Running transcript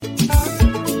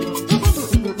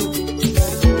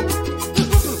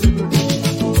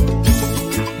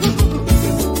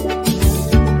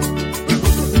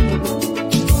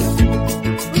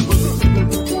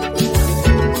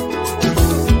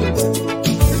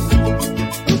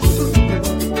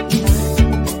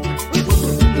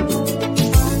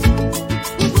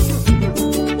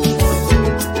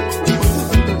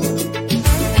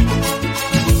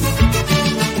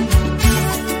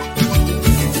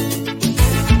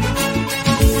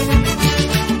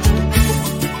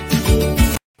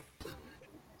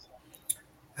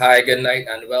Hi, good night,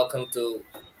 and welcome to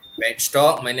Bench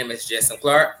Talk. My name is Jason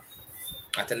Clark,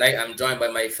 and tonight I'm joined by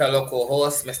my fellow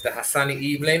co-host, Mr. Hassani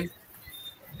Evelyn,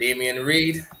 Damian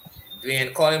Reed,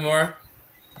 Dwayne Collymore,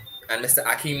 and Mr.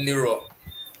 Akeem Nero.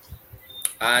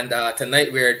 And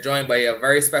tonight we're joined by a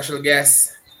very special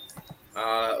guest,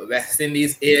 West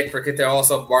Indies A cricketer,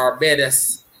 also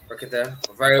Barbados cricketer,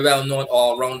 very well-known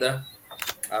all-rounder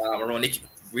around the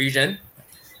region,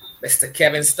 Mr.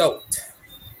 Kevin Stout.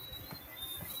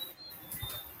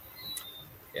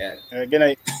 Yeah. Good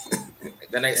night.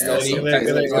 Good night, Yeah, Stouty. good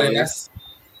Thanks for night, joining man. us.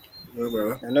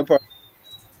 No problem.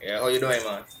 Yeah, how you doing,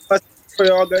 man? For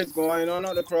y'all guys going on,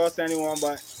 not to cross anyone,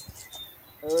 but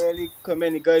I really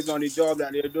commend the guys on the job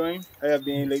that they're doing. I have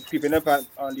been like peeping up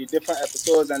on the different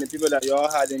episodes and the people that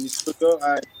y'all had in the studio.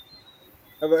 And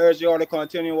I would urge y'all to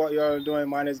continue what y'all doing,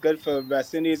 man. It's good for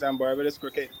West Indies and Barbados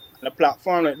cricket. On a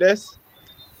platform like this,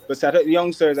 but set up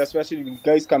youngsters, especially the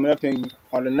guys coming up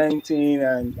on the 19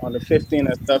 and on the 15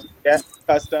 and stuff, get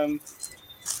accustomed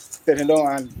sitting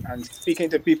down and speaking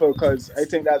to people, because I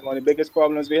think that's one of the biggest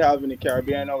problems we have in the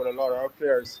Caribbean now with a lot of our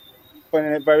players.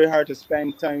 Finding it very hard to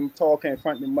spend time talking in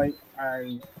front of the mic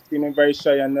and feeling very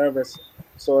shy and nervous.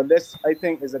 So this, I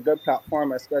think, is a good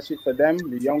platform, especially for them,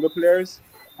 the younger players,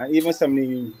 and even some of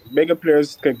the bigger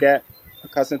players could get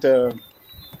accustomed to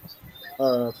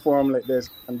a forum like this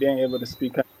and being able to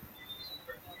speak and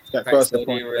get across the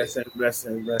point.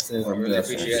 Blessing. I really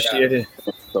appreciate it.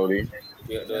 Sorry.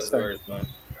 Those words, man.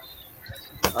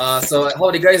 So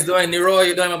how the guys doing? Nero, how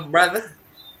you doing, my brother?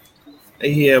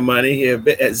 They here, man. They here, a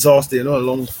bit exhausted. You know,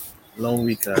 long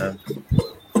week.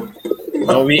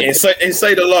 Long week.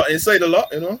 Inside a lot.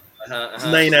 You know,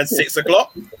 9 and 6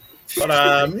 o'clock. But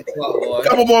a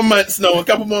couple more months now. A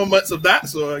couple more months of that.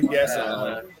 So I guess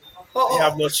you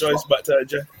have no choice but to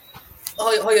adjust.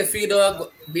 How you feel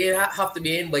though? Have to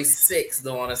be in by 6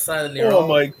 though on a Saturday. Oh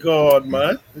my God,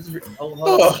 man!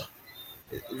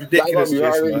 Ridiculous,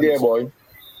 boy.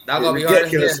 That gonna be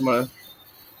ridiculous, man.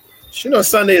 You know,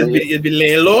 Sunday it'd be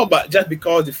laying low, but just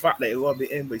because the fact that it will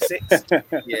be in by 6.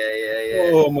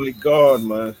 Yeah. Oh my God,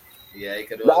 man. Yeah, you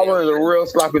could. That one is a real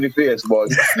slap in the face, boy.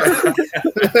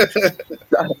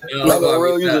 That's a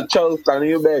real use of choke on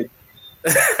your bed.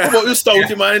 How about you,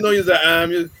 Stouty, man? I know you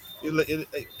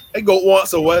I go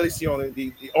once a while. You see on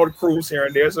the other cruise here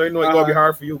and there, so I know it's gonna be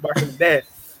hard for you back in the day.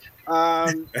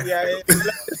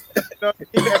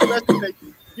 Especially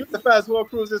you the fast walk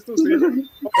cruises too. So you know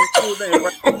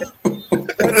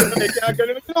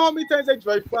how many times I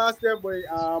drive past there by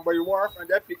the wharf and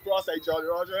then pick cross at Jolly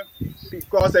Roger, pick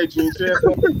cross at June Tree,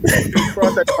 pick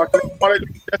cross at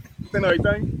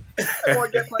everything. I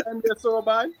want to get my NBA so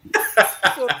bad.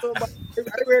 So bad.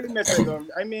 I really miss it though.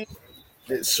 I mean,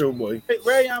 it's true, boy.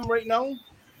 Where I am right now,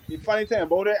 the funny thing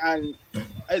about it, and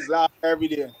it's laugh every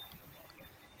day.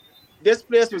 This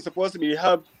place was supposed to be a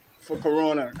hub for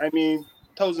Corona. I mean,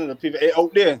 thousands of people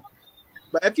out there.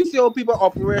 But if you see how people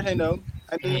operate, you know,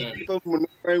 I mean, people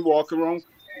walk around,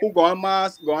 who go on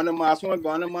mask, who go on a mask.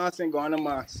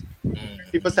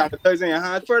 People sanitizing your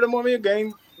hands. Furthermore, you're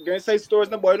going say stores,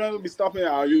 the boy don't be stopping.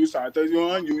 You sanitize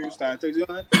your hand, you sanitize your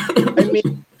hand. I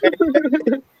mean,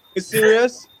 it's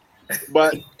serious,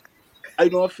 but I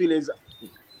don't feel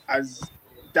as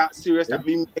that serious that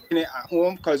we making it at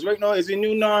home, because right now it's a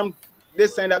new norm.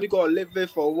 This thing that we gotta live with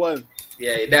for a while.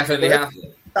 Yeah, you definitely have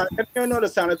to. If you know the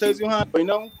sanitize your hand, you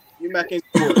know, you making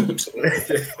sport.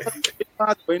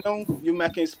 You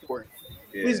making sport.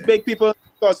 Yeah. These big people,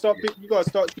 you gotta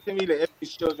start treating me like every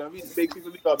children. These big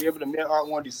people, we gotta be able to make our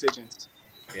own decisions.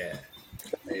 Yeah.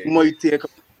 Might take,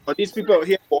 but these people out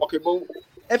here walking about.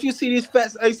 If you see these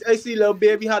fats, I see little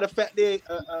baby had a fat day,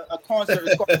 a concert.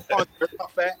 It's called a concert,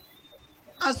 not fat.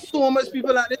 And so much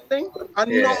people at this thing,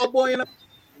 and not a boy in a.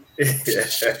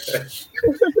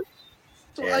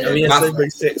 So I mean, it's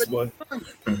big 6, boy.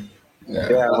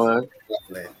 Yeah,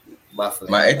 man.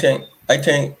 Man, I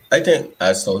think,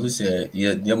 as so to say,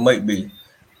 you might be.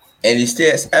 And the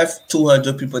states have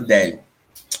 200 people dead.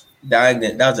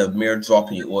 That's a mere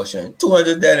drop in the ocean.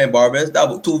 200 dead in Barbados. That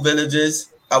was 2 villages.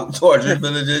 200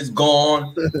 villages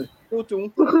gone.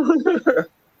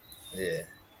 Yeah.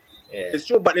 It's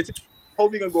true, but it's how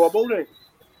we can go about it.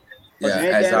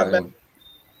 Yeah, exactly.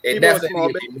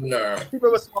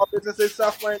 People with small businesses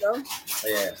suffering now.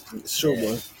 Yeah, it's true,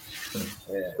 boy.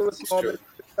 Yeah, people with small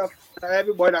businesses suffering.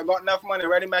 Everybody that got enough money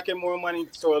already making more money.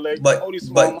 So like, but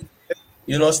money.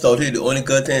 You know, Stouty, the only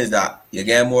good thing is that you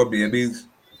get more babies.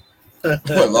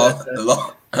 a lot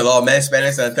of men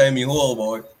spending some time in hole,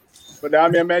 boy. But now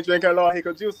I'm man drinking a lot of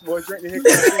hickory juice, boy. Drink the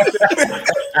hickory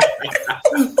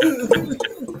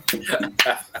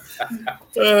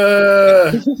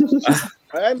juice.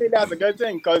 I mean, that's a good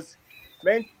thing because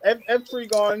when F3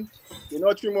 gone,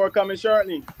 3 more coming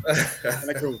shortly.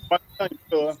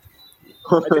 So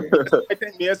I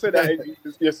think me said that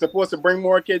you're supposed to bring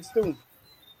more kids too.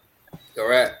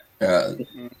 Correct. You're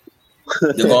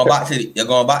going back to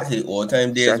the old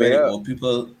time days when the old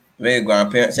people, when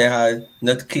grandparents ain't had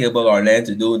nothing cable or nothing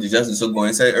to do. They just so go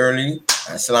inside early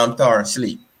and slam door and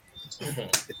sleep.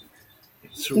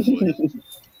 True, boy.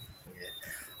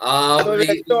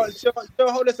 So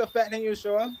how this affecting you,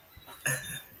 Sean?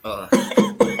 Man,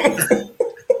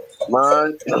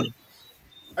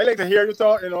 I like to hear you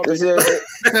talk, This is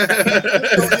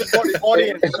the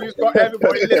audience. You've got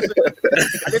everybody listen.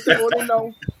 I get to only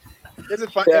know. This is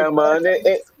fun. Yeah, man.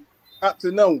 Up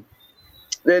to know.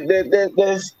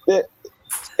 It's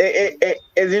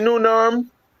a new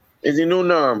norm. It's a new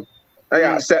norm. I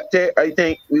accept it. I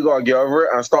think we gotta get over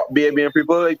it and stop babying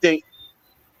people. I think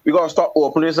we gotta stop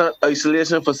opening some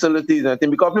isolation facilities. And I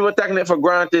think because people taking it for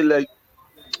granted, like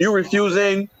you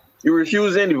refusing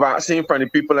the vaccine from the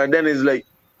people, and then it's like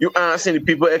you asking the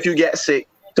people if you get sick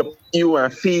to you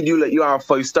and feed you like you are a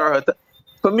 5-star.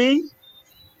 For me,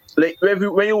 like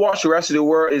when you watch the rest of the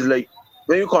world, is like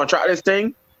when you contract this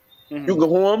thing, you go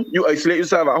home, you isolate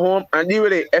yourself at home, and deal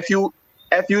with it.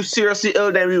 If you seriously ill,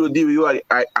 then we will deal with you at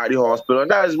the hospital. And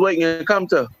that is what you can come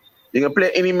to. You can play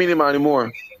any minimum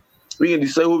anymore. We can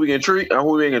decide who we can treat and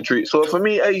who we can treat. So for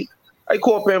me, I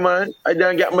cope in, man. I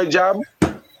done get my job.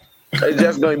 I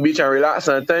just go to the beach and relax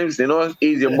sometimes,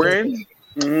 ease your brain.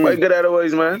 But good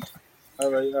otherwise, man.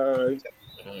 All right.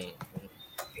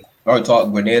 I talk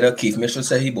Grenada. Keith Mitchell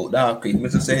said he bought down. Keith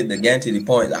Mitchell said again to the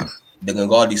point that they're gonna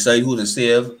go decide who to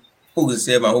save and who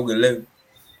can live.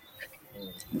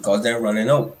 Because they're running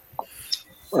out.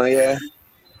 Oh yeah.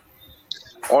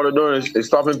 All they're doing is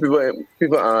stopping people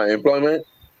employment.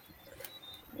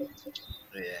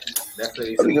 Yeah,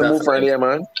 definitely. We can move from there,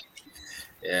 man.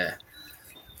 Yeah.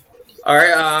 All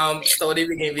right. So we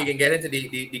can get into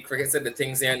the cricket and the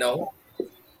things there now.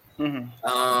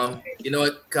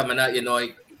 Coming out,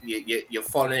 you're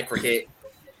following cricket.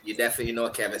 You definitely know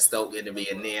Kevin Stokes going to be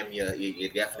a name. You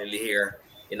definitely hear,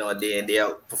 day in day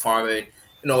out performing.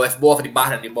 With both of the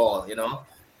bat and the ball. But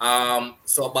I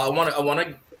want to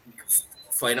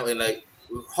find out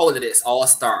how did this all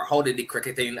start? How did the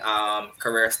cricketing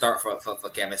career start for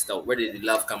Kevin Stokes? Where did the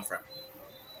love come from?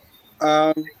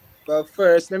 Well,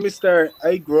 first, let me start.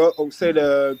 I grew up outside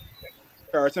the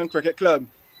Carlton Cricket Club.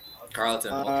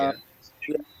 Carlton, okay.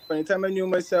 Yeah, by the time I knew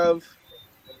myself,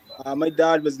 my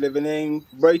dad was living in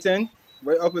Brighton,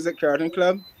 right opposite Carlton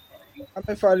Club. And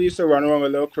my father used to run around with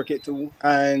a little cricket too.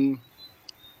 And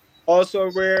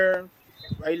also where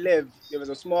I live, there was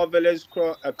a small village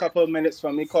a couple of minutes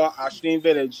from me called Ashleen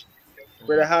Village,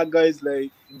 where they had guys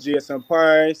like Jason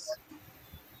Price,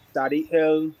 Sadiq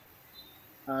Hill,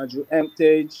 Andrew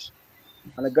Emptage,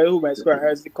 and a guy who went square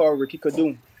Ersley called Ricky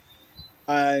Kadoon.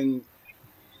 And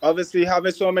obviously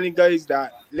having so many guys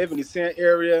that live in the same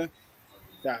area,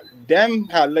 that them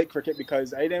had liked cricket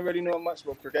because I didn't really know much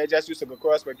about cricket. I just used to go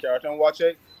across with Carlton and watch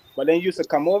it. But then used to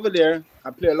come over there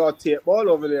and play a lot of tape ball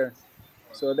over there.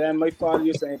 So then my father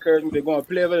used to encourage me to go and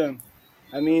play with him.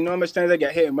 I mean, how much times I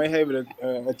get hit in my head with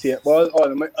a tape ball,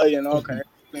 all in my eye and all kind of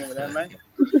playing with that, man.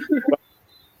 But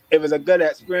it was a good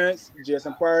experience.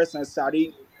 Jason Paris and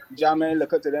Sadiq, Jamin,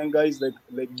 look up to them guys like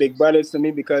big brothers to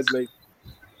me because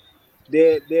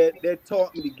they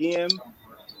taught me the game.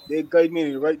 They guided me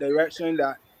in the right direction.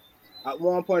 That at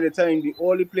one point in time, the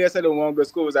only place I didn't want to go to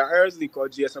school was at Ersley,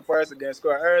 called Jason Paris against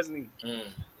school at Ersley.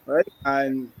 Right?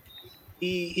 And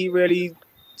he really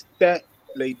set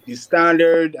the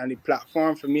standard and the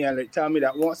platform for me, and tell me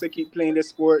that once I keep playing this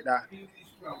sport that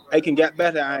I can get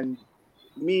better. And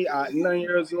me at 9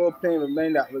 years old playing with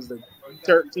men that was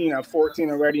 13 and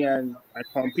 14 already and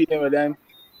competing with them,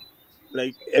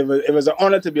 it was an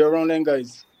honor to be around them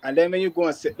guys. And then when you go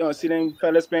and sit down and see them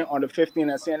fellas playing on the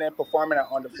 15 and seeing them performing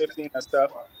on the 15 and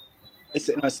stuff, I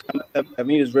said, I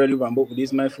mean, it's really ramble with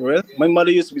these men for real. My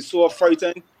mother used to be so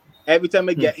frightened every time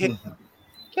I get hit.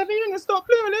 Kevin, you gonna stop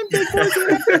playing with them big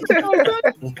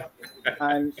boys.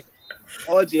 And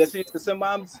all Jason used to say,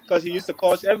 Mom, because he used to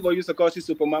coach, everybody used to coach you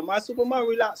Superman. My Superman,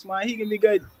 relax, man. He can be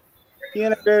good. He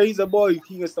ain't a girl, he's a boy.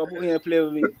 He can stop here and play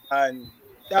with me. And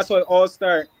that's how it all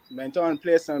started. Went on and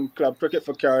played some club cricket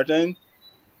for Carlton.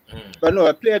 But no,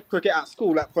 I played cricket at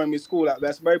school, at primary school, at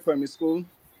Westbury Primary School.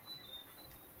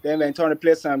 Then went on to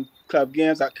play some club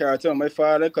games at Carlton with my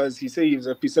father because he said he was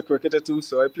a piece of cricketer too.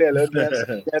 So I played a little games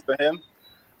for him.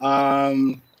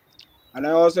 And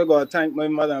I also got to thank my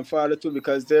mother and father too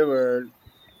because they were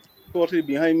totally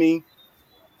behind me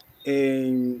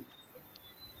in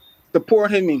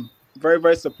supporting me. Very,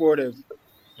 very supportive.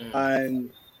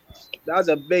 And that's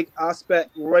a big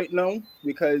aspect right now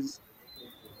because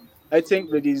I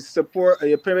think with the support of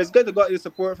your parents, it's good to got your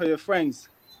support for your friends.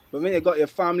 But when you got your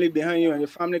family behind you and your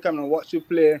family coming and watch you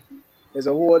play, it's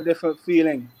a whole different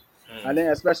feeling. And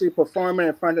then especially performing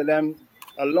in front of them,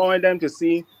 allowing them to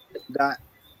see that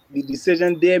the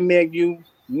decision they make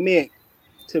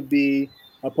to be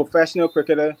a professional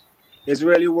cricketer is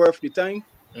really worth the time.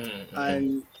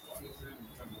 And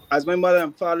as my mother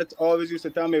and father always used to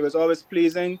tell me, it was always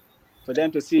pleasing for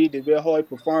them to see the way how I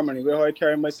perform and the way how I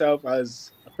carry myself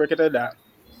as a cricketer, that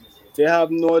they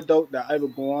have no doubt that I will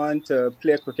go on to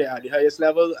play cricket at the highest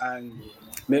level and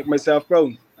make myself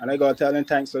proud. And I gotta tell them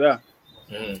thanks for that.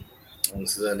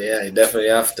 So, yeah, you definitely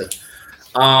have to.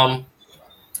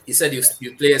 You said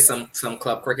you play some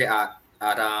club cricket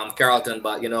at Carlton,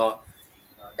 but you know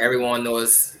everyone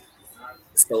knows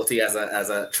Stouty as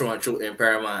a true and true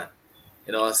impairment.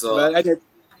 You know, so well, I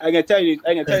can tell you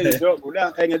a joke about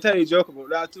that. I can tell you a joke about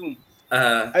that too.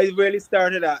 I really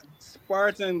started at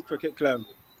Spartan Cricket Club.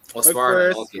 My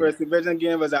first division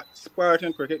game was at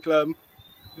Spartan Cricket Club.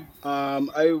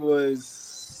 I was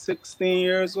 16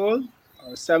 years old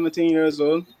or 17 years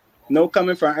old. No,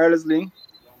 coming from Ellerslie,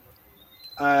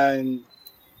 and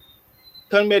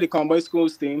couldn't make the combined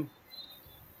schools team,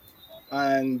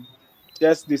 and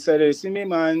just decided, see me,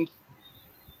 man,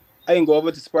 I can go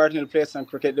over to Spartan to play some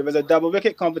cricket. There was a double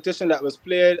wicket competition that was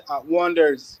played at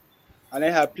Wonders, and I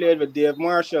had played with Dave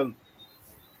Marshall.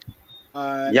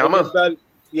 Yama? But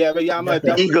Yama.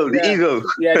 The Eagle.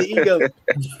 Yeah, the Eagle.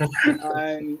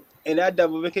 And in that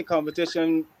double wicket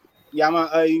competition, Yama,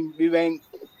 we went,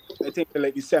 I think,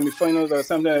 like the semi-finals or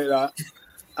something like that.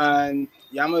 And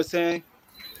Yama was saying,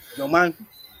 "No, man,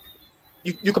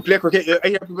 you can play cricket. I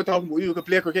hear people talking about you can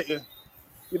play cricket.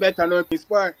 You better learn to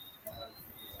sport."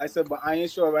 I said, "But I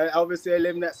ain't sure, right? Obviously, I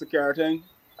live next to Carlton.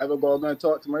 I will go and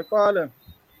talk to my father."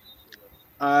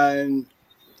 And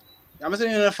I'm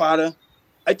saying, "No, father,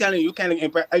 I tell you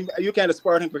can't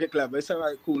Spartan Cricket Club." I said, "All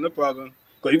right, cool, no problem.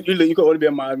 Because you could only be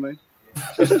a madman."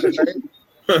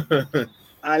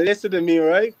 And listen to me,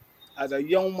 right? As a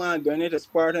young man going into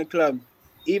Spartan Club,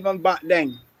 even back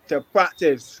then, to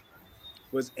practice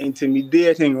was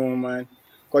intimidating, man.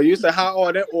 Because you used to have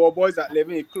all them old boys that live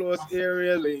in close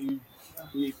areas, like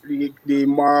the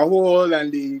Marhole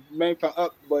and the men from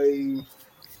up by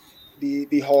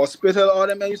the hospital. All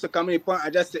them men used to come in the park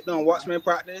and just sit down and watch me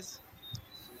practice.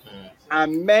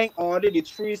 And men under the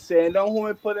tree saying, "Don't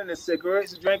who putting the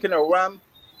cigarettes, drinking a rum."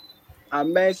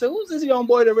 And man said, "Who's this young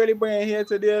boy that really bring here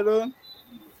today, though?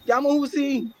 Y'all know who's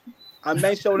he?" And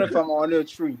man showed him from under the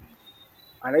tree.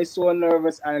 And I so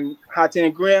nervous. And Hattie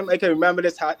and Graham, I can remember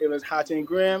this. It was Hattie and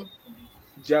Graham,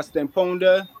 Justin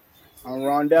Ponder, and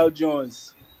Rondell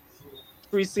Jones.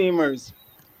 3 seamers.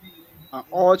 And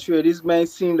all 3 of these men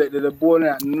seemed like they're bowling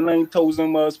at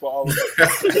 9,000 miles per hour.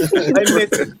 I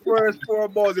missed the first 4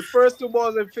 balls. The first 2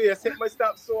 balls in face hit my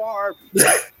stump so hard.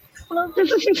 I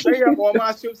got all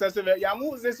my shoots. I said, "Yeah,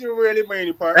 who's this you really bring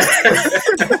the part?"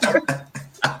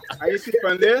 I see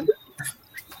from there.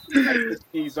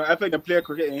 So if I can play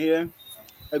cricket in here,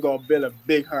 I gotta build a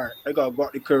big heart. I got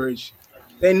the courage.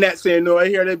 Then next thing you know, I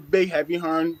hear the big heavy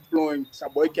horn blowing.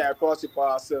 Some boy can't cross the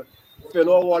pass. So Phil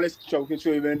Wallace choking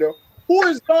through the window. "Who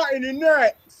is that in the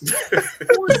nets?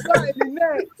 Who is that in the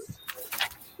nets?"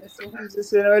 I said, "Who's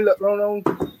this?" And I look around.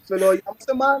 Phil, I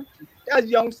said, "Man, that's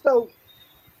young Stoke."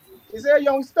 He said,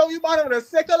 "Young Stoke, you bought on a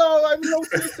sickle or I'm no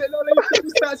sister. No, you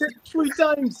started 3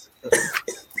 times."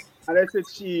 And I said,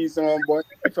 "Jeez, boy."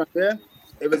 From there,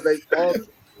 it was like all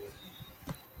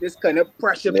this kind of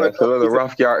pressure. Yeah, so the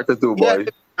rough character too, boy.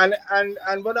 Yeah,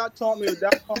 and what that taught me,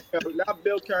 that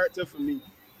built character for me.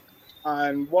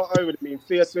 And what I would have been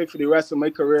faced with for the rest of my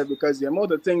career, because the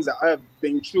amount of things that I have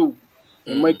been through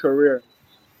in my career,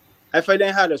 if I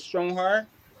didn't have a strong heart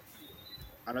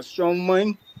and a strong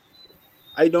mind,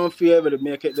 I don't feel able to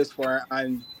make it this far.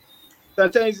 And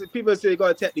sometimes people say you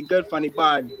gotta take the good from the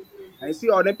bad. And you see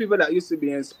all them people that used to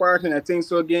be in Spartan and things,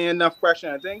 so getting enough pressure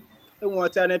and things, they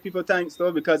want to tell them people thanks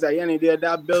though, because at the end of the day,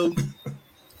 that build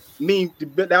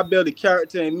the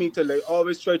character in me to like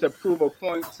always try to prove a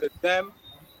point to them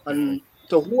and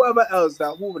to whoever else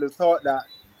who would have thought that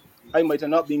I might have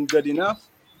not been good enough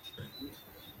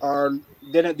or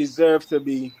didn't deserve to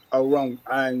be around.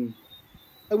 And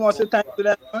I want to thank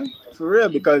them, man, for real,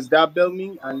 because that built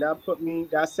me and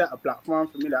that set a platform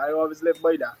for me that I always live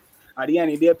by that. At the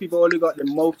end of the day, people only got the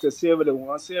mouth to say what they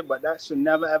want to say, but that should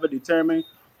never ever determine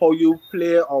how you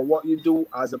play or what you do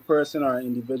as a person or an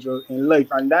individual in life.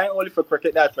 And that ain't only for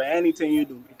cricket, that's for anything you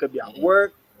do. It could be at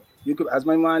work, you could, as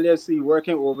my man there see,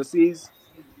 working overseas.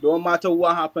 Don't matter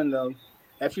what happened though,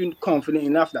 if you're confident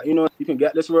enough that you know you can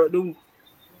get this work done,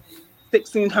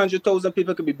 1,600,000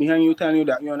 people could be behind you telling you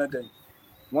that you're not good.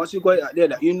 Once you go out there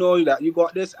that you know that you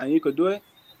got this and you could do it,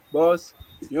 boss,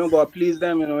 you don't gotta please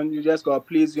them, you know, you just gotta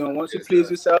please you. And once you please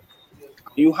yourself,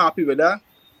 you happy with that,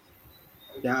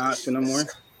 you can't ask for no more.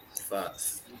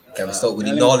 Fast. Can start with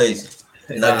the knowledge.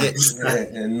 Nuggets.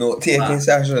 No taking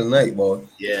session at night, boy.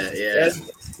 Yeah.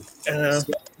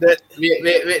 That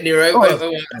Whitney, right? I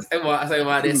want to say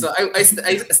about this. So I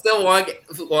still want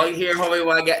to hear how we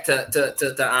want to get to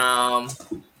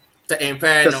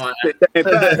Empire now.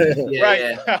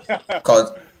 Right.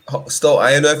 Cause still,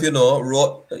 I don't know if you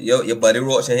know, your buddy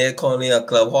Roach in here calling me a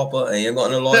club hopper, and you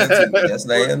got no loyalty. That's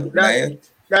Lion.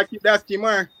 That's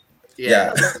Kimar.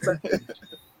 Yeah.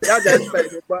 That's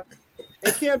expected, but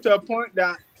it came to a point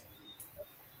that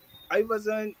I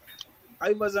wasn't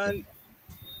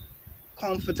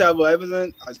comfortable. I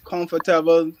wasn't as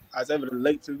comfortable as I would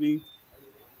like to be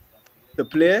to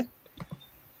play,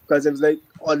 because it was like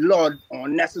a lot of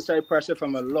unnecessary pressure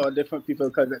from a lot of different people.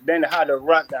 Because then I had a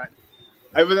run that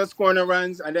I wasn't scoring the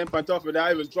runs, and then on top of that,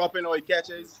 I was dropping all the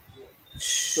catches.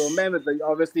 So men was like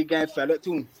obviously getting fed up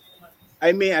too.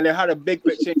 I mean, and they had a big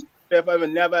picture. If I will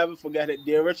never ever forget it.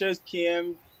 Dave Richards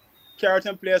came,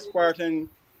 Carrollton played Spartan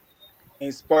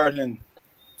in Spartan,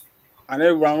 and they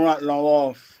ran long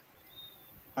off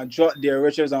and dropped Dave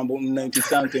Richards on about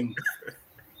 90-something.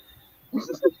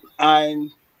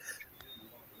 And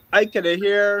I could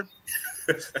hear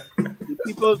the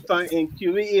people in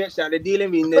QEH that they're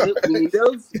dealing with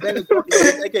needles. Then I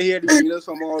can hear the needles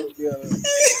from all of the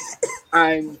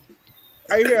and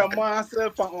I hear a master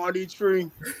from all the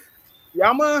tree.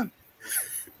 Yama,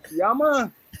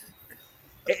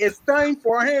 it's time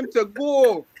for him to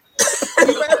go. He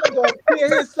better go pay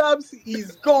his subs,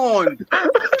 he's gone.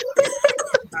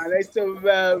 And I said,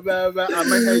 well, and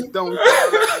my head down.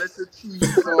 That's a cheese.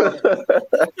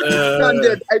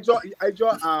 Sunday, I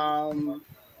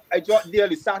dropped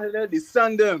daily Saturday, the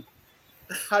Sunday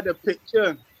had a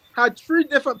picture. Had 3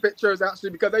 different pictures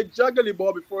actually, because I juggled the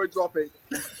ball before I drop it.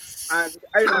 And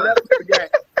I will never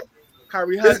forget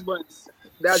Harry Husbands.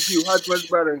 That's you, husband's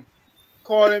brother,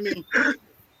 calling me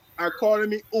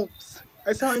oops.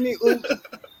 I saw me oops.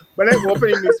 But I'm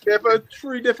opening this paper,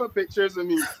 3 different pictures of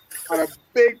me and a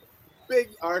big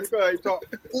article. I thought,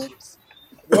 oops.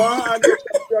 One hand you're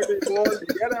trying to juggle the ball,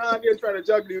 the other hand you're trying to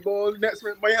juggle the ball. Next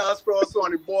minute, my hands crossed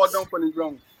on the ball down on the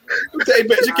ground. Take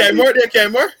picture camera, there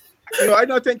camera. No, I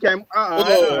don't think camera.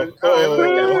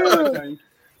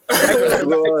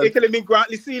 It could have been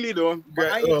Grantley Sealy though.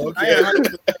 But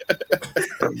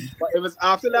but it was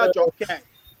after that drop camp.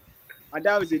 And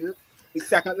that was the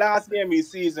second last game of the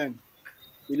season.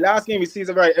 The last game of the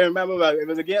season, right? I remember it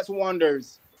was against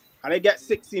Wanderers. And they get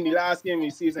 16 the last game of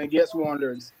the season against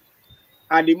Wanderers.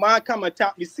 And the man come and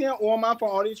tap me. See an old man from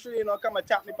all these trees, come and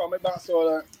tap me from my back.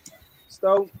 So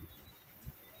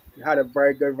you had a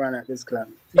very good run at this club.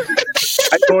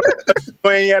 I don't know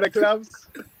any other clubs,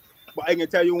 but I can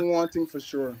tell you one thing for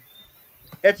sure.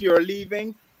 If you're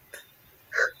leaving,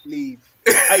 leave.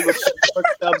 I will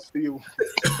subs for you.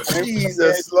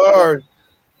 Jesus Lord.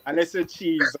 And it's a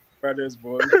cheese, brothers,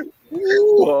 boy.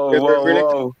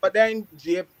 Whoa. But then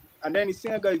the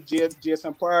same guy,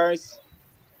 Jason Price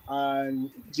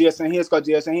and Jason Haynes, because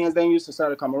Jason Haynes then used to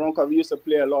start to come around because we used to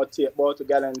play a lot of tape ball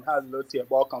together and had little tape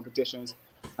ball competitions.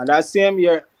 And that same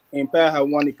year, Empire had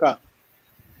won the cup.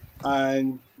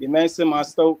 And the men said, my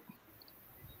Stoke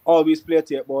always play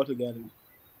tape ball together.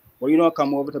 But you don't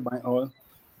come over to Bank Hall.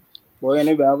 Boy,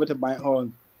 anyway, over to Bank Hall.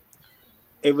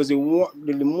 It was the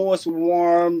most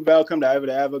warm welcome that I would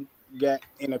ever get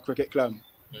in a cricket club.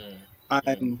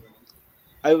 And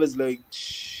I was like,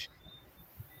 shh.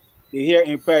 You hear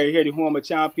Empire, you hear the home of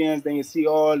champions, then you see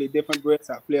all the different greats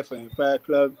that play for Empire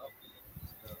Club.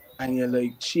 And you're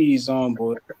like, cheese on,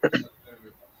 boy.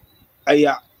 I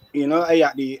got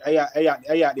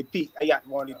the peak. I got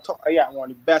one of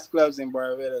the best clubs in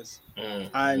Barbados.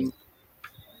 And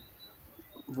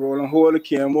Roland Holder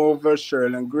came over,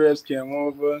 Sherlin Graves came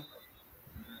over,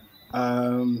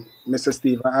 Mr.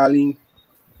 Stephen Allen,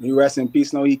 he rest in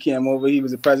peace now, he came over, he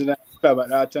was the president of the club at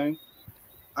that time.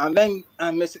 And then,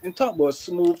 and talk about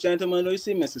smooth gentleman, you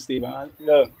see Mr. Stephen Allen?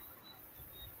 Yeah.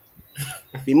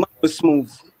 The man was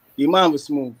smooth. The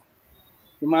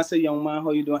man said, young man,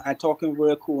 how you doing? I'm talking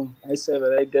real cool. I said,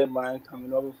 well, I good man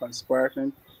coming over from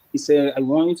Spartan. He said, I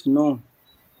want you to know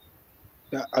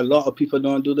that a lot of people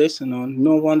don't do this,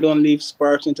 no one don't leave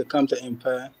Spartan to come to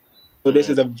Empire. So this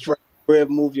is a very brave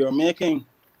move you're making.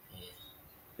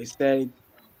 He said,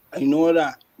 I know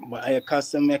that, but I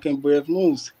accustomed making brave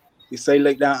moves. He said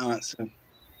like that answer.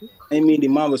 I mean, the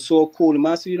man was so cool. The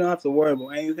man said, you don't have to worry about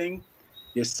anything.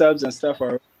 Your subs and stuff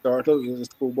are started. He was a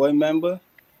schoolboy member.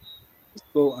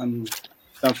 So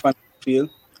some fun feel.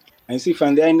 And you see,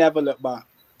 from there, I never look back.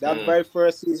 That very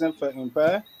first season for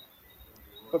Empire.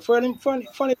 But funny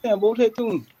thing about it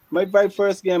too. My very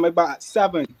first game, I bought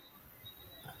 7.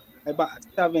 I bought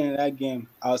 7 in that game.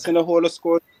 I was in the holder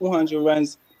score 200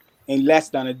 runs in less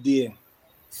than a day.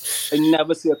 I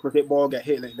never see a cricket ball get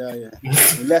hit like that.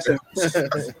 Yeah. In less than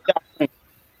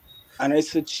and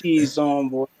it's a cheese on,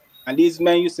 boy. And these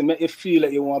men used to make you feel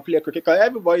like you want to play cricket because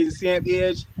everybody's the same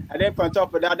age. And then on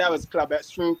top of that, that was club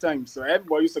extreme time. So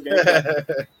everybody used to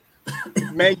get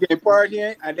men getting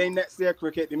partying, and then next year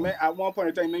cricket. The men, at one point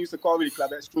in time, men used to call me the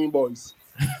club extreme boys.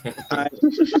 And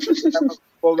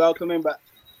for welcoming, but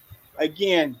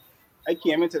again, I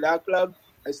came into that club.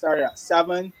 I started at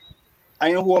 7. I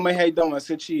didn't hold my head down and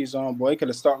say, cheese on, boy. I could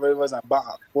have started rivers and back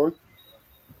at 4.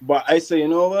 But I say, you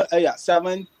know what? I got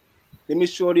 7. Let me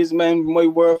show these men my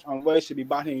worth and why I should be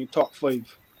batting in top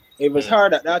 5. It was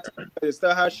hard at that time. They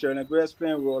still had Sharon and Grace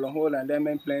playing role and Hold and them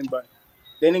men playing, but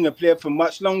they didn't play for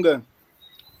much longer.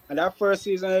 And that first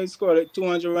season, I scored like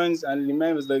 200 runs, and the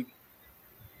man was like,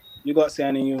 you got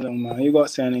sending you, man. You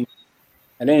got sending.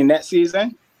 And then in that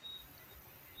season,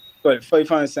 got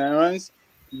 507 runs,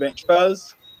 bench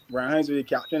 12s. Brian Hines was the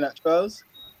captain at 12s.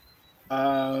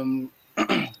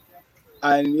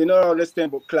 And you know all this thing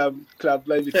about club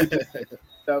life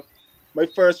stuff. My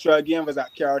first trial game was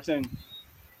at Carrollton,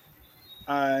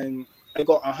 and I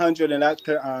got 100 in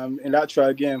that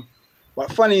trial game.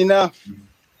 But funny enough,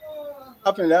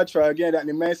 after that trial game, that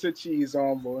the man said cheese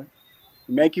on, boy.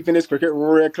 The man keeping this cricket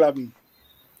real clubby.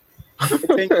 I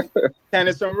think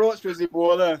Tennyson Roach was the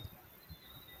bowler.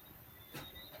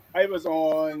 I was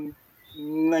on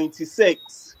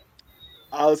 96.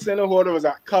 Alcina Holder was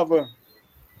at cover.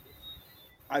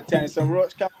 I Tennyson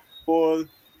Roach kept the ball.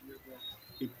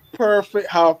 The perfect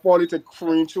half volley to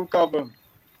cream through cover.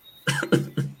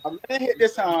 I'm gonna hit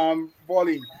this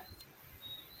volley.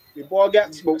 The ball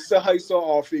gets about so high so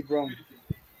off the ground.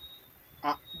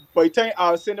 By the time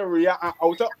Alcina react,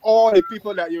 out of all the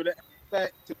people that you would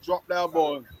expect to drop that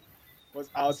ball was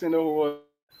Alcina Holder.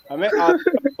 I mean,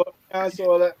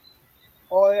 so that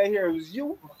all I hear was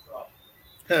you.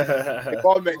 The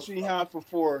ball went 3 hands for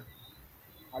 4.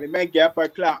 And the man get up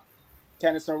and clap.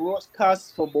 Tennyson Roach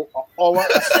cast for about an hour.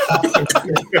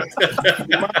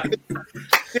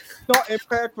 This is not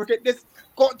Empire cricket. This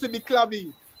got to be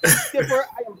clubby.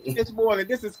 This morning,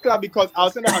 this is clubby because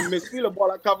Alcina had misfield the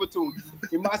ball at cover 2.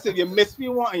 You must say you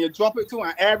misfield one and you drop it 2,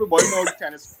 and everybody knows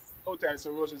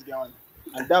Tennyson Roach is going.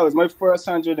 And that was my first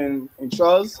 100 in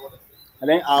Charles. And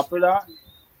then after that,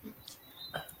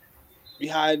 we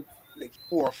had like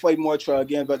 4 or 5 more trial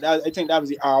games, but I think that was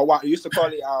the Arawak. We used to call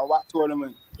it the Arawak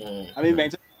tournament. I mean,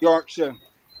 went to Yorkshire,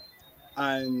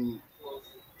 and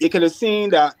you could have seen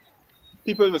that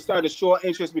people were starting to show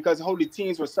interest because how the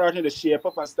teams were starting to shape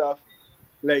up and stuff.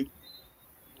 Like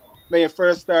when you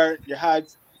first start, you had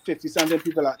 50-something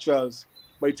people at trials.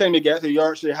 By the time you get to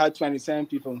Yorkshire, you had 27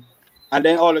 people. And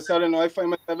then all of a sudden, I find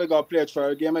myself, I got to play a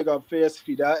trial game. I got to face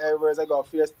Fida Evers, I got to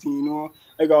face Tino,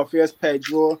 I got to face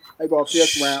Pedro, I got to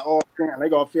face Ryan Austin, and I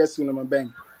got to face Suleiman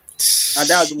Beng. And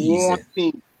that was one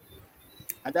team.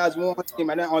 And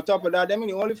then on top of that, I mean,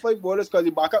 the only 5 bowlers, because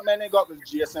the backup man they got was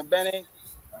Jason Bennett.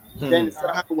 Then they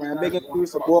still had Wayne Big and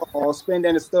support all spin.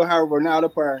 Then they still have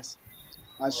Ronaldo Paris.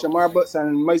 And Shamar Butts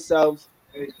and myself,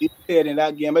 he played in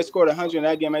that game. I scored 100 in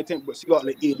that game, I think, but she got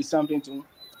like 80-something too.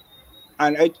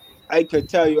 And I could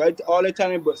tell you, all the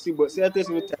time, but see, at this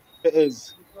it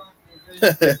is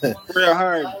real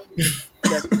hard.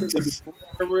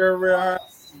 real hard.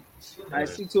 I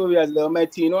see 2 of you as little man,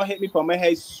 Tino hit me from my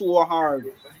head so hard.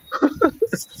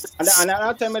 and at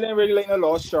that time, I didn't really like no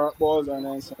lost sharp balls or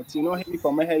anything. So Tino hit me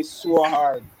from my head so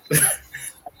hard.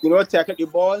 Tackle the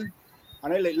ball,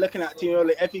 and I like looking at Tino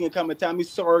like if he can come and tell me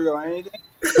sorry or anything.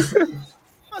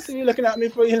 I see you looking at me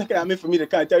for me to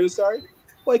can't tell you sorry.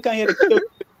 Boy, can't hear the kill,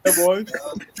 boy.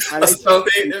 And listen,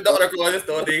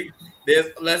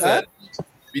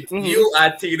 you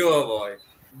and Tino, boy.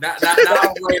 That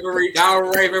rivalry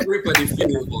for the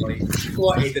field, boy.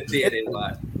 So entertaining,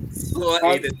 man. So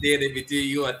entertaining between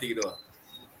you and Tino.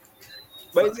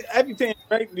 But everything,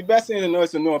 right? The best thing to know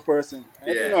is to know a person.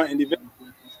 Yeah. You know an individual.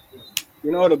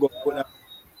 You know how to go with that.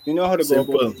 You know how to go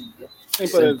about it.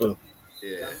 Simple.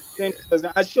 Yeah.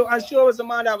 Simple. I sure was the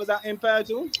man that was at Empire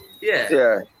too.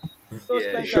 Yeah.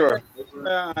 Sure.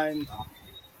 And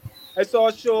I saw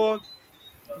Shaw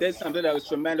did something that was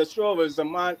tremendous. Shaw was a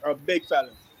big fella.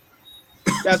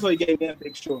 That's what he gave me a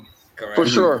big show. Correct. For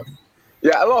sure.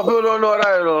 Yeah, a lot of people don't know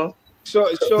that, you know.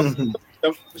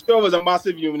 The show was a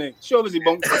massive unit. Show was the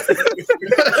bunk.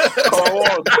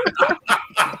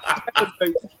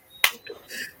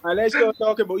 And let's show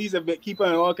talking about he's a bit keeper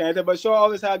and all kinds of, but Shaw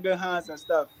always had good hands and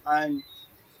stuff. And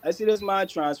I see this man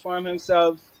transform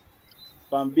himself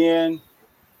from being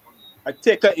a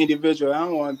ticker individual. I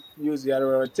don't want to use the other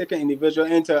word, a ticker individual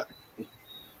into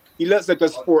he looks like a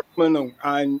sportsman.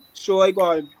 And Shaw, I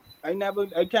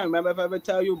can't remember if I ever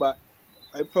tell you, but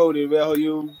I probably will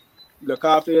you look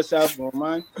after yourself,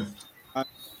 man. And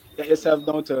get yourself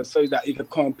down to so that you can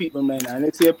compete with men. And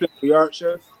let's say you play for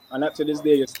Yorkshire. And up to this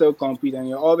day, you're still competing.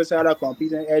 You always had a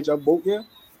competing edge of both you.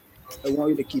 I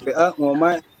want you to keep it up,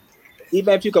 man.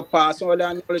 Even if you could pass on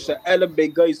that knowledge to other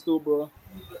big guys too, bro.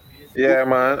 Yeah,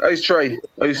 man. I try.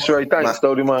 Thanks,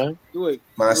 Stody, man. Do it.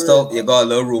 Man, Stoke, you got a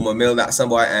little rumor mill that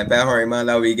somebody and Ben Hurry, man,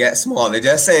 that we get smaller.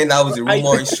 Just saying that was a rumor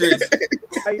on the street.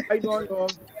 I don't know.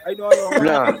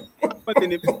 Nah.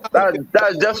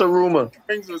 That's just a rumor.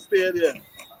 Things will stay there.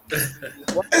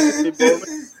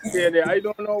 I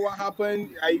don't know what happened.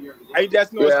 I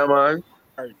just know. Yeah, man.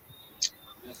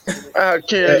 I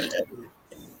can't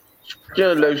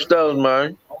lifestyles,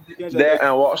 man. That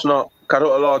and what's not. Cut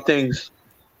out a lot of things.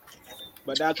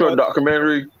 But that's a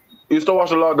documentary. You used to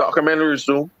watch a lot of documentaries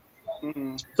too.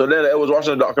 Mm-hmm. So then I was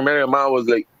watching a documentary. Man was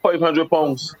like 500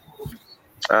 pounds,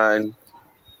 and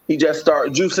he just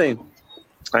started juicing.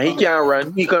 And he can't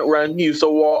run. He couldn't run. He used to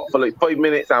walk for like 5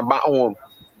 minutes and back home.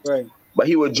 Right. But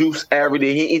he would juice every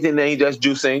day. He eating then he just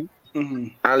juicing. Mm-hmm.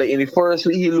 And like in the first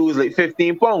week he lose like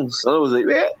 15 pounds. So I was like,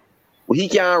 yeah, well he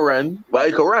can't run, but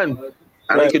he could run.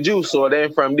 And I could juice. So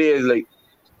then from there it's like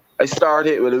I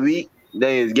started with a week,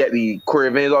 then it's get the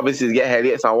cravings, obviously get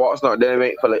headaches and what's not, then I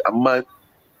wait for like a month.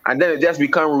 And then it just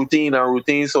become routine.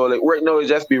 So like right now it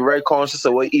just be very conscious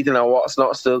of what eating and what's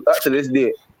not still up to this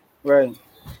day. Right.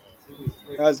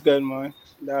 That's good, man.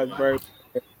 That's very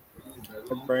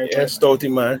yeah, Stouty,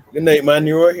 man. Good night, man.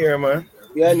 Nero here, man.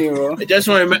 Yeah, Nero. I just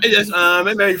want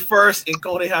to maybe first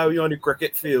encounter how you on the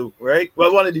cricket field, right?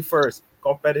 Well, one of the first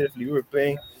competitively we were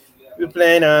playing.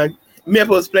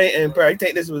 Maple was playing Empire. I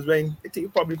think you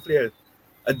probably played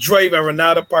a drive and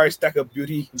Ronaldo Park stack of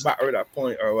beauty batter at that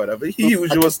point or whatever. He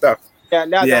usual stuff.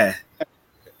 Yeah.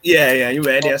 You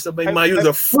ready? Yeah, so man, he was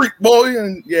a freak boy,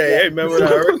 and I remember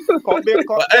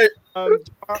that.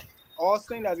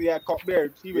 Austin, as he had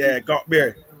Cockbeard.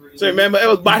 Cockbeard. So remember, it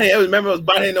was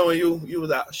batting on you was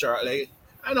out short leg.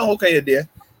 I know who can you there.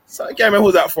 So I can't remember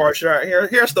who's out far short.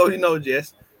 Here still, you know,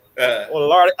 Jess. Well,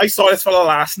 Lord, I saw this fella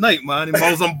last night, man. He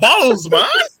was some balls, man.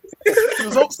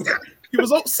 He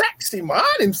was up sexy, man,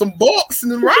 in some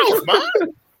boxing and rounds,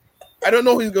 man. I don't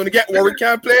know who's going to get where we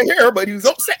can't play here, but he was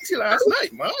up sexy last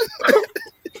night, man.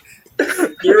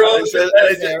 You're all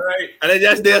right. And I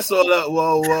just there saw that,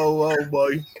 whoa,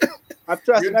 boy. I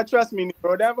trust me,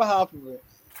 bro. Never half of it.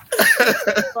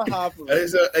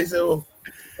 I said, well,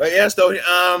 but yeah, so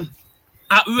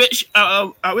at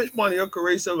which point in your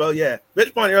career, so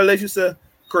which point in your life you said,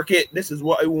 cricket, this is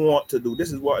what I want to do.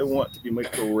 This is what I want to be my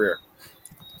career.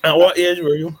 At what age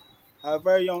were you? At a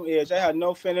very young age. I had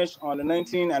no finish on the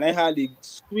 19, and I had the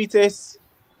sweetest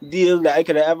deal that I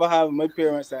could have ever had with my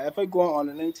parents. That if I go on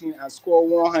the 19 and score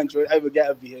 100, I would get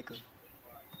a vehicle.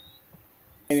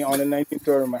 On the 19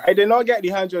 tournament. I did not get the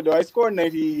 100 though. I scored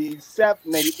 97,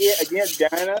 98 against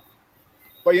Ghana.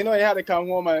 But you had to come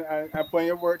home and put in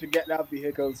your work to get that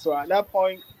vehicle. So at that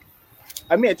point,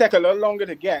 it took a little longer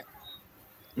to get.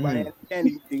 But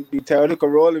again, the theoretical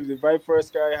role was the very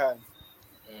first car I had.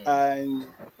 And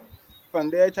from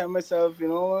there I tell myself,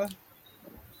 let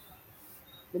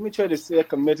me try to stay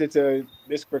committed to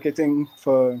this cricketing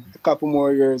for a couple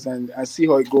more years and see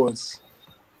how it goes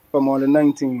from on the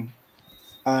 19.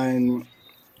 And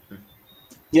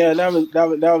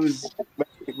that was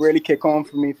really kick on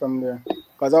for me from there.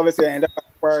 Because obviously I ended up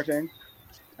at Spartan.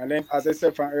 And then, as I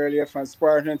said from earlier, from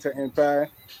Spartan to Empire.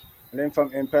 And then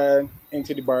from Empire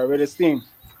into the Barbados team.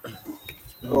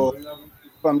 So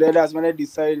from there, that's when I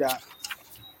decided that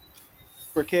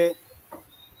cricket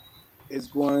is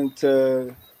going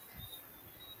to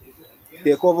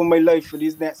take over my life for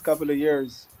these next couple of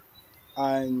years.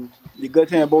 And the good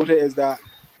thing about it is that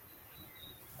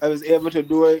I was able to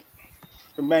do it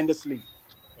tremendously.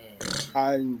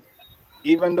 And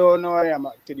even though now I am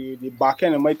to the back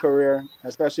end of my career,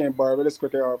 especially in Barbados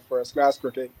cricket or first class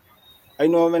cricket, I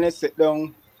know when I sit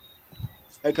down,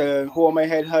 I can hold my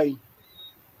head high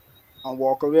and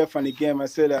walk away from the game and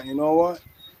say that, you know what,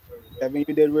 Evan,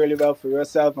 you did really well for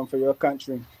yourself and for your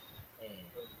country.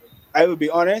 I would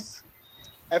be honest,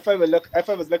 if I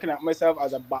was looking at myself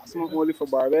as a batsman only for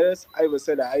Barbados, I would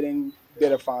say that I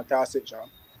did a fantastic job.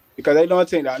 Because I don't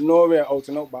think that nowhere out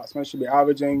and out batsman should be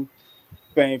averaging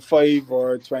 25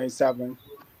 or 27.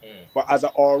 But as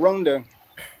an all-rounder,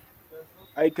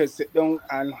 I could sit down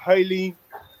and highly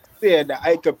say that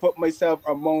I could put myself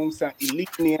among some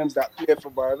elite names that play for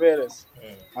Barbados.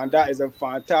 And that is a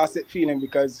fantastic feeling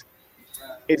because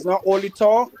it's not only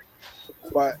talk,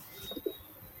 but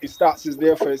it starts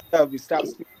there for itself. It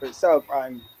starts for itself.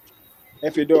 And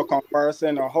if you do a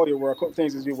comparison or how you work out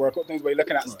things, is you work out things by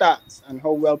looking at stats and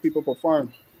how well people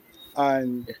perform.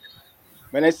 And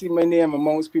when I see my name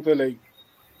amongst people like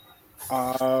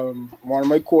one of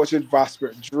my coaches,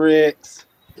 Vasper Drakes,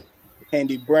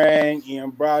 Andy Brand, Ian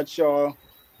Bradshaw.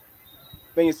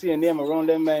 When you see a name around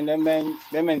them men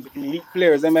elite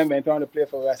players, them men trying to play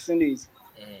for West Indies.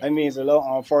 I mean, it's a little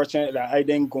unfortunate that I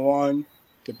didn't go on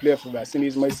to play for West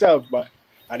Indies myself, but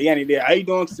at the end of the day, I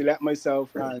don't select myself.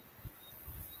 And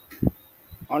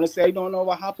honestly, I don't know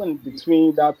what happened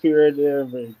between that period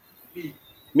of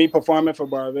me performing for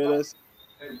Barbados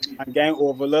and getting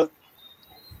overlooked.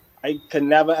 I can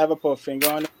never ever put a finger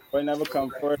on it. I never come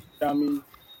forward to tell me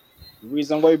the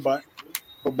reason why, but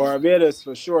for Barbados,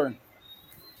 for sure,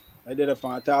 I did a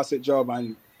fantastic job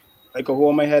and I could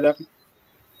hold my head up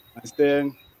and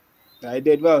say I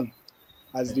did well.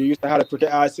 As they used to have a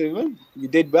cricket, I say, well, you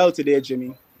did well today,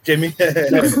 Jimmy. Jimmy.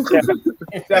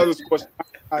 That was question.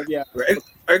 Yeah.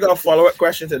 I got a follow-up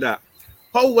question to that.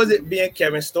 How was it being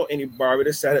Kevin Stokes in the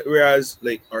Barbados side? Whereas,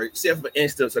 like, or say for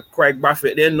instance, a Craig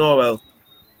Brathwaite, they know well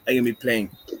I can be playing.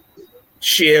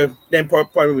 Shea, then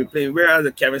probably be playing. Whereas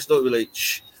the Kevin Stokes be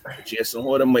like, Jason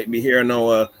Holder might be here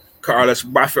now, Carlos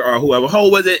Brathwaite or whoever. How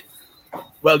was it?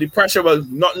 Well, the pressure was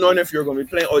not knowing if you're going to be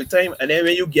playing all the time. And then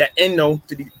when you get in now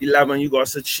to the 11, you got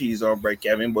to cheese or break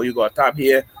Kevin, but you got top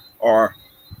here or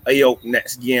a yoke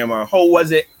next game. How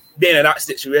was it being in that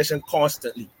situation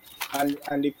constantly?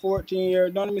 And the 14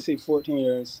 years, don't let me say 14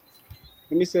 years.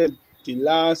 Let me say the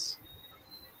last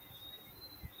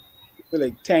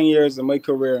like 10 years of my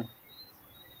career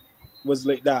was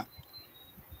like that.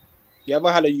 You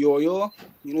ever had a yo-yo?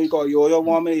 You know, you got a yo-yo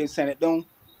one minute, you send it down,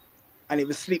 and if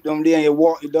you sleep down there and you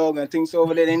walk your dog and things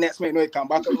over there, then next minute you come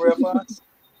back up real fast.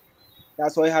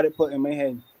 That's why I had it put in my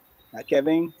head. Like,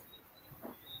 Kevin,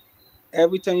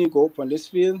 every time you go up on this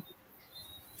field,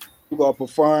 you got to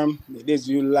perform. This is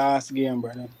your last game,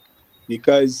 brother.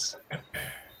 Because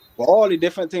for all the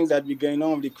different things that be going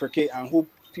on with the cricket and who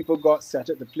people got set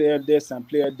up to play this and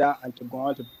play that and to go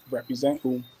on to represent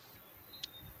who.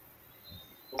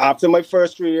 After my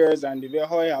first 3 years and the way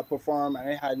how I had performed and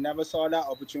I had never saw that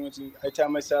opportunity, I tell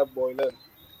myself, boy, look,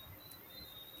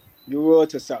 your road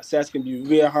to success can be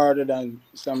way harder than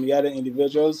some of the other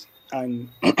individuals, and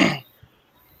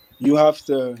you have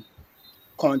to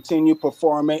continue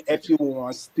performing if you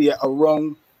want to stay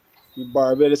around the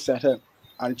Barbados setup.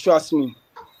 And trust me,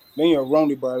 when you're around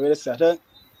the Barbados setup,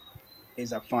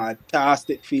 it's a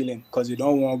fantastic feeling because you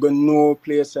don't want to go no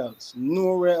place else.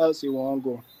 Nowhere else you want to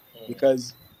go.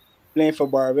 Because playing for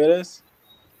Barbados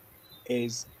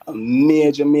is a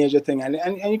major, major thing.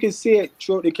 And you can see it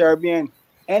throughout the Caribbean.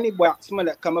 Any batsman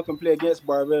that come up and play against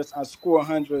Barbados and score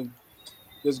 100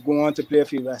 just go on to play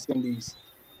for the West Indies.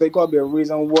 So it got to be a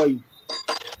reason why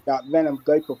that Venom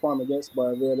guy perform against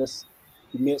Barbados,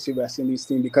 he makes the West Indies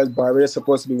team because Barbados is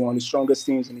supposed to be one of the strongest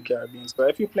teams in the Caribbean. So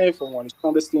if you're playing for one of the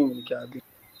strongest teams in the Caribbean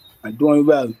and doing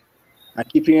well and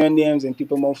keeping your names in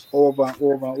people's mouths over and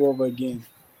over and over again,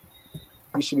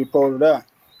 you should be proud of that.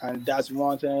 And that's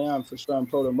one thing I am for sure. I'm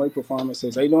proud of my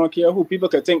performances. I don't care who. People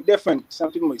can think different.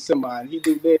 Some people might say, man, he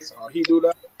do this or he do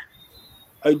that.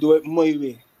 I do it my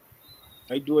way.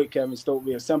 I do it Kevin Stokes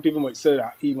way. Some people might say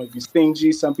that he might be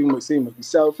stingy. Some people might say he might be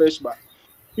selfish. But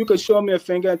you can show me a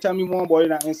finger and tell me one boy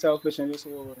that ain't selfish and just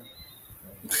over him.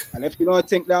 And if you don't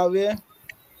think that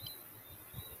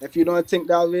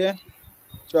way,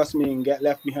 trust me, and get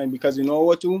left behind because you know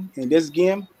what to in this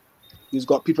game. He's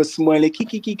got people smiling,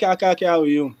 kiki kaka with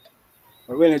you.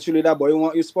 But really, truly, that boy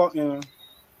want you spot, you know.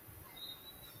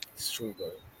 It's true,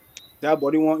 bro. That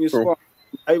boy want you spot.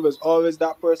 I was always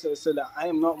that person that said that I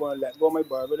am not going to let go of my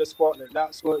Barbados spot. Like,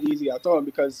 that's so easy at all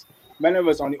because when I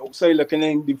was on the outside looking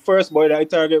in, the first boy that I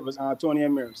targeted was Antonio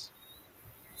Mears.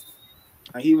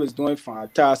 And he was doing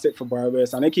fantastic for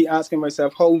Barbados. And I keep asking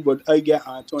myself, how would I get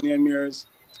Antonio Mears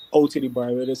out to the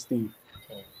Barbados team?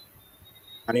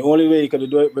 And the only way you could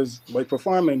do it was by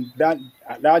performing. That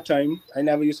at that time, I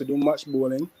never used to do much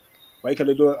bowling. But I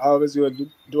could do it, I always do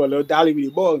a little dally with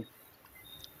the ball.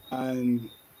 And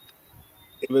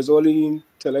it was only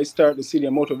till I started to see the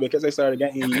amount of wickets I started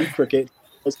getting in youth cricket,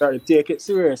 I started to take it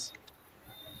serious.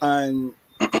 And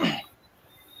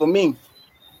for me,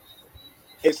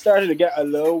 it started to get a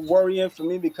little worrying for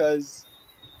me because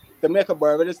to make a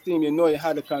Barbados team, you know you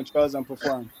had to control and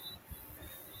perform.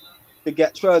 to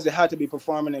get trials, they had to be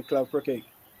performing in club cricket.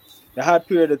 They had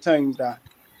period of times that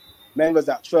men was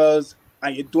at trials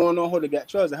and you don't know how to get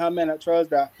trials. They had men at trials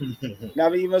that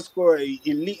never even score a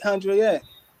elite 100 yet.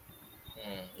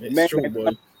 It's true,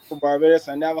 boy. For Barbados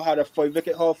and never had a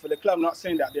 5-wicket haul for the club. Not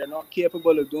saying that they're not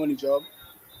capable of doing the job,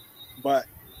 but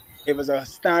it was a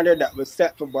standard that was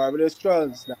set for Barbados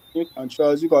trials. On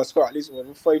trials, you got to score at least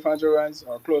over 500 runs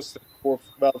or close to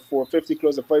 450,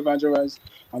 close to 500 runs,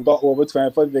 and got over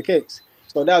 25 wickets.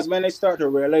 So that's when they start to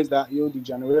realize that the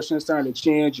generation is starting to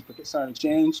change, the cricket starting to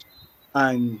change,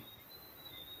 and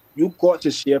you got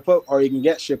to shape up or you can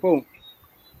get shape out.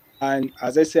 And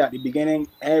as I said at the beginning,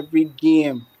 every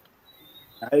game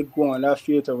I go on that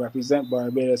field to represent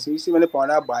Barbados. So you see when they put on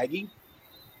that baggie,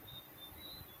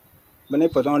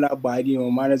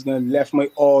 man is gonna left my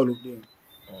all up there.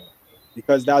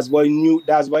 Because that's what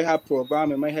I have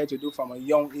programmed in my head to do from a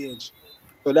young age.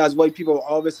 So that's why people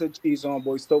always say cheese on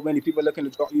boys. So many people looking to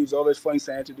drop you always find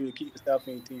something to do to keep yourself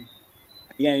in the team.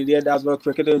 At the end of the day, that's what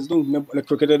cricketers do. The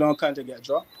cricketer don't come to get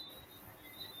dropped.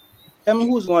 Tell me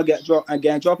who's gonna get dropped, and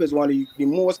getting dropped is one of the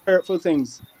most hurtful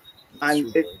things.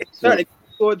 And it started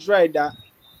so dry that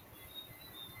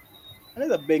and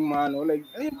it's a big man, like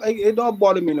it don't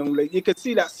bother me, like you can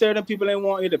see that certain people ain't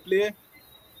want you to play,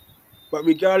 but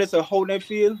regardless of how they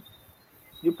feel,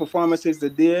 your performance is the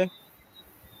day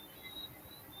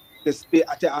to stay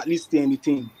at least stay in the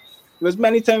team. There's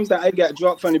many times that I get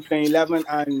dropped from the playing 11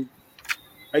 and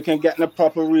I can get the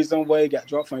proper reason why I get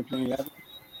dropped from the playing 11.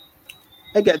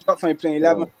 I get dropped from the playing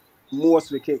 11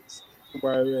 most wickets for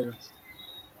Barbados.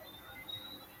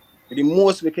 The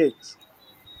most wickets.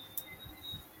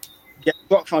 Get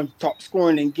dropped from top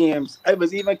scoring in games. I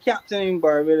was even captaining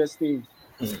Barbados team.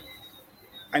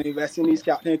 And the West Indies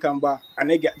captain come back and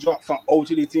they get dropped from out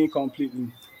of the team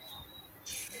completely.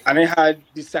 And they had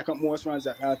the second most runs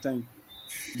at that time.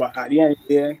 But at the end of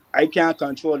the day, I can't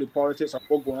control the politics of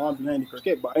what's going on behind the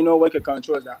cricket, but I know what can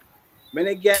control that. When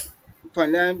they get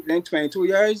from them 22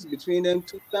 years between them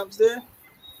two stamps there,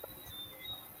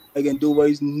 I can do what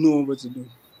he's known what to do.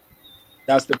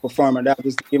 That's the performer. That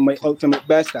was to give my ultimate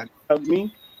best. That helped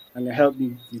me and it helped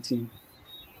the team.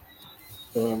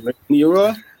 So,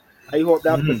 Nero, I hope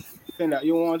that's the thing that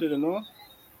you wanted to know.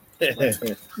 I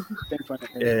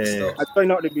try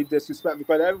not to be disrespectful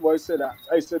because everybody said that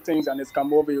I said things and it's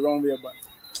come over the wrong way, but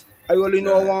I only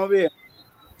know one way.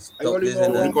 I only know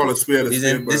one way. This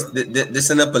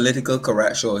isn't a political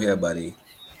correct show here, buddy.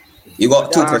 You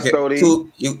got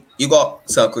you got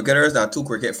some cricketers and two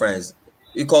cricket friends.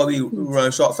 You call me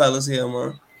run short fellas here,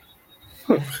 man.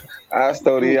 I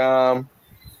study I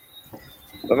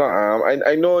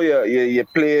know you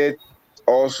played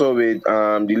also with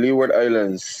the Leeward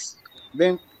Islands.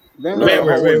 The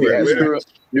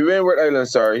Windward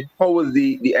Islands, sorry. How was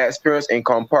the experience in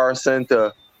comparison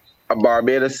to a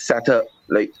Barbados setup?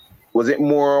 Like, was it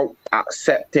more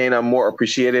accepting and more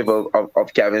appreciative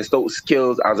of Kevin Stokes'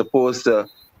 skills as opposed to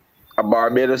a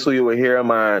Barbados who you were here,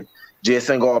 man?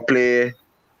 Jason gonna play,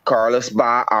 Carlos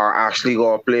Bat are actually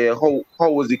gonna play.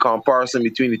 How was the comparison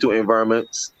between the two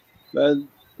environments? Well,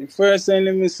 the first thing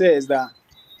let me say is that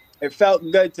it felt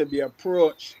good to be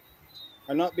approached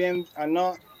and not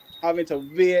having to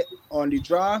wait on the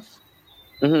draft.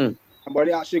 But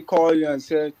they actually called you and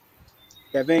said,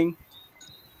 Kevin,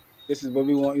 this is what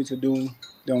we want you to do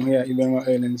down here at Windward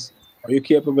Islands. Are you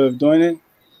capable of doing it?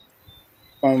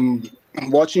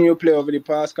 Watching you play over the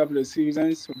past couple of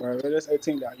seasons, Barbados, I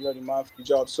think that you're the man for the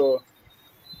job. So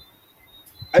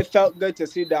I felt good to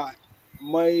see that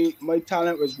my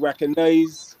talent was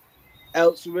recognized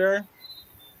elsewhere.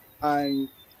 And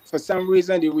for some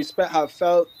reason, the respect I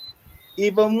felt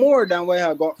even more than what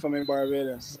I got from in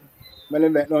Barbados when I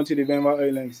went down to the Windward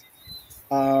Islands.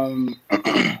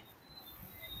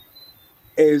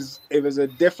 It was a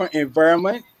different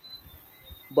environment,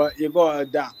 but you got to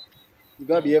adapt. You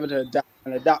got to be able to adapt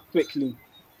and adapt quickly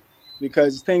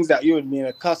because things that you would be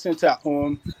accustomed to at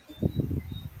home,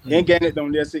 you ain't getting it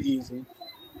down there so easy.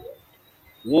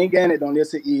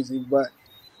 But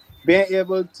being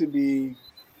able to be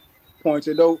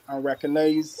pointed out and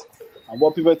recognized and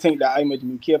what people think that I might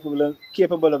be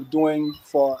capable of doing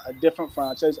for a different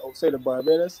franchise outside of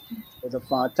Barbados is a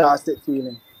fantastic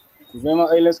feeling. The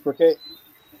Windward Islands cricket,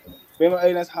 Windward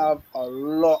Islands have a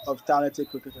lot of talented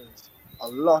cricketers.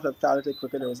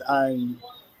 And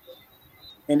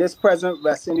in this present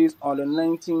West Indies on the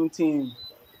 19 team,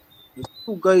 there's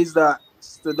two guys that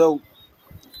stood out.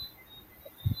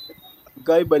 A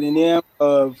guy by the name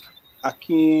of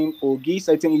Akeem Ogis,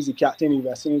 I think he's the captain of the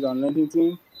West Indies on the 19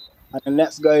 team. And the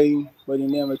next guy by the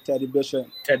name of Teddy Bishop.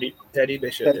 Teddy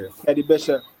Bishop. Teddy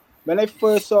Bishop. When I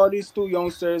first saw these two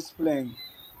youngsters playing,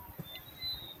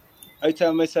 I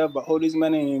tell myself, but how these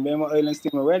men in Bama Islands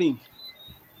team already?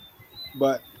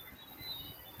 But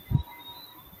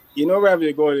you know wherever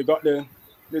you go, they got the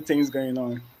things going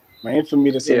on. My aim for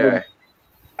me to say, Yeah.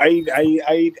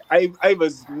 I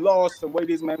was lost the way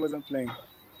these men wasn't playing.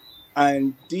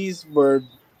 And these were,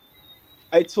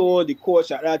 I told the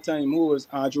coach at that time, who was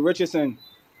Andrew Richardson,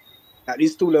 that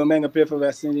these two little men can play for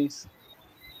West Indies.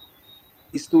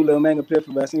 These two little men can play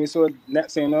for West Indies. So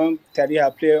next thing you know, Teddy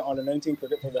had played on the 19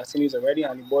 cricket for West Indies already,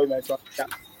 and the boy went on that.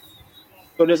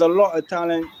 So there's a lot of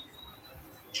talent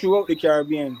throughout the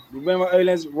Caribbean. The Women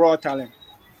Islands, raw talent.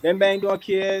 Them men don't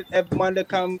care if Monday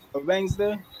come or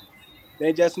Wednesday.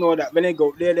 They just know that when they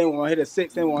go there, they want to hit a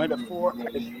 6, they want to hit a 4, and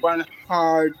they run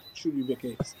hard through the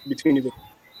wickets, between the wickets.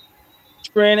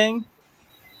 Training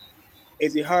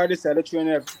is the hardest set of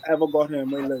training I've ever gotten in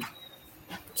my life.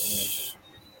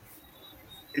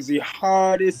 It's the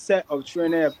hardest set of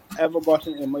training I've ever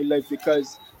gotten in my life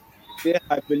because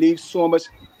I believe so much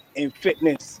in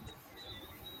fitness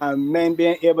and men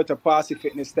being able to pass the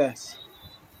fitness test.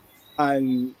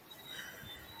 And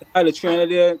I had a trainer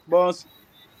there, boss.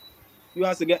 You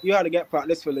had to get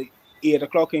practice for like 8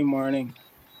 o'clock in the morning.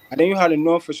 And then you had to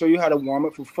know for sure you had to warm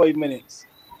up for 5 minutes.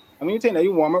 I mean, you think that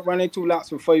you warm up running 2 laps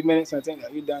for 5 minutes and I think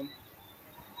that you're done.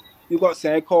 You got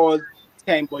something called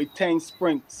 10 by 10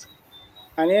 sprints.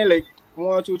 And then like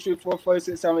 1, 2, 3, 4, 5,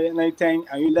 6, 7, 8, 9, 10,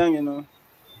 and you're done, you know.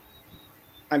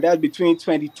 And that's between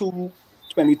 22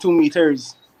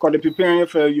 meters because they're preparing you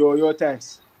for your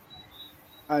test.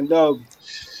 And for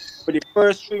the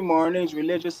first 3 mornings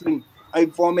religiously, I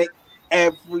vomit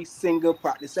every single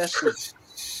practice session.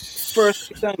 First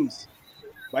 3 times.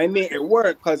 But I made it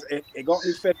work because it got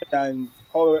me fitter than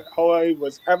how I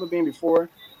was ever been before.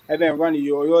 I then run the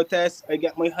yo-yo test. I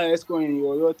get my highest score in the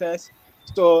yo-yo test.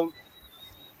 So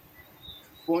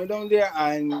going down there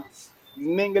and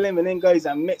mingling with them guys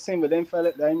and mixing with them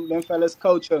fellas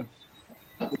culture.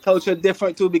 The culture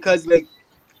different too because like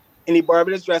in the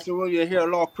Barbados dressing room you hear a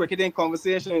lot of cricketing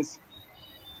conversations.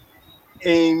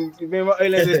 And remember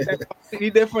Islands is completely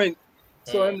different.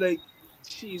 So I'm like,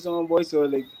 jeez on boy. So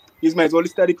like you might as well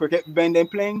study cricket, bend and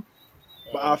playing.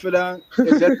 But after that,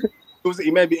 it's just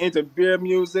you might be into beer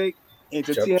music,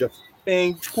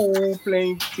 playing pool,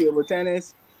 playing table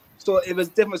tennis. So it was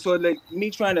different. So like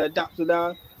me trying to adapt to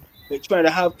that, like trying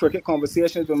to have cricket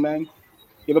conversations with men.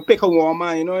 You have to pick a warm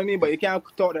man, you know what I mean? But you can't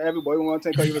talk to everybody one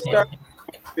time because you will start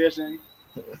a conversation.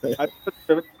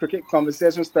 The cricket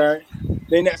conversation start.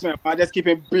 Then next man, I just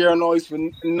keeping beer noise for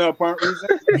no apparent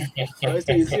reason. So I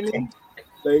say, you see me?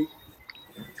 Like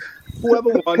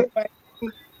whoever wants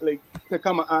like to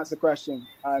come and answer the question.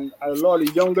 And a lot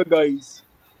of younger guys,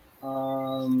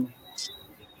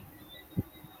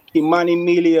 Imani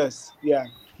Milius, yeah,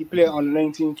 he played on the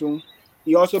 19 too.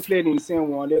 He also played in the same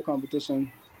one-day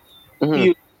competition.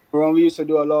 We used to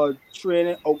do a lot of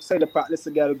training outside the practice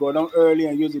together, go down early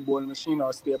and use the bowling machine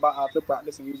or stay back after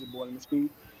practice and use the bowling machine.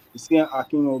 You see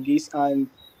Akin Ogis, and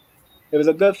it was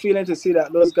a good feeling to see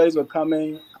that those guys were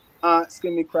coming,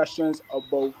 asking me questions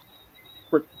about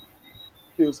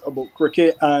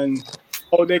cricket and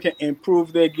how they can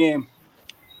improve their game.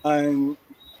 And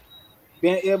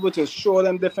being able to show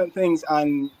them different things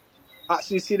and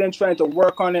actually see them trying to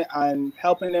work on it and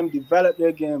helping them develop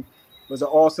their game was an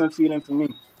awesome feeling for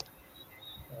me.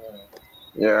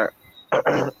 Yeah.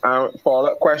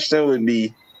 Follow-up question would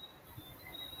be,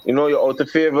 you know, you're out of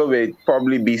favor with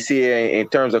probably BCA in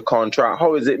terms of contract.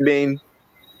 How has it been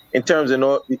in terms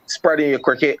of spreading your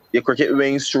cricket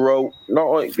wings throughout? Not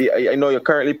only, I know you're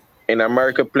currently in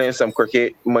America playing some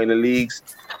cricket minor leagues.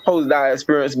 How's that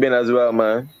experience been as well,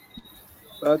 man?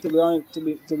 Well, to be honest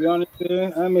with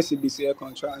you, I miss the BCA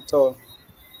contract at all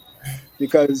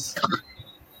because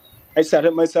I set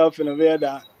up myself in a way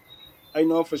that I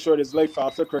know for sure there's life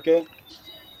after cricket.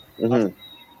 After a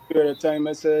period of time,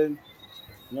 I said,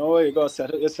 no, you gotta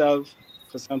set up yourself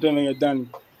for something when you're done.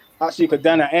 Actually, you could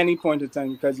done at any point in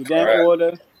time because you're getting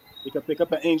older. You can pick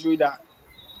up an injury that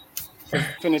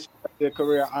finish your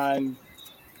career, and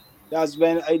that's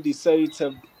when I decided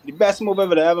to. The best move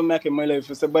ever make in my life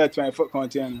is to buy a 20-foot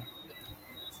container.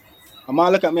 A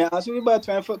man look at me and ask, what you buy a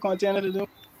 20-foot container to do?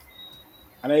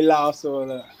 And I laugh so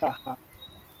like, haha.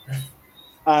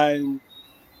 And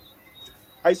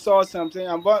I saw something,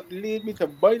 and what led me to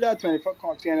buy that 20-foot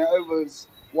container, I was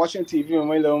watching TV with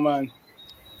my little man.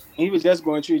 He was just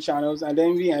going through channels, and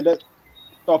then we ended up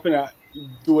stopping at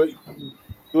do it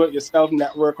yourself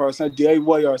network or some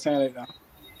DIY or something like that.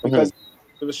 Because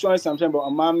it was showing something about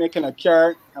a man making a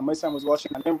car, and my son was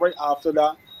watching, and then right after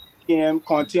that came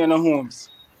container homes.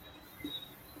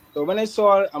 So when I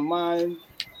saw a man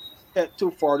get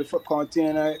 240-foot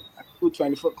container, a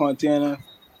 220-foot container,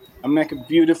 and make a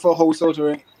beautiful house out of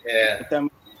it. Yeah.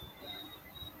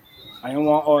 I don't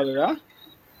want all of that.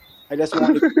 I just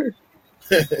want to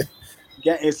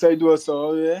get inside do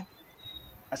so yeah.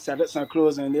 I set up some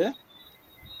clothes in there,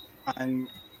 and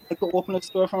I could open a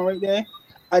store from right there.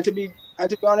 And to be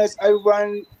honest, I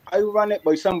run it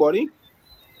by somebody.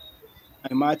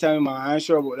 And my time, I ain't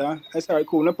sure about that. I said,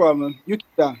 cool, no problem. You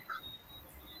keep that.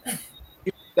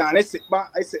 I sit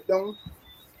back, I sit down,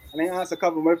 and I asked a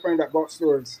couple of my friends that bought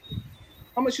stores,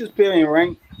 how much you was paying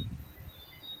rent?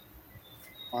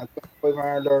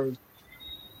 $500,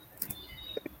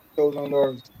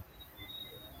 $1,000.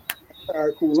 All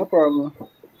right, cool, no problem.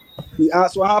 He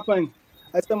asked what happened.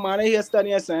 I said, man, I hear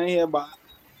studying saying here, but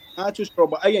I'm not too sure,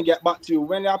 but I can get back to you.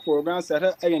 When that program set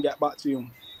up, I can get back to you.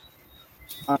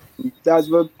 And that's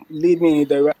what lead me in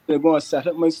the direction to go and set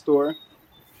up my store,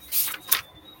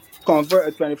 convert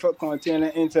a 20-foot container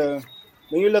into,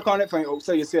 when you look on it from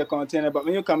outside, you see a container, but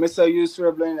when you come inside, you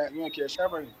serve like that, you don't care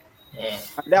shepherd. Yeah.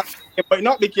 And that, it might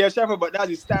not be care shepherd, but that's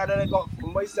the style that I got for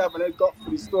myself and I got for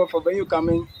the store for when you come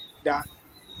in, that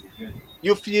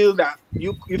you feel that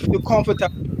you feel comfortable,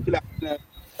 you feel like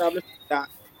that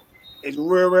it's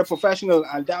real professional,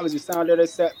 and that was the sound that I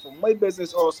set for my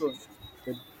business also,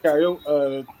 to carry out,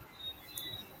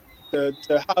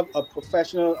 to have a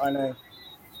professional and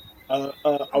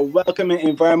a welcoming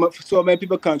environment for so many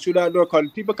people come through that door,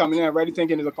 because people coming in already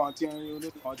thinking it's a container,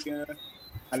 this container,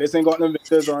 and this ain't got no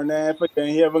visitors or nothing, and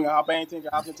here anything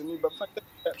can happen to me, but when they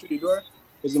step through the door,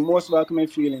 it's the most welcoming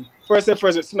feeling. First, it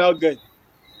smells good.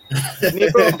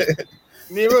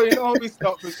 Nero, you know how we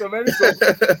stop for so many so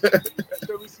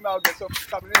we smell good, so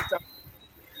coming in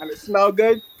and it smell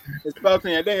good, it's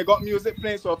welcoming, and then you got music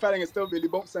playing, so a fella can still really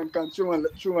bounce and come through and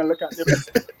look at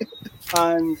it.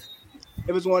 And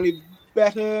it was one of the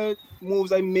better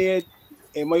moves I made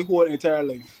in my whole entire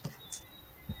life.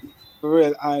 For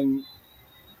real. And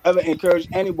I would encourage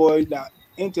anybody that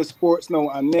into sports now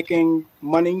and making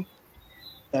money,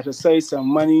 that to save some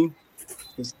money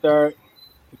to start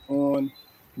your own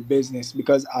business.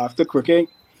 Because after cricket,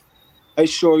 I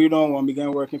sure you don't want to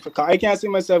begin working for. I can't see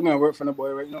myself going to work for the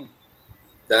boy right now.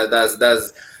 That's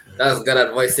good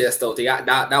advice there, Stouty.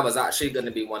 That was actually going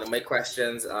to be one of my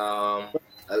questions. A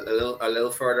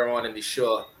little further on in the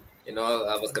show, you know,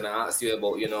 I was going to ask you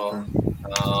about, you know,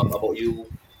 about you,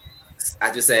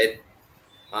 as you said,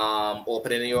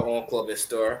 opening your own clothing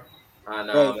store, and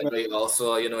right.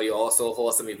 You also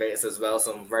host some events as well,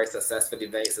 some very successful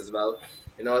events as well.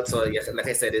 You know, so yes, like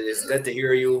I said, it's good to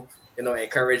hear you, you know,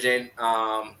 encouraging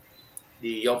the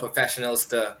young professionals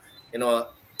to, you know,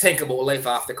 think about life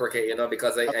after cricket, you know,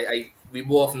 because we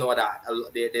both know that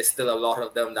there's still a lot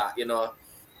of them that, you know,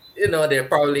 they're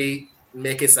probably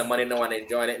making some money now and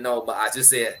enjoying it now, but as you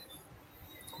said,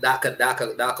 that could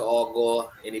all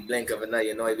go in the blink of an eye,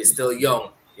 you know, if you're still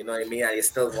young, you know what I mean, and you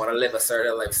still want to live a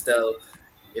certain lifestyle,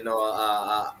 you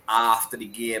know, after the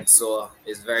game. So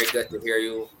it's very good to hear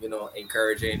you, you know,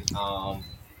 encouraging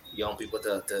young people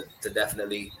to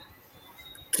definitely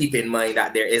keep in mind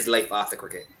that there is life after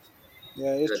cricket.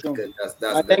 Yeah, it's true. That's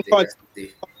good to hear.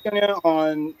 Continuing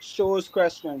on Show's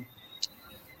question,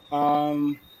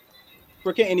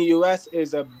 cricket in the US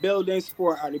is a building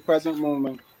sport at the present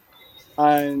moment.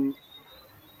 And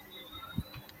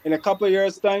in a couple of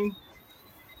years' time,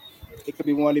 it could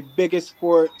be one of the biggest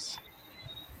sports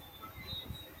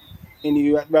in the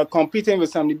US. We're competing with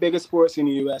some of the biggest sports in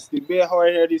the US. The way how I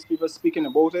hear these people speaking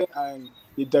about it and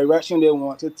the direction they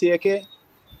want to take it.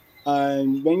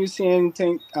 And when you see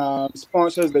anything,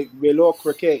 sponsors like Velo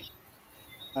Cricket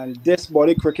and This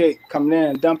Body Cricket coming in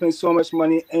and dumping so much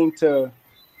money into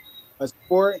a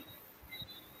sport,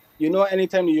 you know,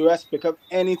 anytime the US pick up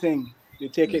anything, they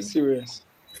take it serious.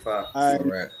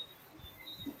 And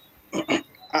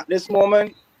at this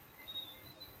moment,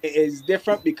 it is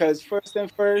different because first,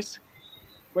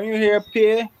 when you hear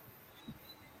pay,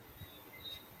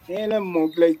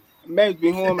 like men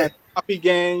be home at happy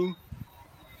game,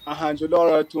 $100,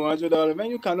 $200. When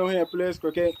you come down here and play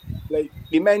cricket, like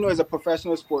you may know it's a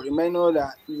professional sport. You may know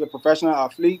that he's a professional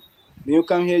athlete. When you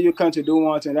come here, you come to do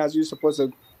one thing. That's you're supposed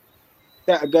to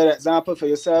set a good example for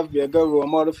yourself, be a good role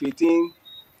model for your team,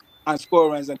 and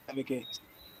score runs and wickets.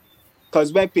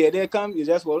 Because when payday come, you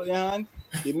just hold your hand.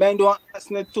 The men don't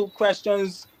ask me 2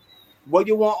 questions. What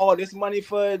you want all this money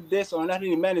for, this or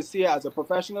nothing? The men is see it as a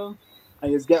professional,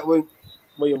 and you just get what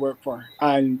you work for.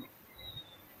 And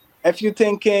if you're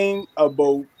thinking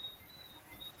about,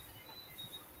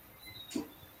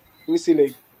 let me see,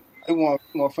 like, I want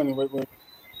more funny word.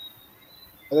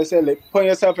 As I said, like, put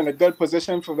yourself in a good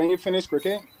position for when you finish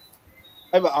cricket.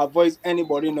 ever advise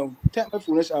anybody, take my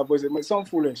foolish advice, it might sound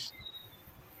foolish,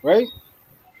 right?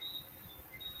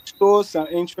 Show some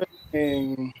interest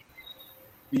in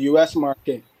the US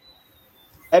market.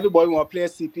 Everybody want to play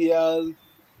CPL,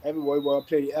 everybody want to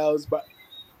play the L's, but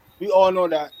we all know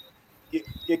that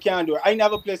you can't do it. I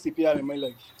never played CPL in my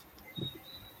life.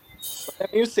 But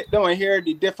then you sit down and hear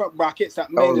the different brackets that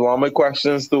was one of my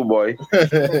questions too, boy.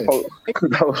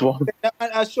 That was one.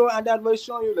 And that was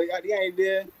showing you, like, at the end of the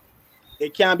day,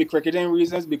 it can't be cricketing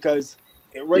reasons because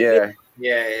it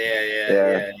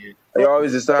Yeah. I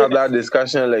always used to have that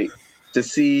discussion, like, to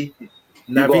see.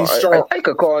 I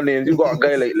could call names. You got a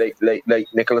guy like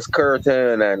Nicholas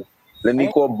Curtin and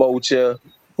Lenico Boucher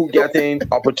who getting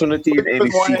opportunities in the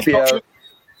CPL.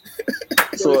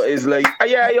 So it's like,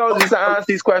 I always used to ask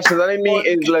these questions. And I mean,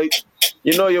 it's like,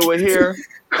 you would hear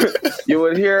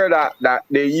that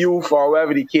the youth or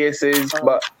whatever the case is,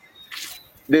 but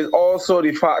there's also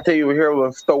the fact that you would hear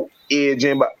with Stoke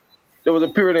aging, but there was a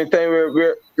period in time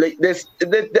where like there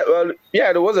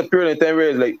was a period in time where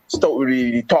it's like Stoke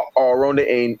really the top all around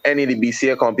in any of the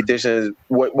BCA competitions,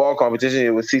 ball competition,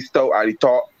 you would see Stoke at the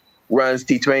top, runs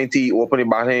T20, opening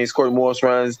batting, scoring most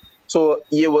runs. So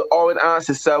you would always ask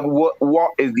yourself,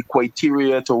 what is the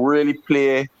criteria to really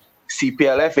play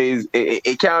CPLF?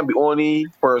 It can't be only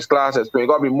first class experience.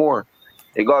 It gotta be more.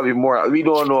 It gotta be more. We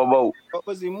don't know about. What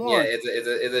was it more? Yeah,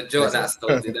 it's a joke that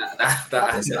Stoke did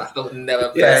that Stoke never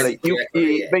played. Yeah, like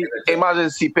imagine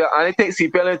CPL. And I think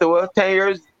CPL into what? 10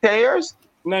 years? 10 years?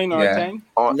 9 or 10?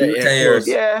 10 years.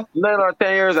 Yeah, 9 or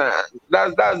 10 years. And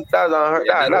that's unheard.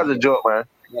 That's a joke, man.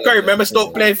 I remember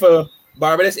Stoke playing for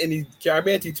Barbados in the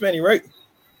Caribbean T20, right?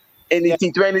 In the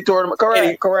T20 tournament,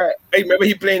 correct. I remember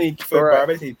he playing for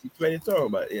Barbados in the T20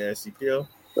 tournament, but yeah, CPL.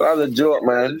 That was a joke,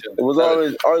 man. It was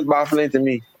always baffling to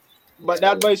me. But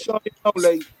that by showing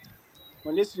like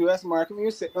when this US market, when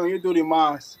you sit down, you do the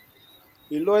math.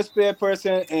 The lowest paid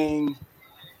person in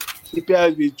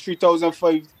CPL will be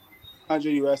 $3,500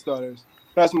 US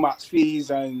plus max fees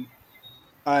and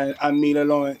meal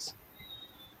allowance.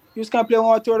 You just can't play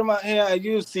one tournament here and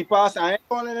use CPAS. I ain't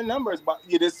calling the numbers, but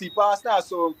you just CPAS that.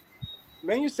 So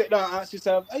when you sit down and ask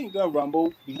yourself, are you gonna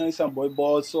rumble behind some boy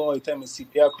ball so all the time in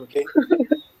CPL cricket?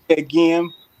 A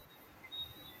game,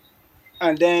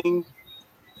 and then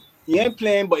you ain't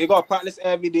playing, but you gotta practice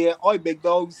every day. All big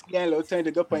dogs getting a little time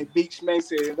to go play beach, man.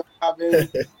 So you're having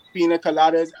pina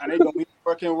coladas, and they're gonna be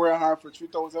working real hard for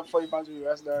 $3,500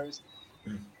 US.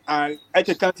 And I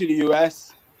could come to the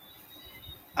US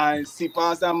and see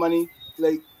pass that money.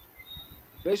 Like,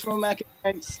 bitch, won't make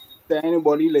sense to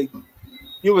anybody. Like,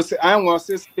 you would say, I don't want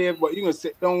to sit there, but you can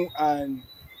sit down and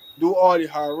do all the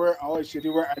hard work, all the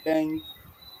shitty work, and then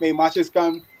when matches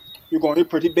come, you're going to be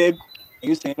pretty big, and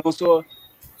you stand on so.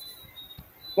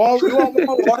 Well, you want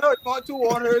more water? You want 2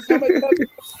 waters? How many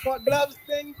gloves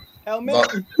thing?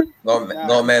 Helmet?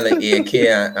 No man like AK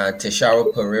and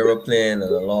Tesharo Pereira playing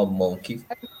and a lot of monkey.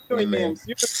 You know names.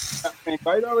 You know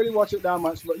I don't really watch it that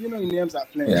much, but you know the names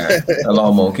that playing. Yeah, a lot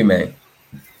of monkey, man.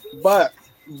 But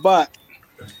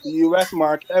the US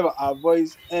market ever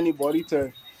advise anybody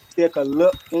to take a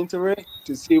look into it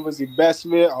to see what's the best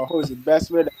way or who's the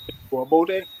best way to go about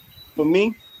it. For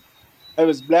me, I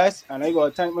was blessed, and I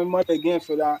gotta thank my mother again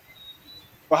for that,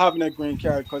 for having a green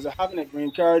card, because having a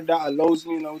green card that allows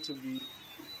me now to be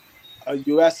a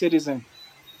US citizen.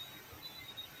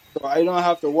 So I don't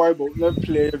have to worry about no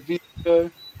player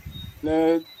visa,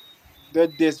 no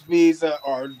this visa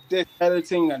or this other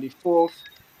thing and the fourth.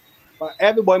 But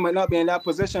everybody might not be in that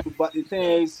position, but the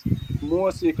thing is,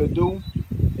 more so you could do.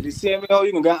 The same way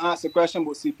you can answer the question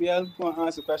about CPL, you can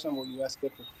answer the question about US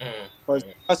people. Because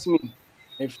trust me,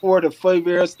 in 4 to 5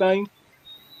 years time,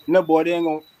 nobody ain't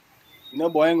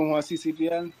gonna want to see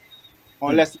CPL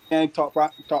unless they ain't top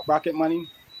bracket money.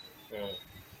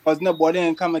 Because nobody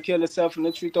ain't come and kill themselves from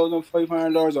the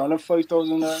 $3,500 or the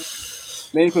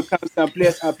 $5,000. Then you could come to some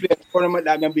place and play a tournament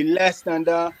that can be less than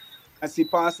that and see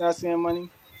past that same money.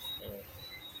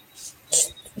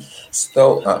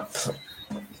 So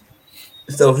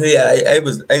here I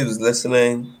was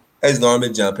listening. I was going to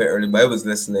jump in early, but I was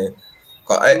listening.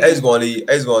 I was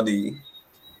going to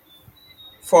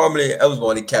formerly I was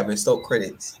going to Captain Stoke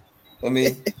critics. I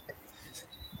mean,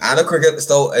 I know cricket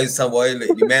Stoke is somebody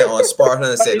like the man on Spartan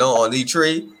and said no on the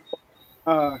tree.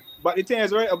 But the thing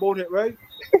is right about it, right?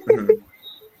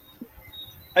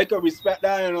 I could respect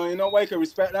that, you know why I could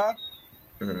respect that?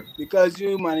 Because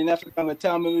you man enough to come and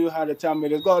tell me how to tell me.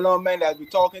 There's got a lot of men that be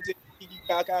talking to you,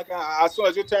 as soon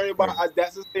as you turn your back,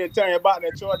 that's just say turn your back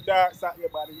and throw darts at your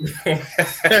body.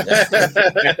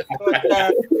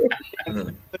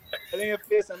 In your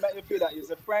face and make you feel that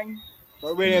you're a friend,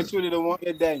 but really and truly don't want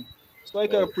you dead. So I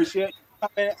can appreciate you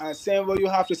coming and saying what you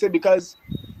have to say, because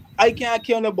I can't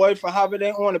kill the boy for having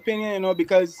their own opinion, you know,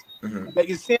 because like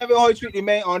you see how you treat the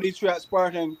man on the track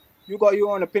sport, and you got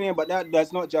your own opinion, but that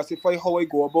does not justify how I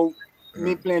go about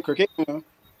me playing cricket, you know.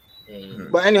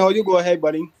 But anyhow, you go ahead,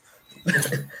 buddy.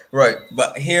 Right,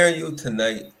 but hearing you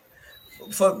tonight,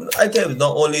 I think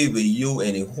not only with you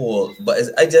and the whole, but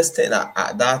I just think that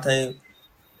at that time,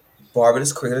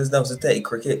 Barbados cricketers don't take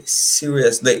cricket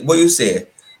serious. Like what you say,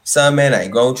 some men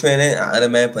like ground training and other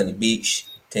men on the beach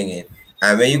thinking.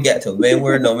 And when you get to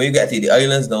Windward, when you get to the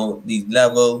islands, the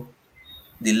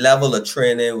level of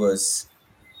training was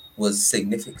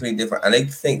significantly different. And I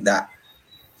think that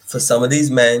for some of these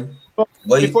men,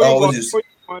 before you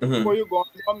go,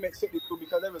 don't mix it with you,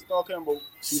 because I was talking about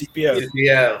CPL.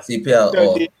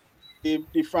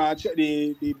 The franchise,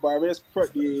 the Barbados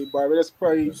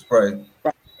price.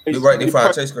 You're right, the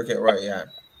franchise cricket, right? Yeah.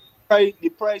 The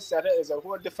price setter is a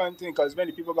whole different thing, because when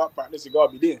the people got practice, you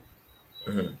gotta be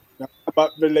there.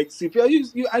 But like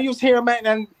CPL, I use here, man,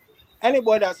 and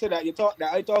anybody that said that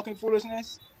I talking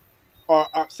foolishness or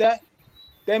upset,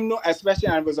 them know, especially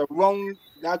and it was a wrong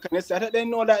that kind of setup, they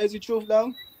know that is the truth,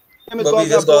 though. But we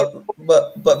just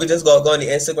got go on the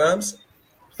Instagrams.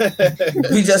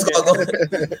 We just got go.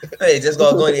 Hey, just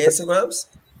got go on the Instagrams.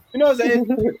 You know what I'm saying?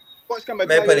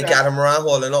 Man, put the catamaran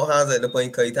holding no hands at the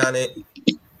point Kaitane.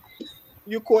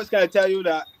 Your coach gonna tell you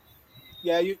that,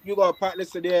 yeah, you got to practice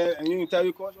today, and you can tell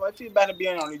your coach, well, I feel better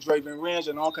being on the driving range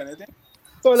and all kind of thing.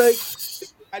 So like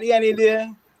at the end of the day,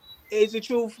 it's the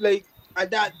truth, like,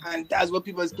 and that's what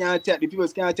people can't take. The people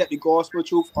can't take the gospel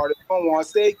truth, or they don't want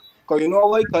to say, because you know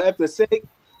what? Because if they say,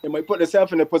 they might put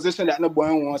themselves in a position that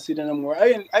nobody wants to see them anymore.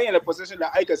 I in a position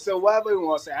that I can say whatever you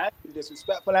want to say. I ain't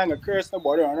disrespectful, I ain't curse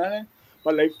nobody or nothing.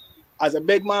 But like, as a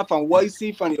big man from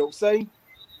YC, from the outside,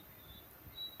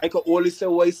 I could only say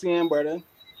what I see, brother.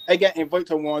 I get invited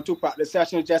to 1 or 2 practice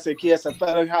sessions just in case a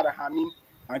fella had a hammy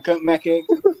and couldn't make it.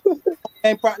 I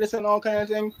ain't practicing all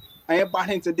kinds of things. I ain't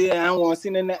batting today. I don't want to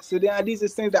see the next today. And these are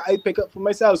things that I pick up for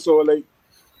myself. So like,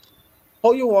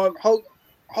 how you want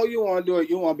to do it?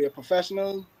 You want to be a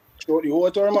professional throughout the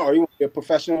whole tournament, or you want to be a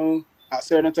professional at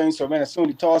certain things? So when as soon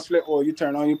as the toss flip, or you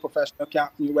turn on your professional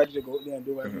cap and you're ready to go there and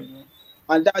do whatever you do.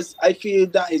 And I feel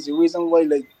that is the reason why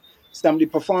like some of the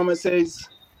performances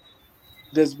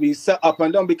just be set up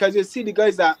and down, because you see the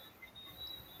guys that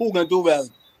who gonna do well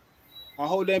and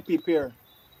how they prepare.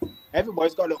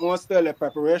 Everybody's got their own style of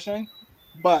preparation,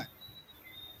 but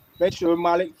make sure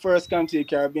Malik first come to the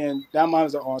Caribbean, that man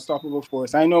was an unstoppable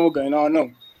force. I know what's going on now,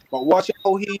 but watching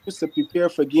how he used to prepare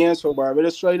for games for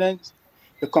Barbados Tridents,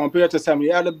 to compare to some of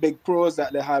the other big pros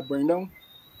that they had bring down,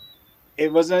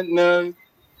 it wasn't no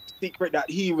secret that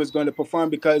he was going to perform,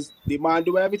 because the man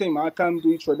do everything. Man come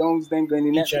do trodowns, then go in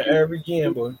the net. Every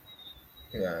game, boy.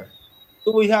 Yeah.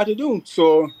 So we had to do.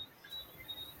 So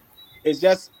it's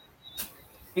just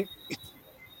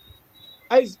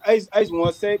I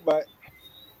want to say, but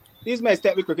these men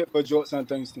step with cricket for jokes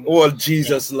sometimes too. Oh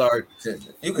Jesus Lord!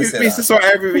 You can say we say so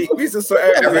every week. We say so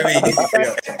every week.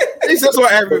 We say so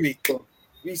every week.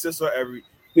 We say so every week.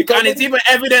 Because and it's even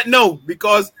evident now,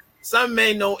 because some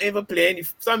men don't even play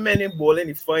some men in bowling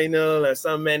the final, and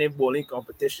some men in bowling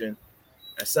competition,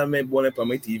 and some men bowling for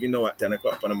my TV now at 10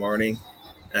 o'clock in the morning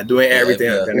and doing everything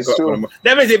at 10 o'clock in the morning.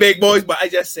 Them is the big boys, but I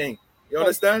just saying. You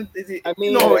understand? I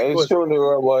mean, no, it's true,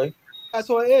 Leroy boy. That's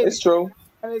what it is. It's true.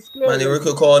 And it's clear. Man, they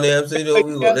could call them. So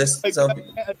we got this.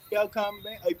 IPL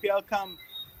come.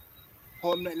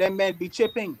 Them men be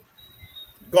chipping.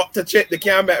 Got to chip. They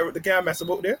can't mess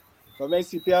about there. But when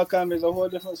CPL come, is a whole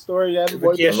different story.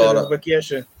 Everybody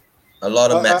vacation. A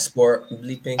lot of match sport,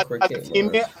 bleeping cricket.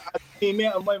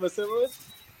 Teammate of mine was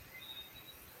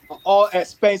all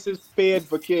expenses paid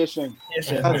vacation.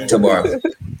 Tomorrow.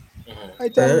 I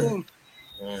tell you.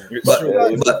 But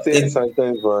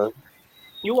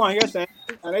you want to hear something?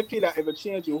 And I feel that if it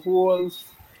change your whole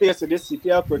face of this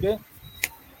CPL cricket,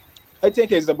 I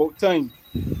think it's about time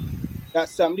that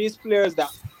some of these players that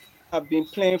have been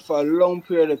playing for a long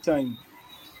period of time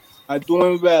are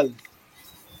doing well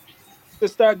to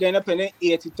start getting up in the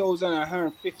 $80,000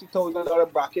 and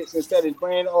 $150,000 brackets instead of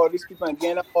bringing all these people and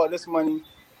getting up all this money,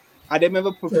 and they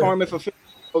never performing for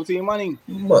 $50,000 money.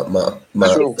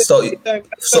 So you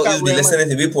be listening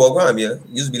to the program, yeah?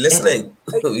 You just be listening.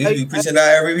 You be preaching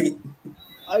that every week.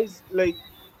 I like,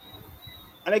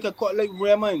 and I could call like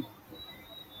Raymond.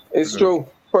 It's true.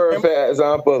 Perfect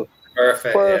example.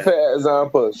 Perfect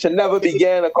example. Should never be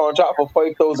getting a contract for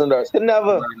 $5,000.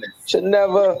 Should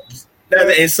never. That's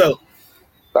an insult.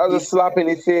 That's a slap in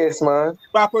the face, man.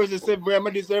 Rappers that said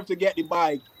Raymond deserve to get the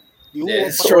bike.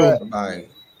 It's true. And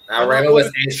I remember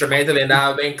was instrumental in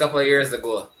that win a couple of years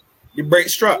ago. You break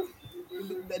struck.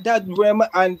 That Rema,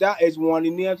 and that is one of the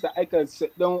names that I can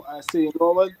sit down and say, you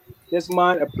know what, this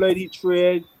man applied his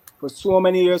trade for so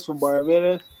many years for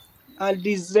Barbados and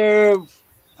deserve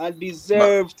to be.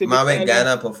 Make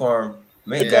Ghana perform.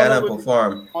 Make Ghana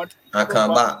perform and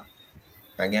come back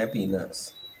and get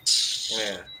peanuts.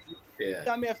 Yeah.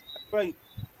 Tell me if that's right.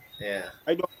 Yeah.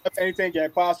 I don't have anything can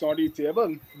pass on the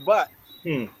table, but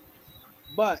the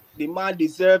man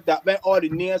deserved that when all the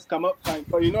names come up, and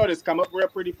you know this come up real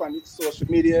pretty funny social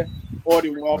media, all the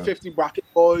 150 bracket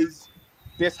boys,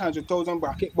 this 100,000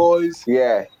 bracket boys.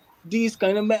 Yeah. These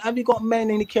kind of men, have you got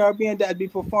men in the Caribbean that be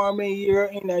performing year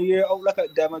in and year out? Look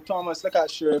at Devin Thomas, look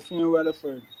at Sheriff in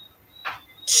Rutherford.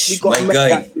 We got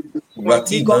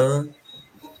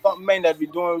men that be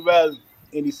doing well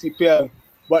in the CPL,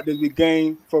 but they be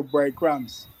going for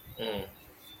breadcrumbs.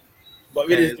 But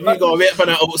we gonna wait for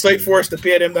the outside force to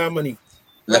pay them that money.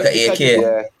 Look at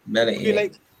AK. We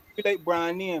like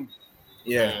brand name.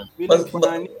 Yeah.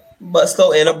 But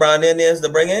still ain't a brand name names to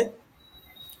bring in.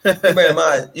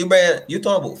 You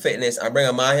talking about fitness. I bring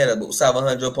a man here about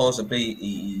 700 pounds to play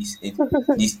these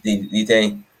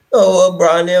thing. Oh,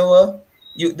 brand name,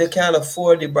 they can't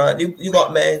afford the brand. You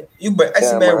got man. You bring. I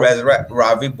see man resurrect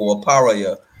Ravi Boa Power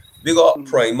here. We got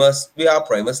Primus. We got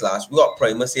Primus last. We got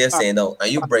Primus here saying no,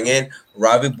 and you bring in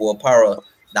Ravi Boa Power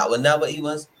that will never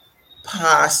even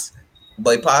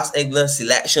bypass England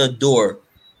selection door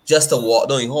just to walk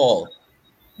down the hall.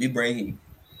 We bring him.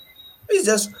 It's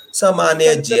just some man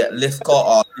there jet lift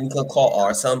car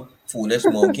or some foolish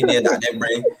monkey there that they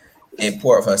bring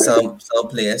import for some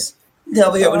place.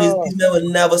 Never hear these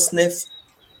never sniff.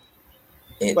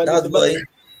 But that's why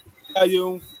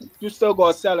you still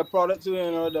gotta sell a product too,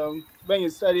 you know. When you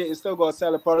study it, you still gotta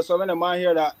sell a product. So when the man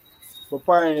hear that we're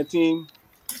part of the team,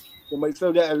 you might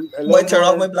still get a little turn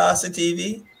off my blaster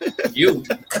TV. You.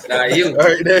 That's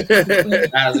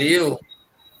you.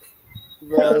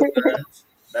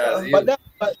 But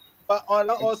on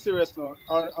all seriousness,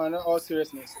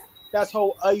 that's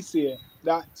how I see it.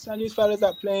 That some of these fellas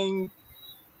that playing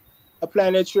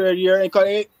their trade year, and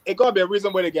it gotta be a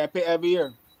reason why they get paid every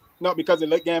year, not because they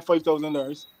like getting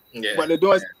 $5,000, but they're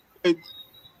doing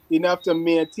enough to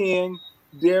maintain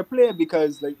their play,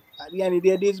 because like at the end of the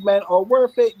day, these men are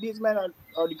worth it. These men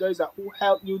are the guys that who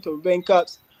help you to win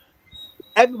cups.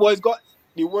 Everybody's got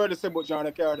the word to say about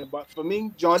Jonathan Carter, but for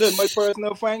me, Jonathan is my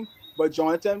personal friend, but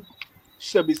Jonathan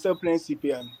should be still playing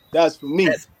CPL. That's for me.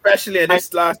 Especially in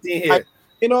this last thing here.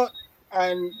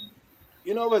 And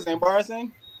you know what's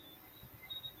embarrassing?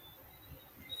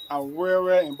 And real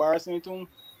embarrassing too.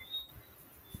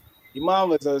 The man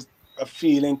was a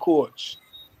feeling coach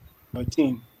on a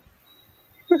team.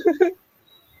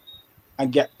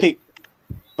 And get picked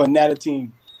for another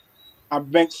team. I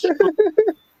bench.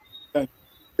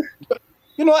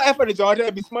 You know, after the Jordan,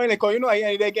 I'd be smiling because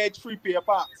they get 3 pair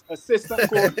parts.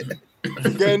 Assistant coach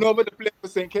getting over the place for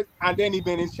St. Kitts, and then he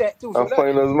been in check too. I'm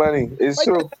finding those money. It's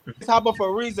true. It's happened for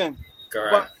a reason.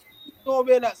 Correct. But you know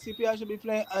where that CPR should be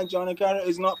playing and Johnny Carter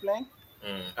is not playing?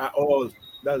 At all.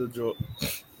 That's a joke.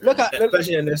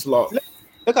 Especially in this law.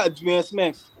 Look at Dwayne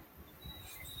Smith.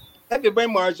 If you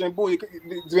bring Margin Bull,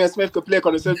 Dwayne Smith could play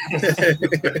on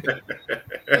the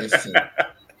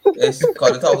It's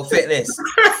called the talk of fitness.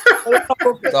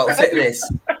 Talk fitness.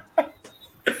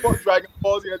 Fuck Dragon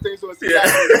Balls and things so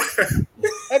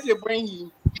if you bring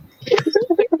him,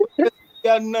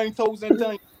 there are 9,000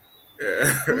 times.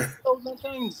 9,000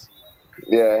 times.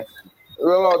 Yeah. A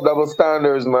lot of double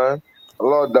standards, man. A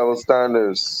lot of double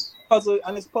standards.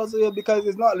 It's puzzle because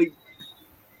it's not like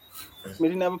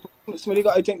Smitty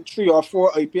got, I think, 3 or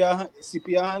 4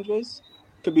 CPR hundreds.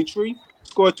 Could be 3.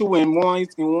 Scored 2 in one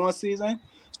season.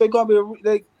 So it's gonna be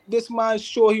like this man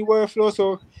sure he worth flow,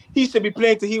 so he should be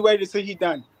playing till he ready to say he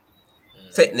done.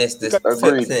 Fitness.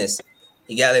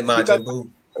 He got a margin boo.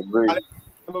 Agreed.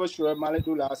 I'm not sure Malik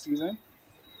do last season.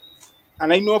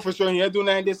 And I know for sure he ain't do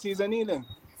nothing this season either.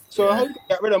 So how you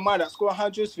get rid of a man that score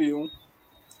hundreds for you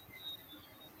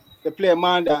to play a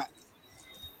man that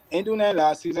ain't doing that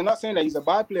last season? Not saying that he's a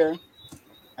bad player,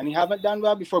 and he haven't done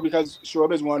well before because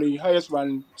Schroeder is one of the highest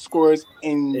run scorers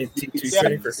in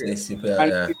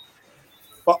CPL.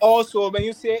 But also, when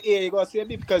you say A, you got to say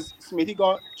B because Smithy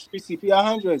got 3 CPR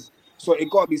hundreds. So it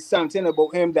got to be something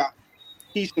about him that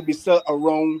he should be still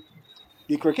around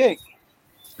the cricket.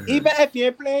 Even if he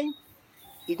ain't playing,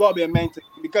 he got to be a mentor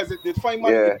because the fine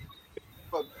money. Yeah.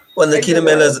 Well, Nikita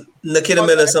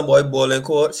Miller, some boy bowling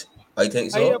coach. I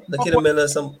think so. Nikita Miller,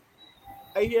 some.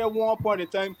 I hear at one point in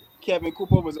time, Kevin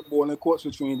Cooper was a bowling coach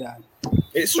for Trinidad.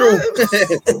 It's true.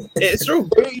 It's true.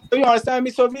 You understand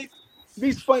me? So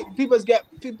these fight people get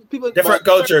people different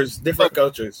cultures, different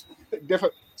cultures.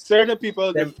 Different certain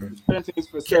people different things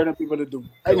for certain people to do.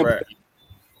 Right.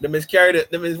 Them is carried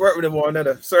it, them is work with one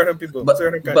another. Certain people,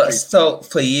 certain countries. But so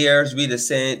for years we the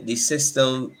same the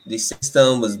system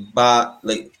was bad,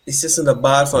 like the system the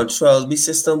bad from trials, the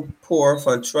system poor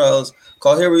from trials.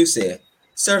 Cause here we say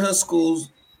certain schools,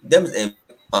 them in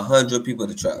 100 people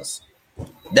to trials.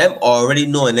 Them already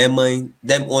know in their mind,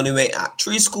 them only way at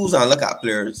 3 schools and look at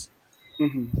players.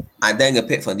 And then you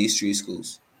pick from these 3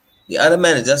 schools. The other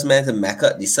man is just meant to make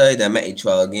up, decide they make a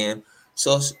trial game.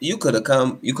 So you could have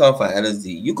come from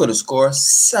LSD. You could have scored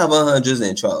 700s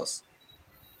in trials.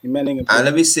 And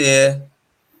let me say,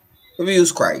 let me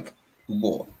use Craig.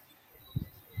 Boy.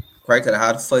 Craig could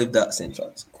have had 5 ducks in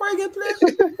trials. Craig can play.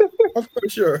 Of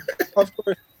course, sure. Of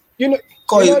course.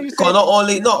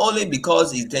 Not only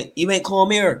because he went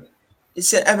come here. He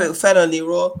said every fella on the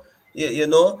road, you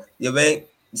know, you went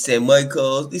St.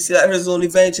 Michael's, you see that there's only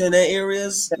venture in that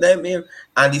areas, them here.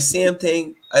 And the same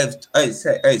thing I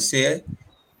say,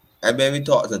 and then we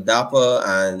talked to Dapper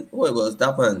and who it was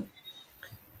Dapper and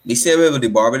the same way with the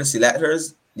Barbados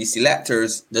selectors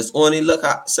just only look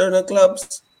at certain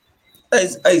clubs.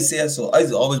 I say so. I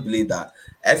always believe that.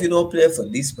 If you don't play for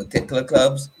these particular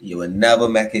clubs, you will never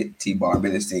make it to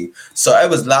Barbados team. So I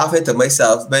was laughing to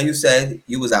myself when you said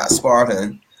you was at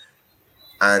Spartan,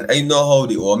 and I know how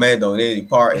the old man down there the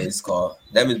part is called.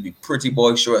 Them is be pretty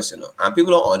boisterous, you know. And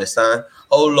people don't understand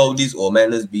how low these old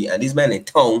men be. And these men in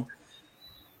town,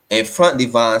 in front of the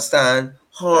van stand,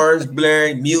 horns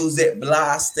blaring, music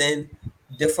blasting,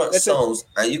 different songs,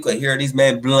 and you could hear these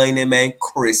men blinding man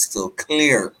crystal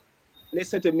clear.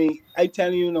 Listen to me, I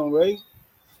tell you now, right?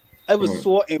 I was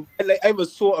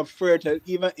so afraid to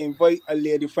even invite a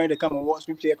lady friend to come and watch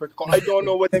me play cricket. I don't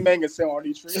know what they man can say on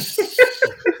these trees.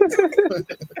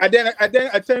 and then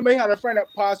I tell me I had a friend that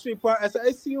passed 3 points. I said,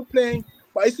 I see you playing,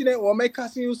 but I see that one man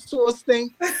casting you so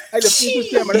stink. I just feel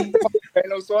you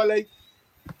know, so like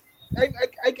I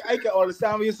can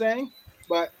understand what you're saying,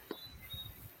 but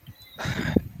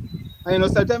I know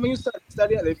sometimes when you start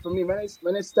studying, like for me,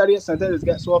 when I study it, sometimes it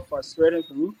gets so frustrating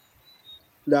for me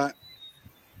that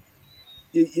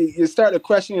you start to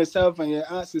question yourself and you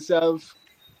ask yourself,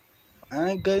 I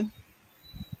ain't good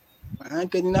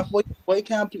enough. Why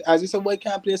can't play? As you said, why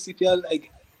can't play CPL? Like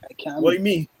I can't. Why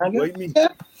me? Yeah.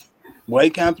 Why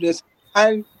can't play?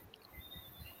 And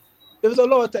there was a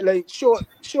lot of like sure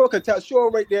could tell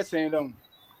right there saying them,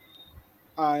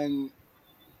 and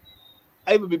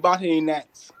I would be batting in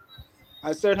nets.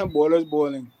 And certain bowlers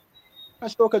bowling. I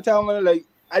sure could tell me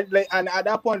and at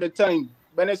that point of time,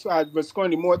 when I was scoring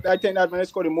the most, I think that when I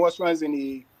scored the most runs in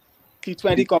the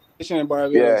T20 competition in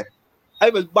Barbados,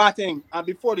 I was batting, and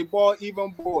before the ball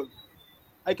even bowled,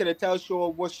 I could tell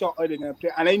sure what shot I didn't play,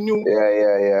 and I knew.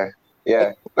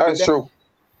 Yeah. That's true.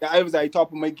 That I was at the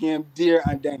top of my game there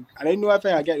and then, and I knew if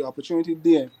I get the opportunity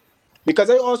there, because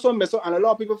I also miss out, and a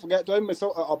lot of people forget that I miss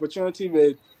out an opportunity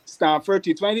with Stanford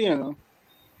T20, you know.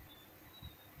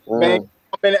 When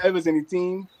I was in the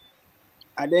team,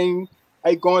 and then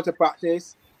I go into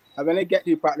practice, and when I get to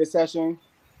the practice session,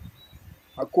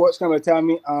 a coach come and tell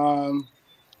me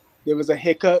there was a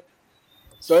hiccup.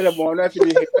 So I don't know if it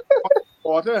was a hiccup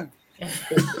water.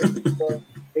 So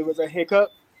it was a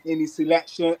hiccup in the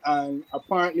selection, and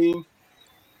apparently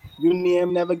your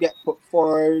name never get put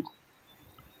forward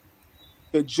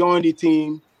to join the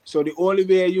team. So the only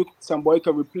way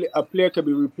a player could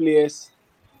be replaced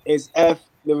is if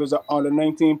there was an under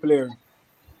 19 player.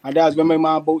 And that's when my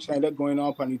mom boat ended up going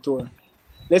up on the tour.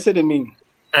 Listen to me.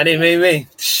 And it made me.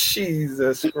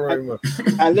 Jesus Christ.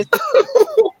 And listen.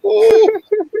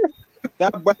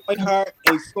 That broke my heart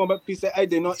in so much piece. I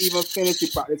did not even finish the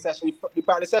practice session. The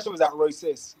practice session was at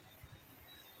Royces.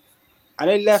 And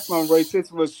I left from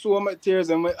Royces with so much tears.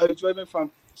 And I was driving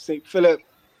from St. Philip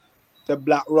to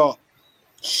Black Rock.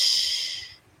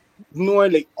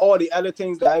 Knowing like all the other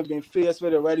things that I've been faced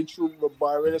with already through with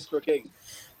Barbados cricket.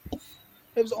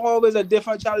 It was always a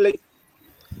different challenge. Like,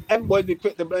 everybody be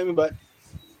quick to blame me, but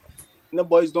the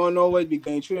boys don't know what be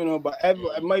going through, you know. But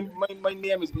my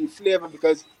name is be Flavor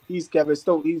because he's Kevin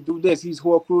Stokes. He's do this. He's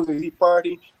whole cruiser. He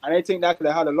party, and I think that could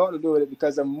have had a lot to do with it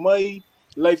because of my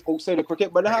life outside of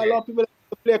cricket. But there are a lot of people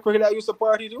that play cricket that used to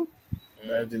party too.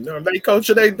 They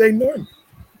culture, they know.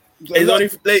 It's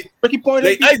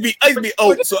only I be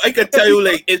out, so I can tell you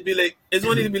it'd be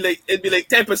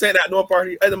 10% that don't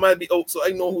party. Other might be out, so I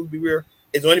know who's be where.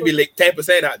 It's only be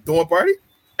 10% that don't party.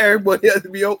 Everybody else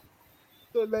be out.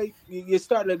 So you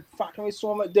start to fucking with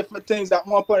so much different things at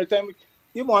one point in time.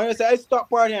 You want to say I stop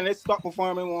partying and I stop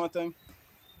performing one time.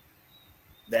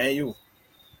 Damn you.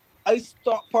 I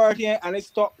stopped partying and I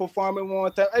stopped performing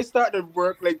one time. I started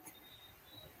work like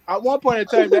at one point in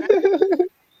time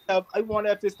that I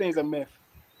wonder if this thing's a myth.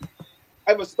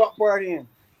 I would stop partying,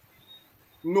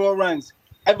 no runs.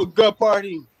 I have a good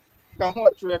party. Come home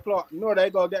at 3 o'clock. No, they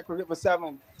go get cricket for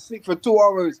 7, sleep for 2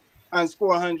 hours and score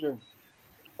 100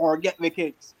 or get the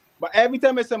kicks. But every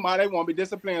time I say, man, I want to be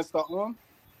disciplined and stop one.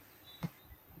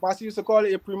 Boss used to call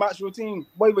it a pre-match routine.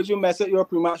 Boy, would you mess up your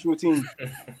pre-match routine?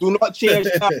 Do not change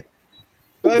that.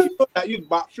 So if you know that you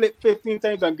backflip 15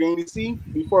 times and gain the C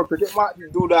before a cricket match,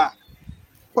 you do that.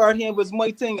 Partying was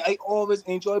my thing. I always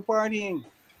enjoy partying.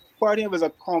 Partying was a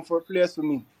comfort place for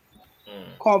me.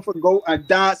 Comfort, go and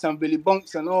dance and Billy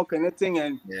Bunks and all kind of thing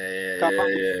and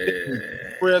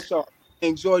pressure,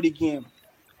 enjoy the game.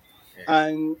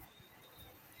 And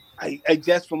I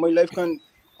just for my life can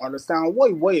understand why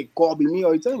it got to be me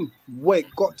all the time. Why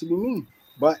it got to be me.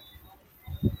 But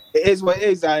it is what it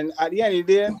is. And at the end of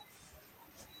the day,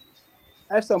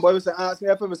 if somebody was to ask me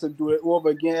if I was to do it over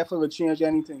again, if I would change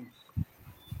anything,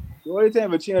 the only thing I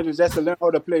would change was just to learn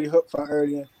how to play the hook from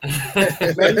earlier.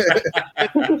 That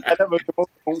was the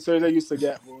most bouncers I used to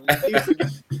get, bro. I used to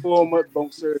get so much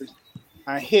bouncers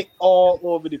and hit all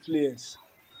over the place.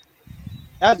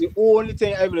 That's the only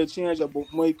thing I would have changed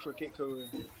about my cricket career.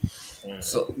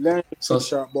 So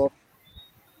sharp ball.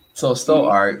 So still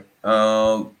art.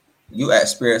 You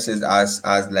experiences as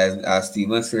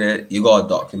Steven said, you gotta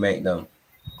document them.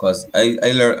 Cause I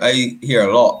hear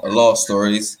a lot of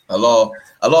stories, a lot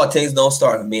of things don't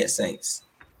start to make sense.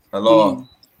 A lot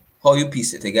how you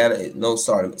piece it together, it no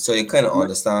start. So you kind of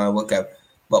understand what Kevin.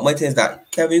 But my thing is that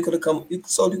Kevin, you could have come, you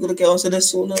could have get onto this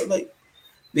sooner, like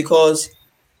because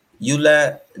you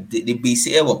let the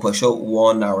BCA will push out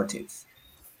one narrative.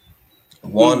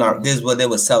 This is what they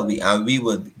would sell me, and we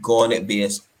would go on it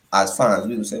based as fans.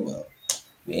 We would say, well,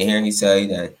 we ain't hearing you say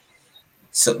that.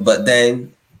 So, but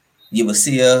then you would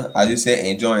see her, as you said,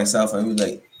 enjoying herself, and we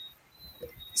like,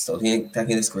 so he ain't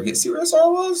taking this cricket serious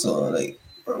or what? So like,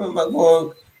 I remember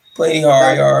going playing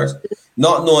hard yards,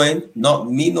 not knowing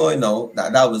no,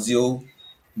 that was your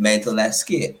mental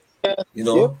escape, you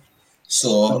know. Yep.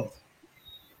 So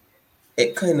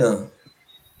it kind of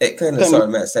sort of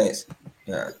made sense.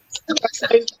 Yeah.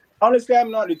 Honestly,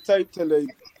 I'm not the type to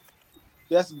like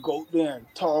just go there and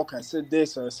talk and say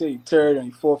this or say third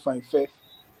and fourth and fifth.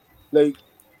 Like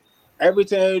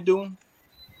everything I do,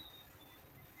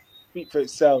 speak for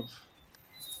itself.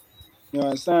 You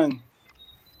understand?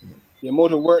 The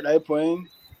amount of work that I put in,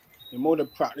 the amount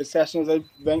of practice sessions I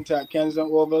went to at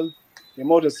Kensington Oval, the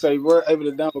amount of side work I would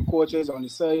have done with coaches on the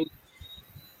side.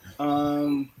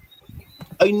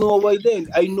 I know what I did.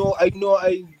 I know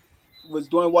I was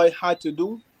doing what I had to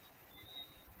do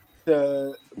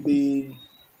to be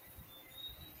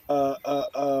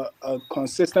a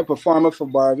consistent performer for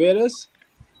Barbados,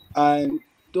 and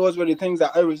those were the things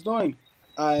that I was doing.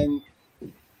 And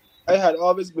I had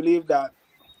always believed that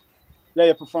let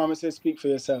your performances speak for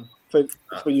yourself, for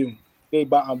you. They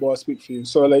bat and ball speak for you.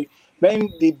 So like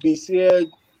when the BCA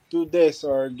do this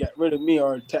or get rid of me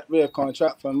or take away a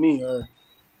contract from me or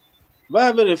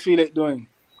whatever they feel like doing,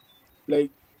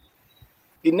 like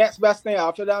the next best thing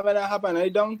after that when that happen, I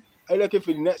looking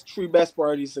for the next 3 best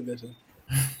parties to go to.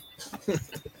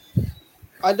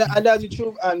 and that's the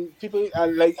truth. And people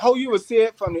and like how you would see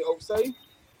it from the outside,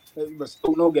 but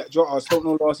Stoke no get dropped or Stoke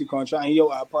no lost the contract and you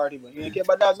at a party, but you ain't care.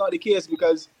 But that's not the case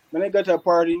because when I go to a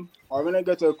party or when I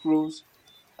go to a cruise,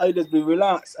 I just be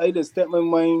relaxed. I just step my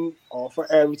mind off for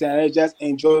everything. I just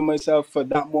enjoy myself for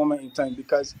that moment in time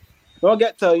because don't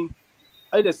get time.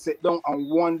 I just sit down and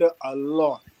wonder a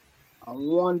lot. And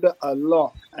one of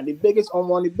the biggest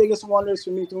wonders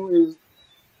for me too is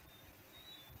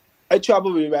I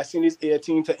traveled with West Indies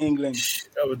 18 to England.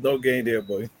 That was no game there,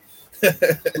 boy.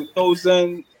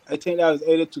 2000, I think that was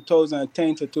either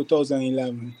 2010 to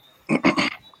 2011.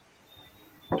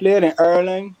 Played in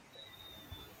Ireland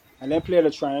and then played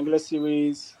a triangular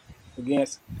series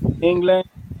against England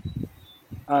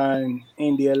and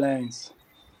India Lions.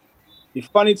 The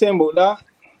funny thing about that,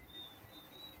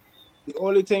 the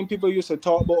only thing people used to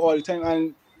talk about all the time,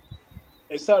 and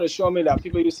it started to show me that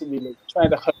people used to be like trying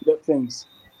to hide up things.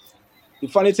 The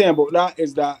funny thing about that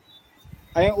is that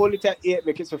I ain't only take 8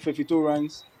 wickets for 52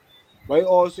 runs, but I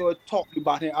also top the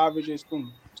batting averages too.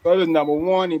 So I was number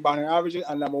 1 in batting averages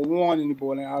and number 1 in the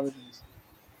bowling averages.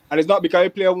 And it's not because I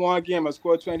play one game and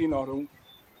score 20 not out.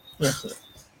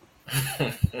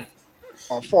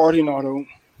 Or 40 not out.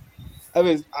 I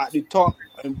was at the top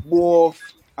in both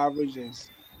averages.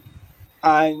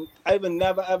 And I will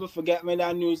never ever forget when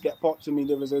that news get popped to me.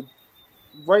 There was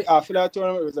right after that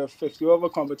tournament, it was a 50 over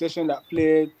competition that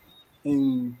played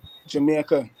in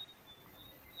Jamaica.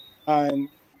 And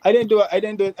I didn't do well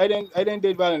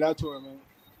in that tournament.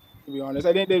 To be honest,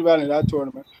 I didn't do well in that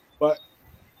tournament. But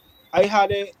I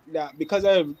had it that because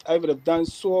I would have done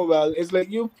so well. It's like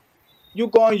you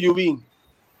go on UE.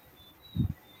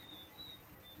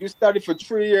 You study for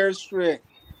 3 years straight.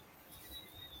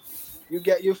 You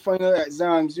get your final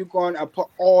exams. You go on and put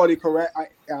all the correct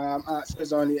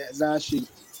answers on the exam sheet.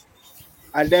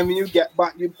 And then when you get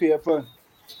back your paper,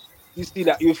 you see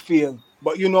that you fail.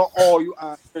 But you know all your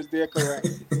answers, they're correct.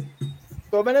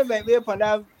 So when I went there upon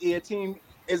that 18,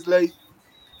 it's like,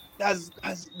 that's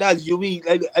UE.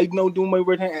 I now do my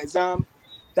written exam.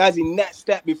 That's the next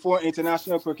step before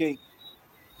international cricket.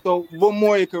 So what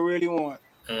more you could really want?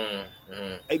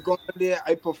 I go there,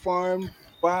 I performed,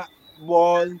 bat,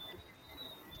 ball.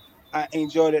 I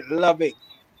enjoyed it, love it.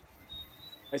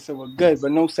 I said, well, good,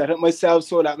 but no, set up myself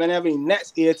so that whenever the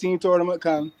next 18 tournament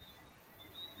come,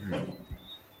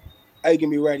 I can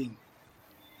be ready.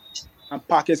 And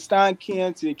Pakistan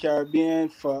came to the Caribbean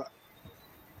for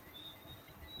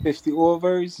 50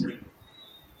 overs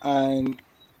and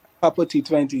a couple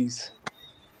T20s.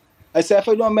 I said, if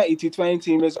I don't make the T20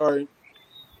 team, it's all right.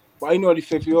 But I know the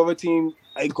 50 over team,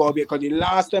 I got it because the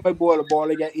last time I bowled a ball,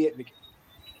 I got 8 wickets.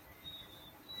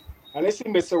 And I see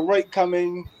Mr. Wright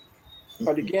coming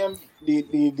for the game.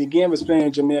 The game was playing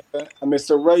in Jamaica. And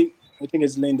Mr. Wright, I think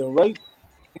it's Lyndon Wright.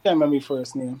 I can't remember his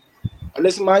first name. But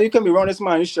listen, man, you can be running this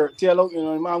man, your shirt tail out. You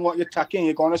know, the man want you tucking.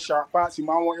 You're going to sharp parts. The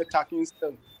man want you tucking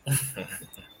still.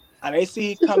 And I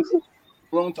see he comes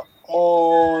around to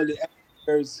all the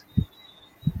actors.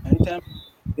 Anytime,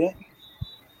 yeah.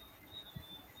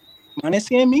 Man, they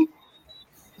seeing me.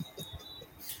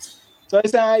 So I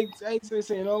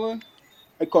say, you know what?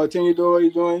 I continue doing what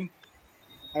you're doing.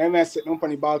 I am sitting up on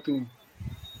the balcony.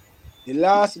 The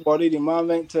last body the man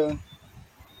went to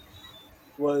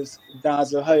was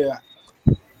Danza Haya.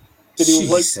 To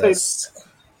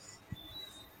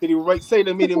the right side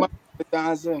of me, the man was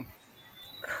Danza.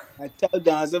 I tell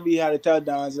Danza, we had to tell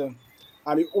Danza.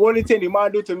 And the only thing the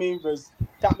man do to me was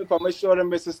tap me on my shoulder,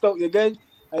 Mr. Stoke, you good?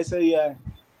 I say, yeah.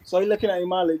 So he looking at him,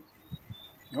 man, like,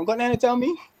 you don't got nothing to tell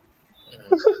me?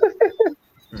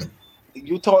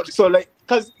 You talk, so like,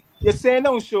 because you're saying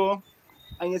no show,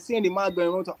 and you're seeing the man going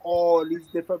around to all these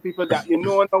different people that you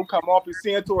know don't come up and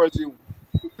saying towards you.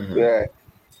 Yeah.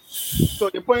 So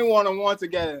you're putting one-on-one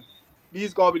together.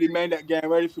 These gotta be the men that getting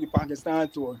ready for the Pakistan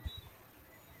tour.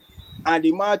 And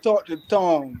the man talk to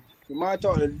Tom, the man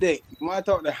talk to Dick, the man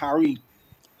talk to Harry.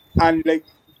 And like,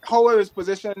 however his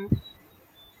position,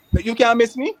 like, you can't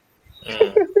miss me.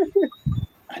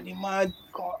 And the man,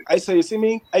 I say, you see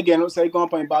me? Again, I go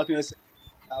up on the balcony and say,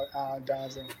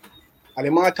 dancing. And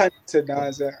the man can't say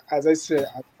dancing. As I said,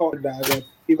 I thought dancing.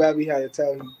 People we had to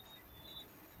tell him.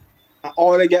 And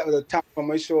all I get was a tap on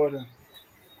my shoulder.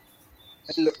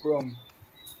 I look wrong.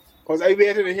 Because I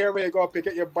waited to hear when you go pick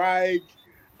up your bike.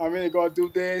 I'm going to go do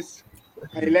this.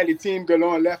 And he let the team go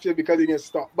on and left you because he get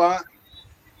stopped back.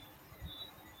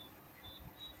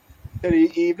 So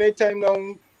the evening time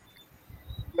now,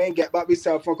 I get back my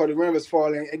cell phone because the rain was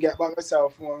falling. I get back my cell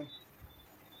phone.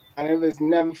 And I was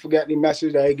never forget the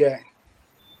message that I get.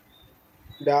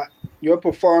 That your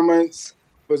performance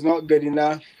was not good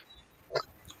enough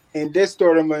in this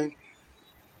tournament.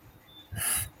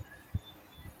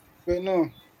 But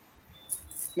no,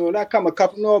 that come a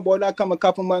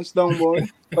couple months down, boy.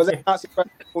 Because I asked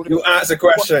you answer the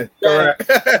question, correct?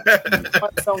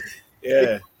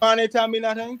 Yeah. Man, they tell me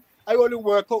nothing. I only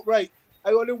work out right.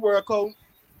 I only work out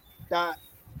that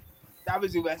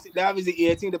was the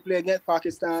 18th to play against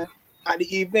Pakistan at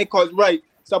the evening. Cause right,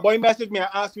 so boy messaged me and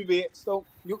asked me, so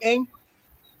you ain't?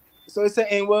 So it's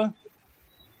saying, well,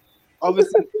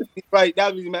 obviously, right,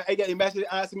 that was I get the message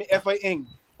asking me if I ain't.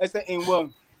 I said, ain't well.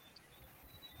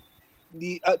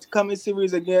 The upcoming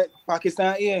series against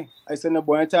Pakistan, yeah. I said, no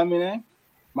boy, tell me that.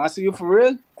 Master, you for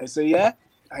real? I said, yeah.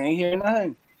 I ain't hearing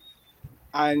nothing.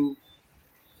 And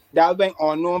that went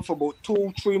unknown for about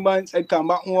 2-3 months. I come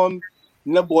back home.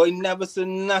 No boy never said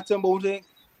nothing about it.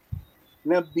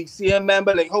 No BCM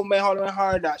member, like, oh man, holding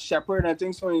hard that shepherd and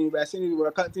things from the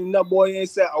university. No boy ain't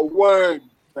said a word,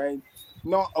 right?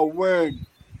 Not a word.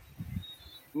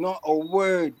 Not a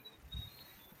word.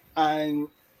 And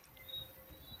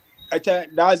I tell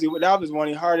you, that was one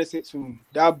of the hardest hits for me.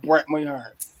 That broke my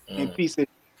heart in pieces.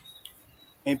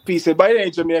 In pieces. But it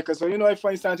ain't Jamaica, so you know I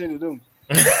find something to do.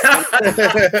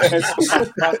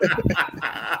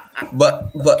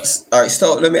 but all right,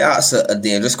 so let me ask a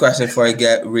dangerous question before I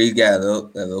get a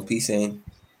little piece in.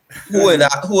 Who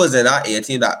was in that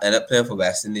 18 that ended up playing for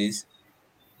West Indies?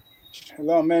 A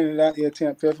lot of men in that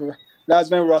 18 played for. That's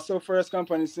when Russell first come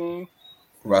on the scene.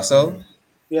 Russell?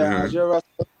 Yeah, Ajay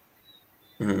Russell.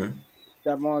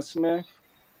 Devon Smith,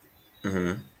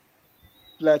 Mm-hmm.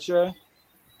 Fletcher,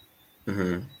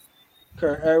 Mm-hmm.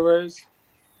 Kurt Evers,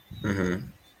 Mm-hmm.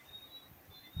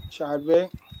 Chadwick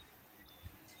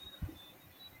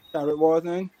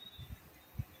Walton.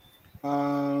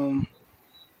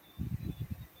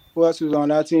 Who else was on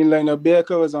that team? Lena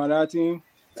Baker was on that team.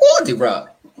 What the bro?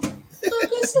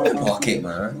 It's in the pocket,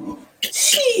 man.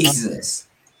 Jesus.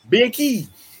 Becky.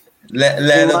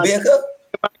 Lena Baker?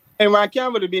 And Ryan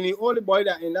Campbell would have been the only boy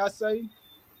that in that side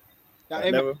that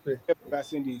never played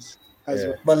West Indies.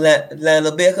 Yeah. But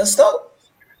Lena Baker stop.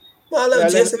 I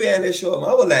love Jesse being this show.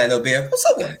 I will Lena Baker. What's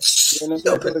up?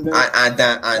 And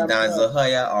Dan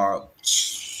Zahaya or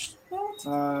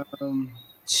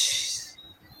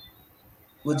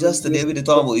well, just today we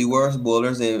talking about the worst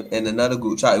bowlers in another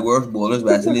group chat. The worst bowlers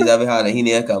West Indies ever had, and he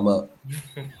never come up.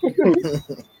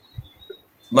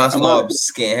 Must have a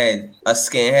skinhead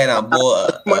and bowl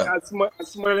a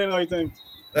smiling like thing.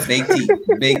 Big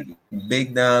teeth,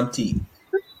 big damn teeth,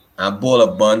 and bowl a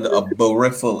bund a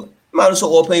barrel. Man,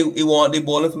 so open he want the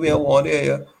bowling for me. I want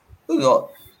it.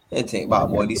 I think about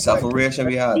boy the separation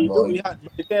we had. Boy,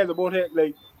 the thing about it,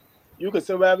 like you can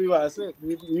say whatever you want to say.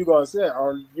 You gonna say,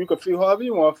 or you can feel however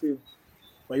you want to feel.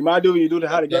 But you might do what you do to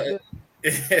how to get it.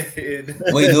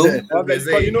 What you do?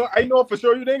 But you know, I know for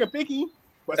sure you ain't a picky,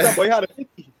 but somebody had a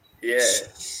picky. Yeah.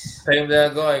 Time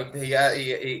they're going.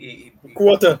 He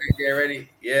quarter. Get ready.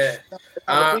 Yeah.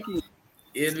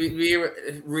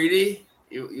 Really?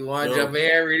 You want to jump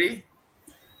in, really?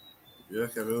 Yeah,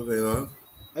 Kevin, what's going on?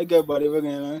 Hey, good buddy, what's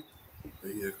going on?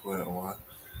 Yeah, quite a lot.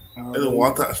 I don't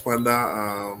want to expand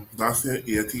that. That's the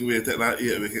 18 way take that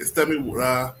 8 wickets. Tell me what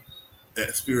that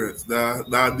experience.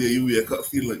 That day you wake up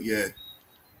feeling like, yeah,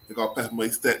 I got past my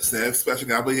steps, special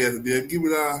guy, but yeah, today give me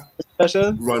that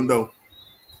special rundown.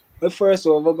 The first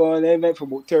over going, they went for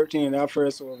about 13 that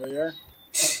first over, yeah.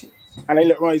 And I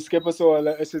let Ronnie skip us all,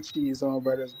 let us cheese on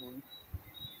brothers, boy.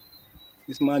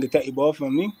 This man to take the ball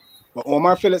from me. But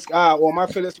Omar Phillips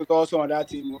was also on that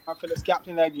team. Omar Phillips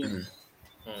captain that game.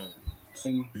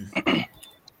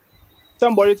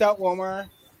 Somebody tell Omar,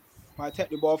 I take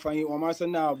the ball from you. Omar said,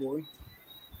 nah, boy.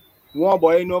 One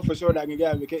boy I know for sure that I can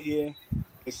get a wicket here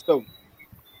is Stowe.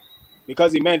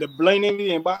 Because he made the blind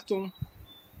envy and back to him.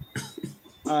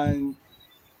 And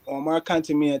Omar came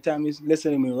to me and tell me,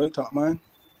 listen to me, right talk, man.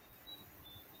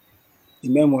 The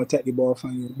man want to take the ball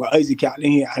from you. But Isaac captain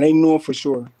here, and I know for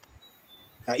sure.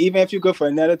 Now, even if you go for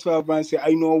another 12 runs, say,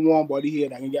 I know one body here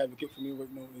that can get a wicket for me with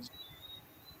no reason.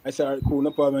 I said, all right, cool, no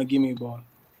problem, give me the ball.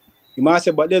 The man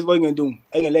said, but this is what you're going to do.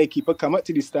 I'm going to let keeper come up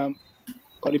to the stump,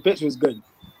 because the pitch was good.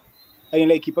 I'm going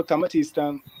to let keeper come up to the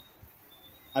stump,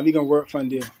 and we're going to work from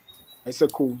there. I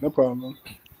said, cool, no problem.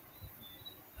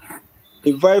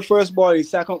 The very first ball, the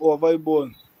second over ball,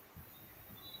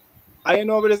 I didn't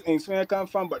know where this in swing come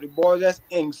from, but the ball just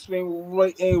in swing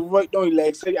right down the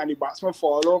leg side, and the batsman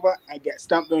fall over and get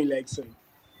stamped on the leg side.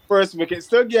 First wicket,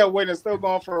 still get away and still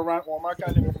going for a run. Omar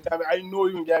can't even tell me. I know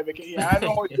you can get a wicket. Yeah, I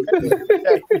know you can get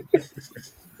a wicket.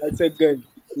 I said, good.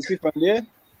 You see from there?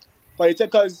 But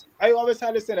because I always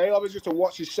had this thing, I always used to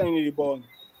watch the shine of the ball.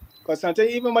 Because sometimes,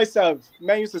 even myself,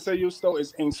 man used to say you still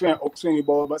is in swing, up swing the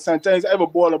ball, but sometimes I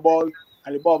would ball the ball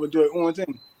and the ball would do its own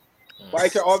thing. But I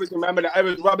can always remember that I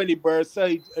was rubbing the bird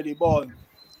side of the ball,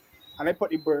 and I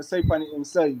put the bird side on the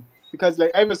inside because,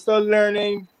 like, I was still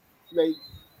learning, like,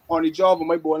 on the job with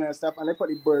my ball and stuff, and I put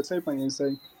the bird side on the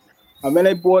inside. And when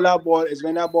I ball that ball, is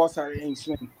when that ball started in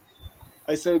swing.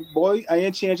 I said, boy, I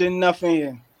ain't changing nothing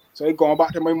here. So I going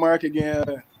back to my mark again.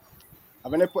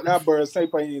 And when I put that bird side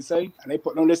on the inside, and I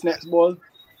put on this next ball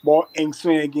in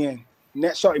swing again.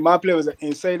 Next shot, my play was an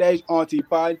inside edge onto the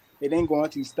pad. It didn't go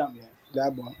onto the stump yet.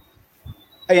 That ball.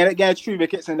 I ended up getting 3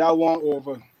 wickets and that one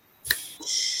over.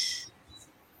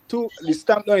 2, the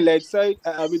stump down leg side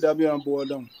at LBW and ball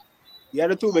down. The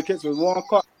other 2 wickets was 1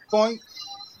 cut point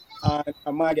and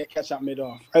I might get catch up mid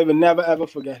off. I will never ever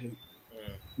forget it.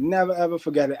 Never ever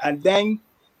forget it. And then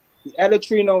the other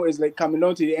 3 now is like coming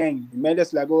down to the end. The man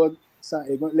just like go,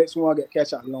 let someone get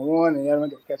catch up long one and the other one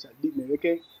get catch up deep mid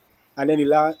wicket. And then the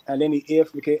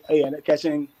 8th wicket, I ended up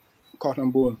catching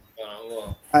cotton ball.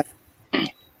 And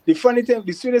the funny thing,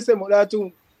 the sweetest thing about that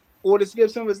too, Otis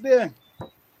Gibson was there. And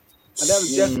that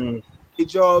was just a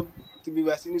job to be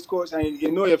West Indies coach. And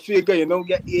you know your figure, you don't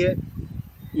get here.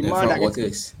 The man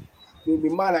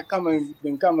that come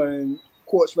and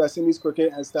coach West Indies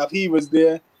cricket and stuff, he was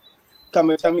there.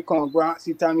 Come and tell me congrats.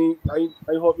 He tell me, I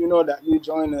hope you know that you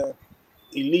join an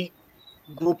elite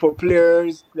group of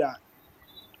players that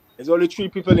there's only 3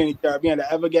 people in the Caribbean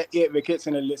that ever get 8 wickets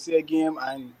in a let's say game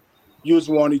and use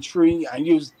 1 of 3 and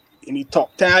use in the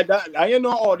top 10. I didn't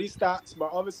know all these stats, but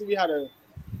obviously we had a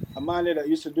man that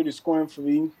used to do the scoring for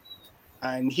me,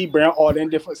 and he bring all them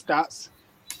different stats.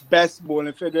 Best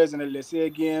bowling figures in the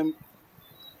Lycée game,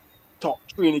 top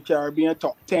 3 in the Caribbean,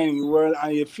 top 10 in the world,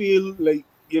 and you feel like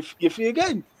you feel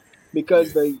good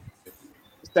because they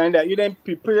saying that you didn't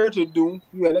prepare to do,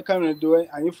 you had to come and do it,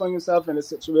 and you find yourself in a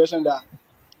situation that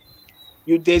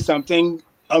you did something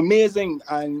amazing,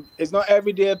 and it's not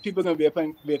every day people can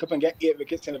wake up and get 8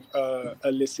 wickets in a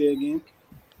Lycée game,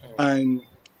 and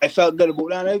I felt good about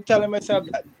that. And I'm telling myself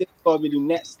that this will be the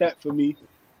next step for me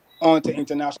onto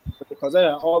international, because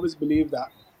I always believe that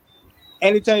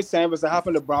anytime something was to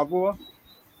happen to Bravo,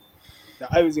 that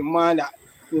I was a man that,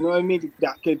 you know what I mean,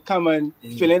 that could come and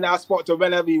fill in that spot to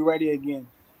whenever you're ready again.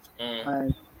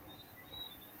 And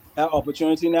that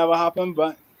opportunity never happened,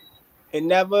 but it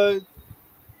never,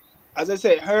 as I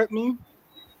said, it hurt me,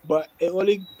 but it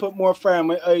only put more fire in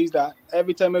my eyes that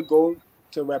every time I go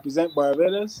to represent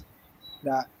Barbados,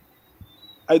 that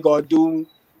I gotta do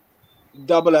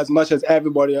double as much as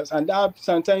everybody else. And that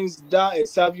sometimes that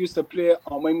itself used to play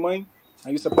on my mind. I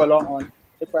used to put a lot on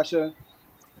the pressure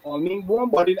on me,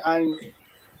 warm-bodied, and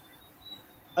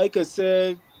I could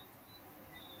say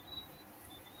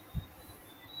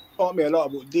taught me a lot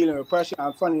about dealing with pressure,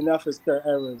 and funny enough, it's their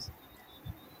errors.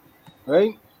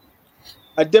 Right?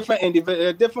 A different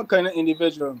kind of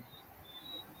individual,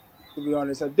 to be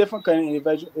honest. A different kind of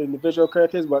individual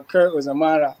Kurt is, but Kurt was a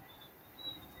man that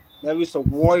never used to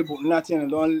worry about nothing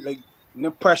and don't, like, no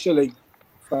pressure, like,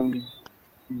 from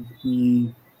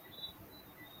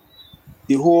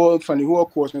the whole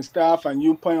coaching staff, and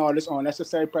you putting all this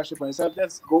unnecessary pressure for yourself.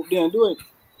 Let's go there and do it.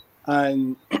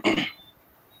 And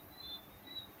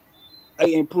I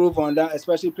improve on that,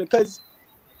 especially because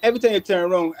every time you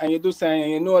turn around and you do something,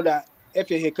 and you know that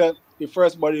if you hiccup, the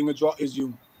first body in the draw is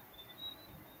you.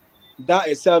 That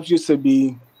itself used to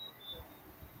be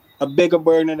a bigger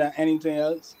burden than anything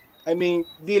else. I mean,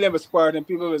 dealing with Spartan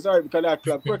people was hard because that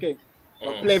club cricket.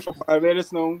 But playing for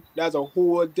Barbados now, that's a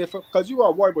whole different, because you got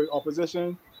to worry about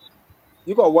opposition,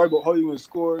 you got to worry about how you will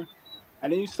score,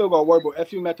 and then you still got to worry about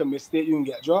if you make a mistake, you can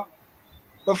get dropped.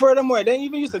 But furthermore, they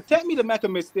even used to tell me to make a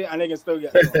mistake and they can still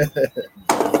get dropped.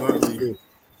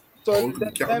 So I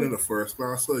be captain in the first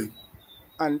class, so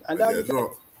and that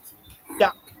dropped.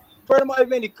 Yeah. Furthermore,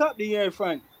 even the cup the year in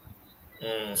front.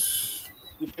 If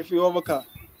you overcut.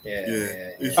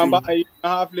 Yeah. Come back a year and a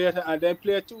half later and then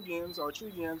play 2 games or 3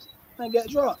 games and get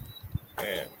dropped.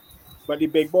 Yeah. But the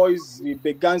big boys, the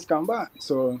big guns come back.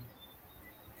 So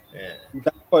yeah.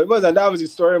 It was, and that was the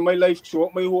story of my life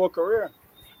throughout my whole career.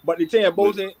 But the thing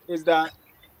about it is that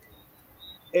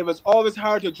it was always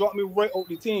hard to drop me right out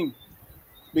the team,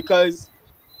 because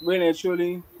really and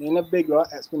truly, in a big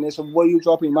explanation, why you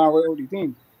dropping man right out the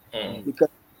team. Because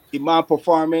the man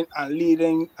performing and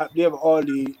leading, they have all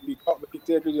the top wicket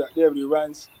takers, they have the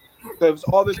runs. So it was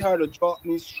always hard to drop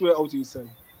me straight out to the side.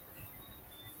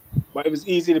 But it was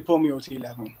easy to pull me out to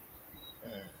 11.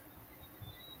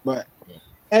 But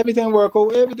everything worked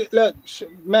out. Everything, look,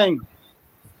 man,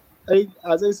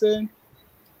 as I said,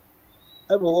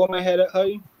 I will hold my head up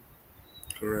high.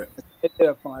 Correct. I did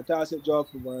a fantastic job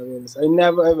for Barbados. I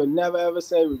never ever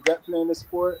say I regret playing the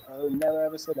sport. I would never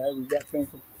ever say that I regret playing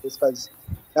for this, because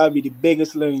that would be the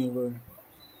biggest learning in the world.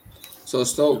 So,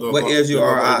 what age you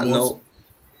are at now?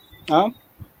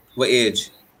 What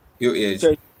age? Your age?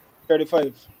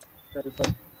 35.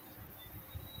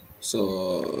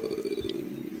 So,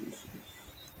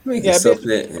 still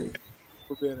play.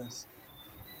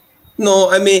 No,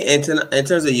 I mean, in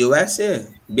terms of USA,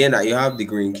 being that you have the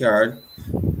green card,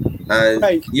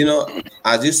 and you know,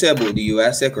 as you said about the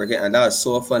USA cricket, and that was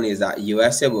so funny, is that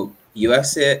USA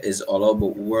is all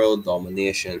about world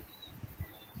domination.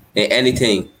 In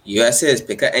anything, USA is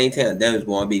pick up anything, and them is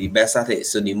want to be the best at it.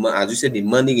 So as you said, the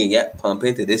money can get pumped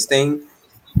into this thing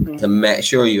to make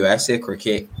sure USA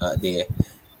cricket there,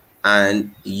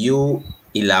 and you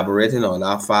elaborating on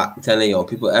that fact, telling your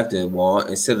people if they want,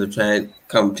 instead of trying to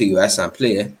come to US and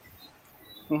play,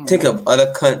 think of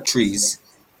other countries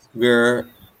where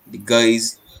the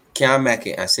guys can't make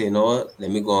it and say, no,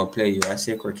 let me go and play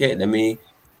USA cricket. Let me,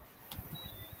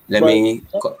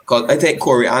 because I think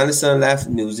Corey Anderson left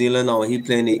New Zealand now, he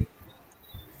playing it.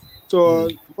 So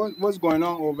what's going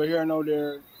on over here now?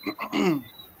 There's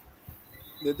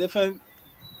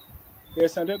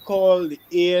something called the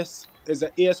ACE, is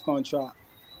an ACE contract.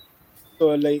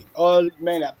 So like all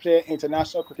men that play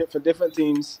international cricket for different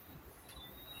teams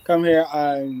come here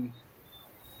and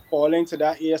fall into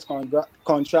that ACE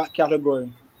contract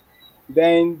category.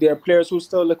 Then there are players who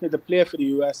still looking to play for the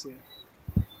USA.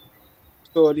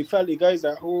 So the guys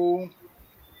that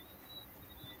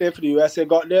play for the US, they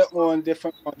got their own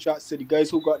different contracts to the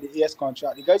guys who got the AS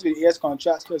contract. The guys with the AS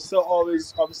contracts will still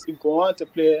always obviously go on to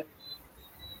play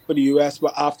for the US,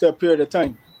 but after a period of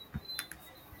time.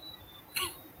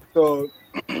 So,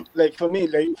 like for me,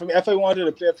 if I wanted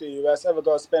to play for the US, I would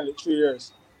got to spend like 3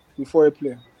 years before I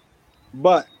play.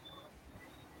 But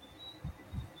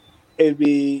it'd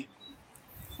be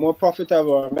more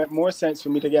profitable or make more sense for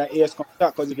me to get an AS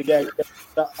contract because you can get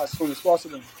that as soon as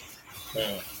possible.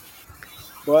 Yeah.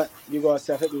 But you gotta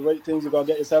set up the right things. You gotta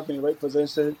get yourself in the right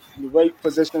position, and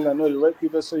know the right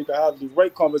people, so you can have the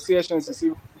right conversations to see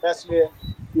the best way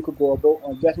you could go about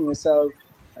on getting yourself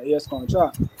an AS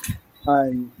contract.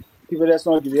 And people just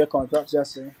don't give you a contract,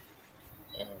 just say.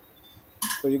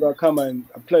 So you gotta come and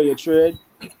apply your trade.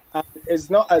 And it's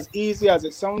not as easy as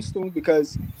it sounds to,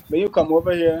 because when you come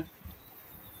over here,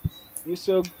 you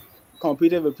still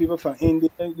competing with people from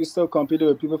India. You still competing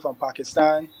with people from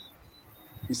Pakistan.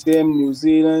 The same New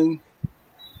Zealand,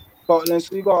 Scotland.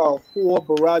 So you got a whole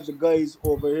barrage of guys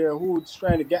over here who's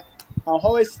trying to get, and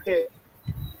how I say,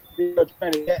 they're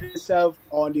trying to get themselves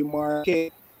on the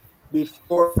market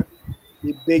before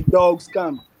the big dogs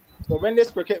come. So when this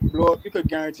cricket blow up, you could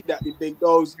guarantee that the big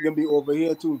dogs are gonna be over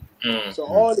here too. So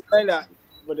all the kind that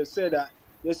would have said that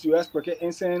this US cricket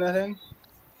ain't saying nothing,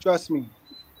 trust me,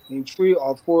 in 3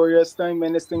 or 4 years time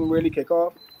when this thing really kick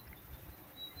off,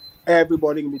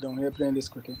 everybody can be down here playing this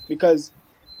cricket. Because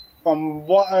from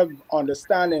what I'm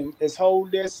understanding is how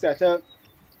they set up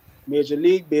Major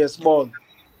League Baseball.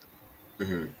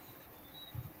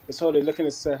 It's how they're looking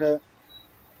to set up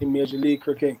in Major League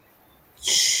Cricket.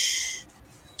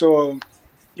 So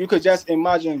you could just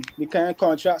imagine the kind of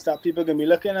contracts that people can be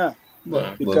looking at.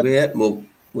 But with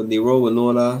the role with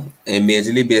Nola and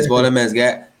Major League Baseball, the man's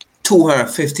got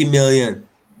 $250 million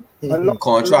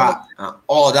contract. And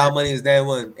all that money is there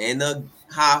one. Ain't a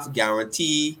half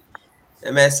guarantee.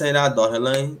 The man saying that dotted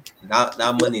line, that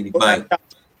money in the bank.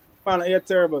 Man, you're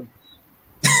terrible.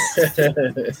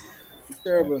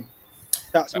 Terrible.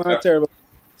 That's man terrible.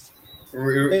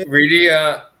 Reedy,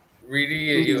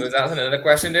 you was asking another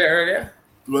question there earlier?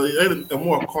 Well, a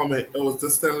more comment. It was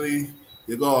just telling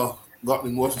you got the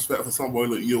most respect for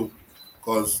somebody like you,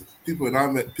 because people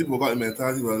got the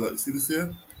mentality where like, see this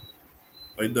here,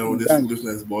 I done with this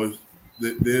foolishness, boys.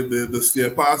 They steer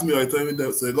past me. I tell me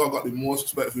that, so God got the most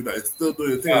respect for you. That it's still doing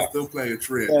your thing, it's still playing your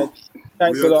trade. Yeah.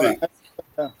 Thanks a lot.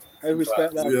 I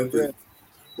respect that. Thing.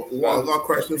 But what I got a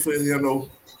question for you,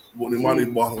 what the money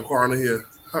bottom corner here.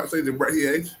 How say the Brett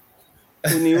age?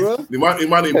 Nero? The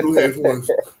money blue head for us.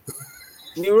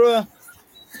 Nero?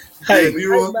 Hey,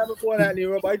 Nero. I remember before that,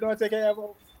 Nero, but I don't take care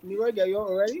of Nero. Get you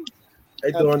already?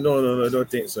 I don't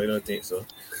think so. I don't think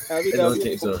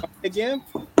so. Again?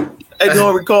 I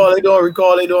don't recall. I ain't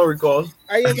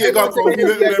got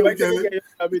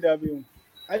WW.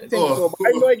 I think so, but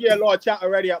I know you get a lot of chat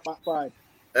already at back 5.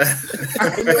 I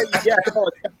know you get a lot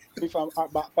of chat from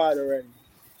at back 5 already.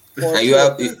 And you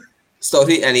have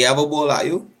Stouty, and he have a ball at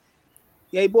you?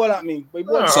 Yeah, he ball at me.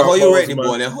 So how you rate the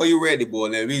ball? How you rate the ball?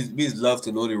 We love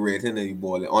to know the rating of the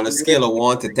ball on a scale of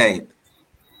 1 to 10.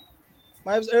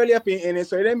 I was early up in it,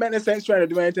 so it didn't make no sense trying to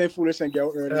do anything foolish and get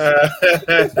out early. I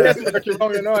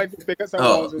can pick up some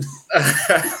balls. And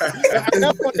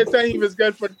that's what the time he was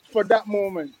good for that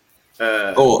moment.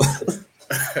 I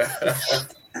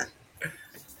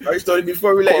started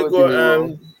before we let you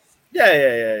go.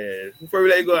 Yeah. Before we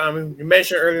let you go, you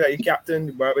mentioned earlier that you captained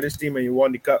the Barbados team and you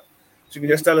won the cup. So you can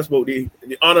just tell us about the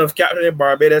honor of captaining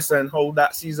Barbados and how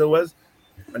that season was,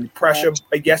 and the pressure,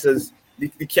 I guess, is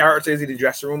the characters in the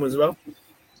dressing room as well.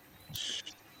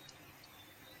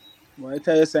 Well, I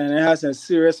tell you something, it has some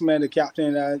serious men to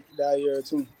captain that year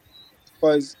too.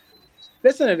 Because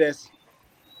listen to this.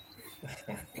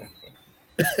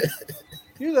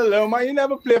 You're a little man, you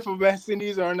never play for West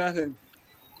Indies or nothing.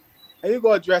 And you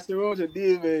go to dressing room to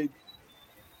deal with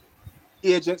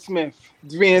Agent Smith,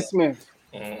 Dwayne Smith,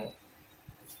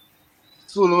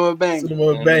 Solomon Bank.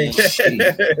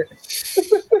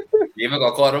 You even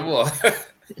got caught him more.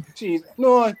 Jeez,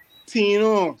 no,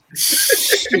 Tino.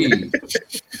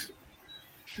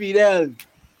 Fidel.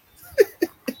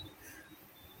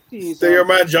 Jeez, So your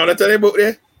man Jonathan about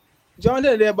there?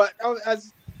 Jonathan there, but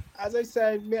as I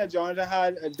said, me and Jonathan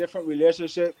had a different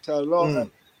relationship to a lot of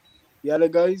the other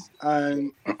guys,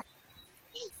 and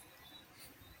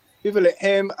people like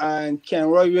him and Ken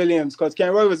Roy Williams, because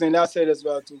Ken Roy was in that side as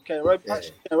well too. Ken Roy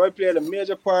played a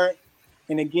major part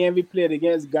in the game we played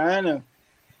against Guyana,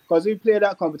 because we played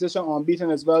that competition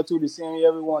unbeaten as well too. The same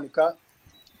year we won the cup.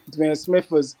 Dwayne Smith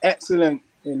was excellent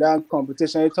in that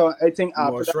competition. I think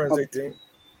after that,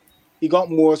 he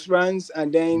got most runs,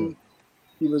 and then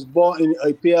he was bought in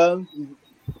the IPL.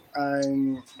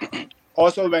 and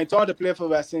also went on to play for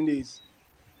West Indies.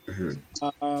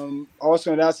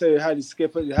 Also, in that side, they had the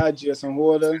skipper, they had Jason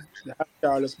Holder, they had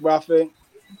Charles Bradford.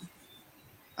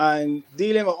 And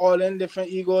dealing with all them different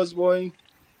egos, boy,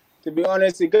 to be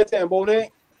honest, the good thing about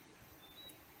it,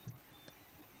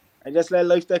 I just let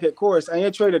life take its course. I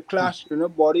ain't try to clash with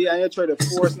nobody, I ain't try to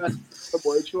force nothing,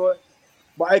 boy, sure.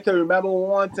 But I can remember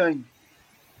one time,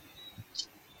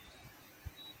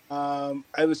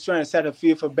 I was trying to set a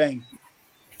field for Bang.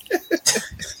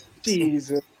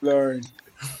 Jesus Lord.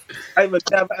 I will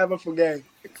never ever forget.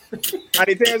 And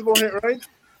the thing is about it, right?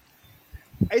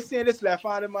 I see this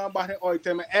left-handed man batting all the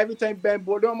time, and every time Ben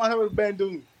ball, don't matter what Ben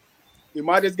do, he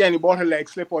might just get the ball leg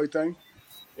slip all the time.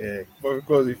 Yeah, but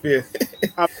because he feels.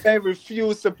 And Ben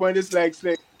refused to point his leg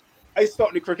slip. I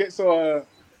stopped the cricket, so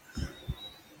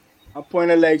I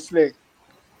point a leg slip.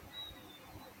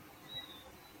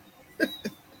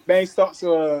 Ben stopped,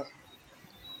 so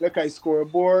look at the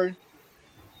scoreboard,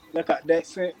 look at that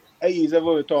slip. I easy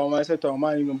over the Tom. I said, Tom,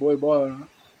 man, even boy ball.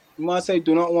 The man said,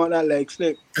 do not want that leg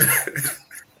slip.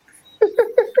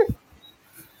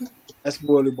 That's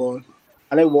volleyball.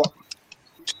 And I walk.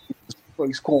 So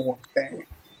he's cool. Bang.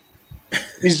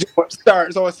 He's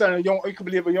start. So I said, you can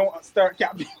believe it, you don't start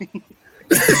captain. And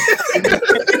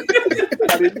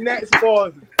the next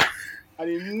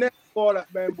ball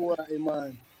that Ben ball at him,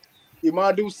 man. He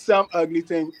might do some ugly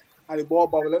thing. And the ball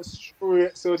bubble up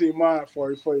straight so the man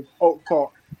for out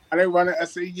court. And I run it and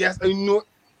say, yes, I know. You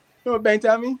know what Ben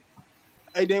tell me?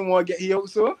 I didn't want to get here out,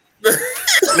 so. Are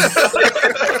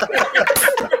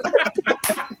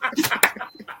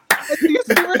you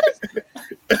serious?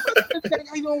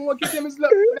 I don't want to get him his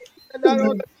luck. I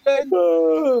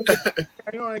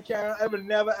can't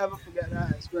never ever forget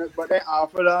that experience. But then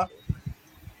after that,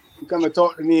 he come and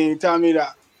talk to me and tell me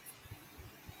that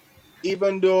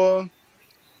even though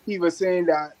he was saying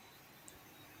that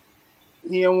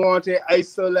he didn't want it, I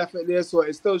still left it there, so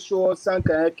it still shows some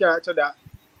kind of character that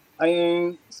I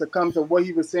ain't succumb to what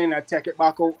he was saying. I take it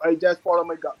back out. I just followed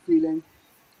my gut feeling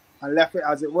and left it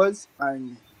as it was.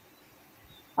 And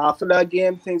after that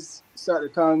game, things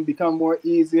started to become more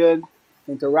easier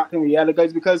interacting with the other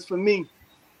guys. Because for me,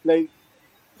 like,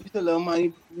 you little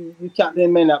man, you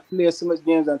captain men that play so much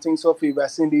games and things so for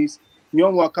West Indies. You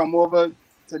don't want to come over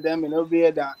to them in a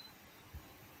way that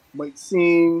might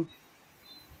seem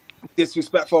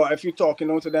disrespectful if you're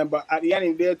talking to them. But at the end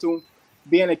of the day, too,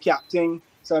 being a captain,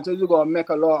 sometimes you gotta make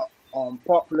a lot of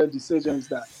popular decisions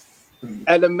that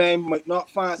other men might not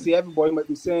fancy. Everybody might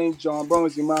be saying John Brown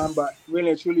is the man, but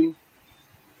really and truly,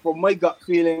 for my gut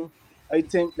feeling, I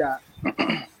think that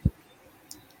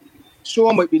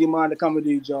Shaw might be the man to come with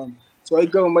the job. So I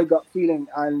go with my gut feeling,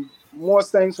 and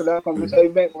most times for that competition, I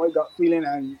went with my gut feeling,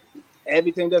 and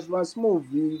everything just runs smooth.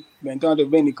 We went on to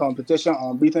win the competition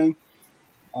unbeaten.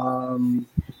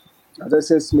 As I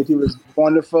said, Smithy was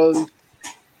wonderful.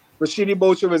 Rashidi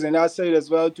Boucher was in that side as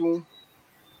well too.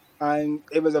 And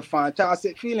it was a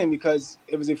fantastic feeling because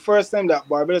it was the first time that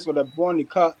Barbados would have won the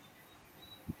cup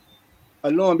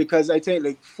alone, because I think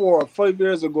like 4 or 5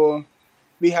 years ago,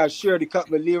 we had shared the cup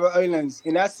with Leeward Islands.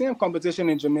 In that same competition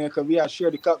in Jamaica, we had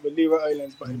shared the cup with Leeward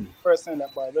Islands, but it was the first time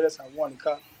that Barbados had won the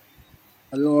cup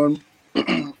alone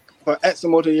for X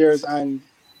amount of years. And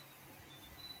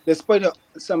despite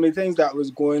some of the things that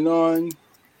was going on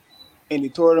in the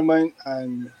tournament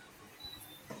and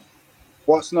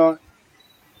what's not,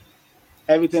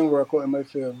 everything worked out in my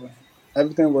favor.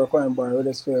 Everything worked out in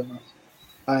Barbados' favor.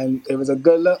 And it was a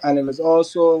good look, and it was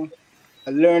also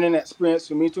a learning experience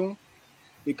for me too,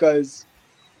 because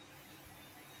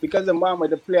the man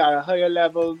might play at a higher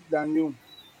level than you,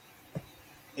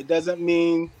 it doesn't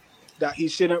mean that he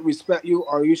shouldn't respect you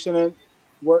or you shouldn't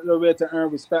work your way to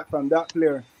earn respect from that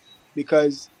player.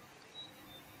 Because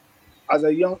as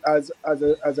a young, as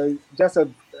a just a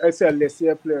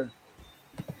lesser player,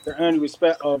 to earn the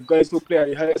respect of guys who play at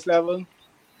the highest level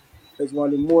is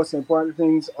one of the most important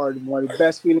things, or one of the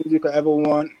best feelings you could ever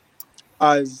want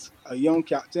as a young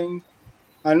captain.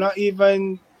 And not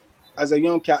even as a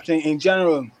young captain in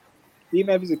general,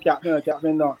 even if he's a captain or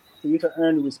captain not, for you to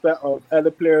earn the respect of other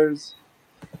players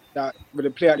that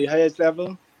would play at the highest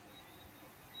level,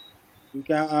 you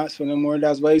can't ask for no more.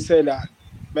 That's why I say that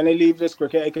when I leave this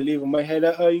cricket, I can leave with my head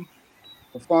up high.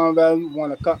 Perform well,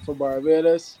 won a cup for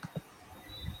Barbados.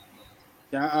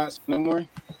 Can't ask for no more.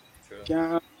 True.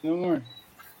 Can't ask for no more.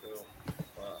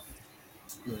 Wow.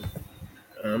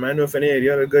 I don't know if any of the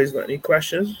other guys got any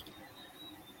questions.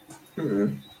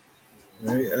 Right.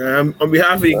 On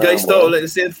behalf of the guys, though, I'd like to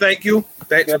say thank you.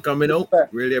 Thanks for coming out.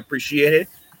 Really appreciate it.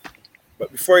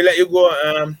 But before I let you go,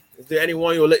 is there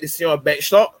anyone you would like to see on bench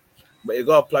talk? But you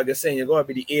gotta plug us in. You gotta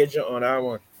be the agent on that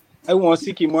one. I want to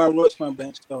see Kemar Roach from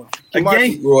bench though.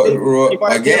 Again?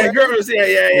 Again? Yeah, girl was here.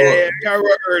 Yeah. Got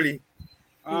early.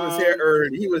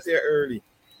 He was here early.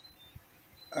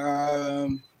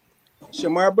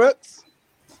 Shamar Brooks.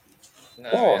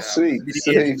 Sweet.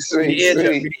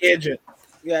 The agent.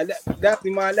 Yeah, that's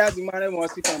the man. That's the man I want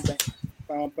to see from bench.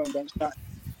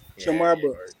 Shamar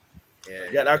Brooks.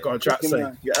 Yeah, that contract,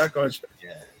 son. Yeah, that contract.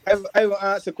 Yeah. I will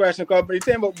answer the question, because but the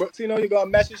thing about Brooks, you know, you got to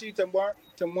message you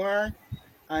tomorrow,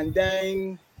 and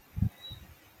then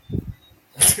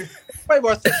probably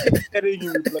about 6 that he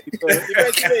can reply. So if you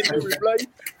guys reply,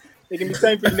 it can be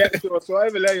time for the next show. So I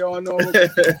will let you all know. So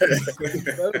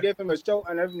I will give him a shout,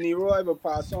 and if Nero, I will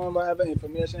pass on whatever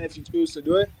information if you choose to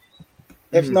do it.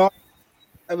 If not,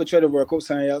 I will try to work out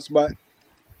something else. But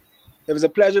it was a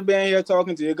pleasure being here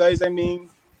talking to you guys. I mean,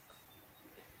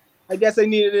 I guess I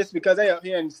needed this because I up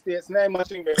here in the States, not much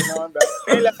going on, but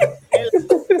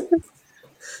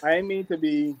I mean to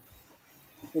be.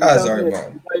 That's all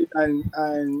right, man.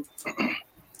 And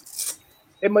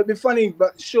it might be funny,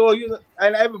 but sure, you know,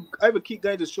 and I would keep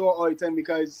going to show all the time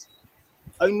because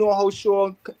I know how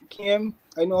Shaw came,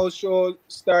 I know how Shaw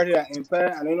started at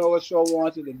Empire, and I know what Shaw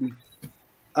wanted to be.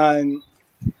 And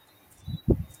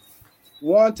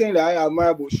one thing that I admire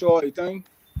about Shaw all the time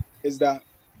is that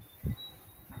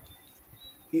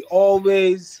he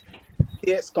always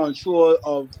takes control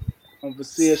of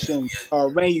conversation, or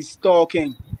when he's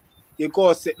talking, you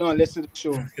go sit down and listen to the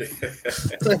show.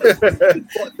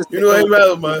 You know him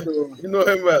well, man. You know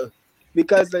him well.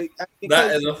 Because that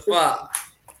is a fact.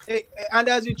 And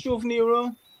that's the truth,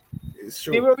 Nero. It's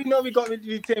true. Nero, we know we got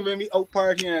the thing when we out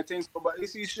partying and things, but you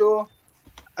see, Shaw,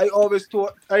 I always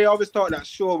thought that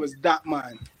Shaw was that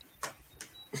man.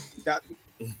 That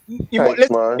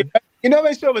you know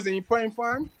when Shaw was in your prime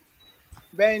farm,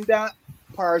 when that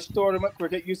parish tournament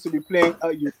cricket used to be playing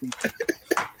at UP.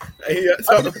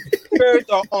 Birds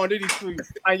are under the tree,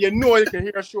 and you know you can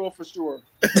hear Shaw for sure.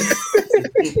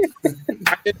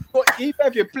 Even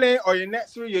if you're playing or you're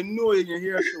next to it, you know you can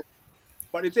hear Shaw.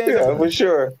 But the thing is, for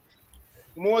sure.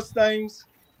 Most times,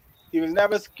 he was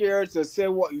never scared to say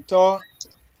what you thought,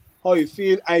 how you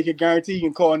feel, and I can guarantee you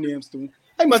can call names too.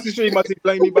 I must be sure you must be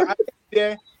playing me, but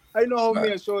I know how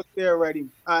me and Shaw stay already.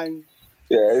 And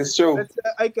yeah, it's true.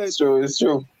 It's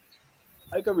true.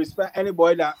 I can respect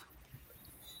anybody that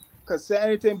could say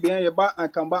anything behind your back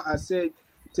and come back and say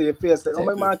to your face, like, oh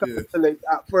my man, like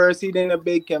at first he didn't a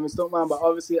big Kevin Stokes man, but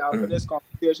obviously after this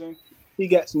conversation, he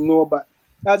gets to know. But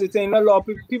that's the thing, a lot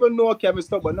of people know Kevin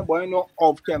Stokes, but nobody know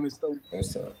of Kevin Stokes.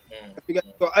 So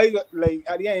I like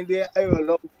at the end of the day, I would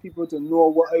love people to know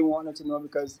what I wanted to know,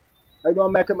 because I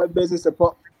don't make it my business to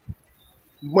put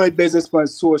my business on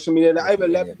social media. I will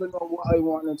let people know what I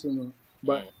wanted to know.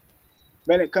 But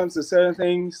when it comes to certain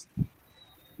things,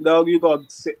 dog, you gotta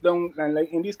sit down and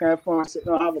like in this kind of form, sit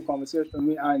down and have a conversation with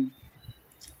me, and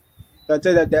I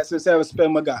tell you that's just I will spill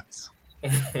my guts.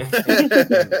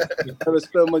 I will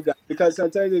spill my guts because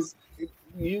sometimes it's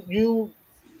you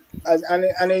and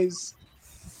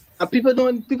people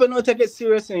don't take it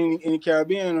serious in the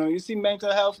Caribbean. You know? You see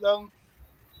mental health though.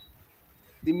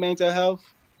 The mental health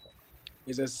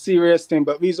is a serious thing,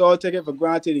 but we all take it for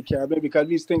granted in the Caribbean because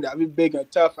we think that we're big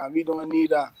and tough and we don't need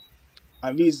that.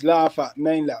 And we laugh at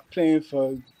men that playing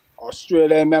for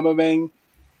Australia. Remember when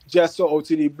just so out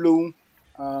to the blue,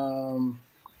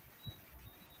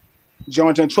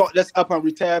 Jonathan Trott that's up and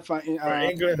retired from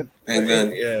England.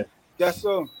 Yeah. Just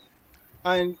so.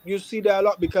 And you see that a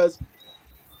lot because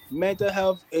mental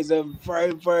health is a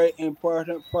very, very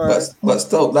important part. But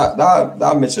still,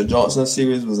 that Mitchell Johnson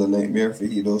series was a nightmare for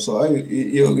you though. So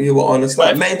you will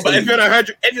understand. But if you're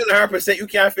 100%, you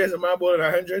can't face a man more than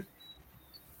 100.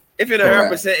 If you're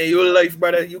 100% in your life,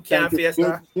 brother, you can't face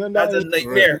that. That's a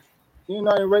nightmare. You're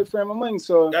not in the right frame of mind,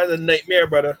 so that's a nightmare,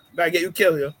 brother. That'll get you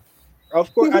killed, yo.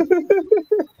 Of course, I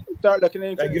start looking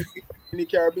into in the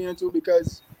Caribbean too,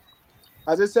 because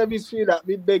as I said, we feel that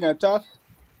we big and tough,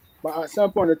 but at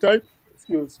some point in time,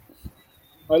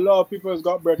 a lot of people has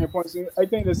got breaking points. I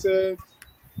think they say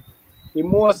the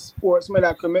more sportsmen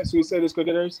that commit suicide is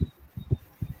cricketers.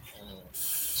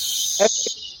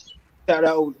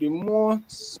 The more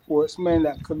sportsmen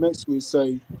that commit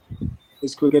suicide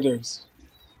is cricketers.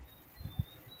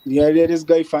 The idea this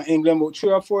guy from England about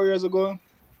 3 or 4 years ago.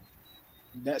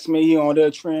 That's me here on the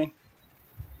train.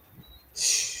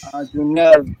 You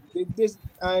know, this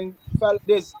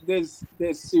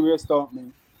serious stuff,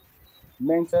 man.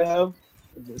 Mental health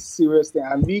is a serious thing,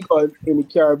 and we got in the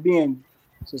Caribbean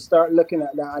to start looking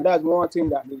at that. And that's one thing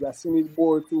that that's in this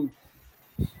board too,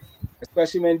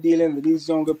 especially when dealing with these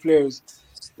younger players.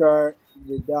 Start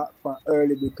with that from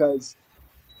early because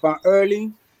from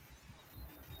early,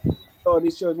 all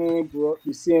these children grew up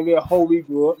the same way how we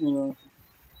grew up, you know.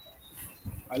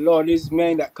 A lot of these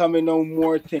men that come in know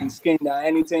more things skin than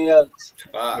anything else.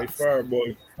 They fire,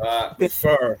 boy. They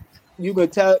fire. You can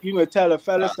tell a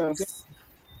fella something.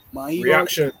 Man,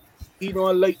 Reaction. He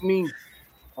don't like me.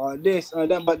 Or this or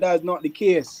that, but that's not the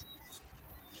case.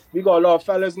 We got a lot of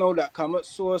fellas now that come up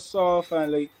so soft and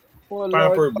like, oh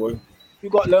Lord, boy. You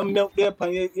got little milk there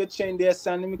upon your chin there,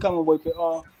 son. Let me come and wipe it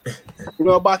off. You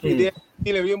know, back in there,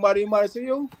 your mother say,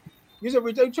 you should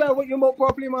return try to wipe your milk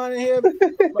properly, man, in here.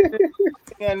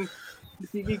 And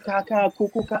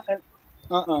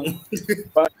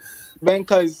but then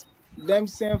because them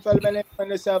same fellas when they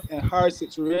find themselves in hard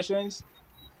situations,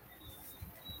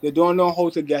 they don't know how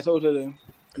to get out of them.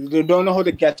 They don't know how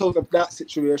to get out of that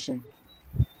situation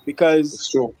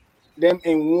because them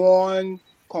in one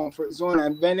comfort zone,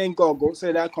 and when they go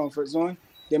outside that comfort zone,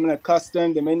 they may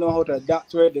accustomed, they may know how to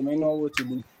adapt to it, they may know what to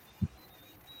do.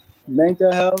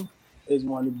 Mental health is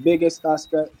one of the biggest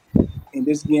aspects in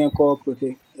this game called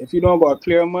cricket. If you don't got a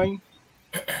clear mind,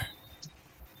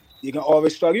 you can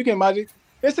always struggle. You can imagine,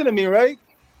 listen to me, right?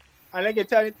 And I can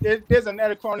tell you, there's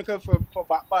another chronicle for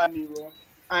me, bro.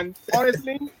 And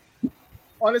honestly,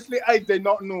 I did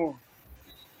not know.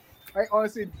 I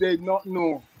honestly did not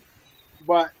know.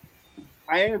 But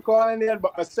I ain't calling it,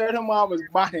 but a certain man was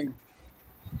batting.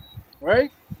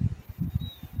 Right?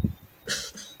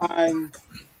 And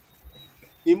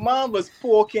the man was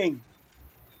poking.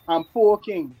 And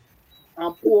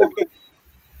I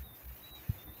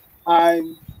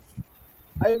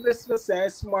was saying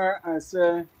smart and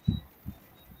said,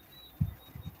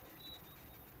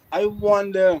 I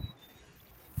wonder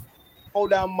how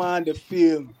that man to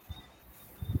feel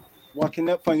walking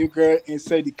up on you girl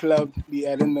inside the club the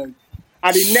other night.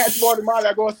 And the next ball, the man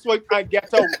that go swipe and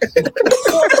get out.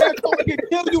 I can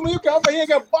kill you when you come over here and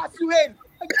get bust you in.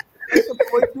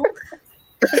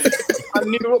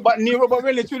 And Nero, but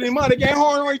really, truly, the man getting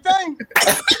horn all the time.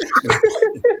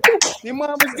 The man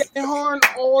was getting horn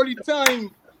all the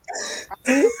time.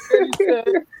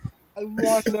 I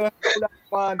wonder how that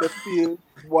man to feel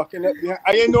walking up behind.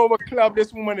 I ain't know what club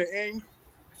this woman is in.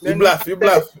 You bluff.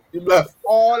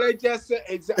 All I just said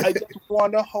is I just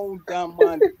wonder how that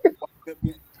man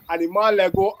and the man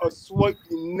let go or swipe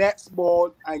the next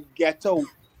ball and get out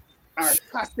and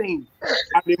cussing.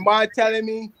 And the man telling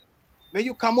me, when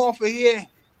you come off of here,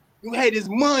 you had his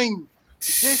mind.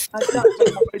 This and that.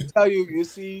 I tell you, you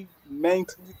see,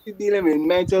 dealing with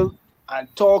mental and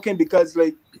talking because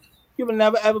like people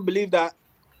never ever believe that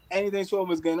anything so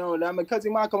was going on with them because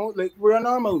the man come out like we're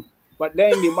normal. But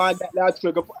then the man that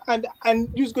trigger and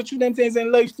you just go through them things in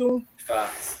life too.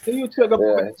 Then you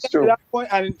trigger at that point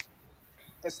and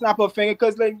snap a finger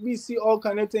because like we see all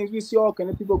kind of things, we see all kind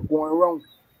of people going wrong.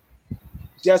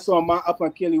 Just so a man up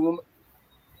and kill a woman.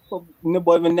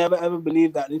 Nobody will never ever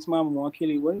believe that this man want to kill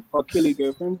a woman or kill a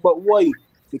girlfriend. But why?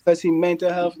 Because he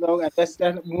mental health now and that's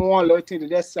one little thing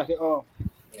that set it off.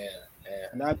 Yeah.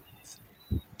 And that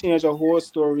changed the whole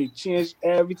story, changed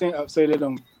everything upside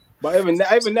down. But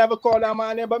I even never called that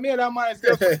man there, but me and that man is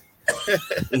different.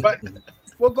 But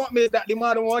what got me is that the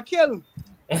man don't want to kill him.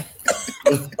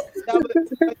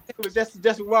 It was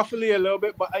just roughly a little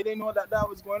bit, but I didn't know that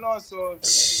was going on. So you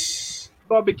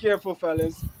gotta be careful,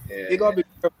 fellas. You gotta be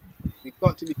careful. You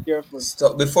got to be careful.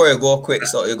 So before you go quick,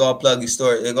 so you gotta plug your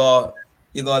story. You gotta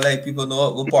let people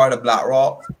know we're part of Black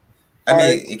Rock. I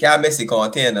mean, you can't miss the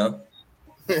content, huh?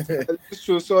 It's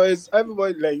true. So it's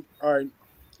everybody like, all right.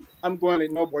 I'm going like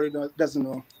nobody doesn't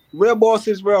know. Real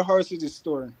Bosses, Real Horses is the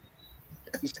store.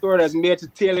 The store that's made to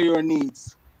tailor your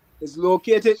needs. It's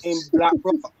located in Black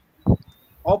Rock,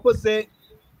 opposite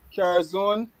Car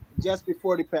Zone, just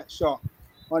before the pet shop.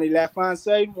 On the left-hand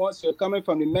side, once you're coming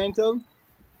from the Mental,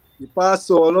 you pass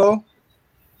Solo,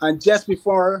 and just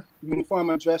before Uniform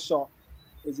and Dress Shop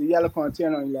is a yellow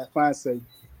container on the left-hand side.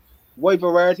 Wide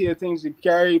variety of things. We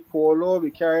carry polo, we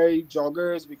carry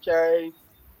joggers, we carry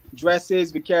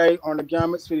dresses, we carry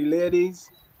undergarments for the ladies.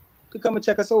 You can come and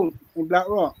check us out in Black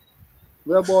Rock.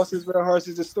 Real Bosses, Real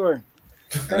Horses, the store.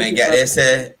 Said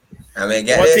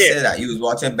that you was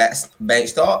watching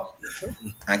Bench Talk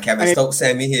and Kevin Stokes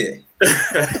sent me here.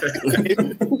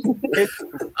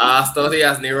 Stokes,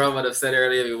 as Nero would have said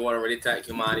earlier, we want to really thank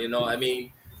you, man. You know, I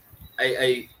mean,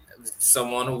 I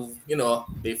someone who, you know,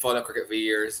 been following cricket for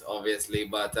years, obviously,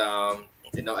 but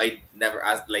you know, I never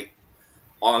asked like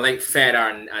unlike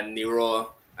Fedor and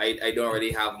Nero, I don't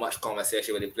really have much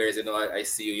conversation with the players. You know, I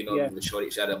see you, we show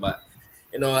each other, but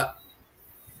you know,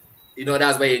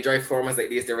 that's why you enjoy formats like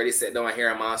this. They already sit down and hear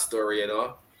a man's story, you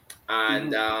know,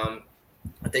 and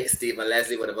I think Stephen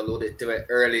Leslie would have alluded to it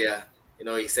earlier. You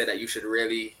know, he said that you should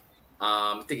really,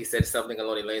 I think he said something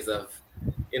along the lines of,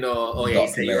 you know, oh yeah, he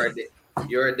said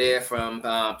you're there from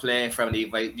playing from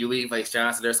the UE Vice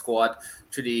Chancellor squad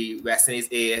to the West Indies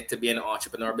A to being an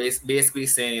entrepreneur. Basically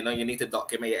saying, you know, you need to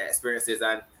document your experiences.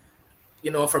 And,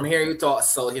 you know, from here you talk.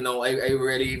 So, you know, I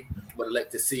really would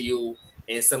like to see you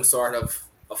in some sort of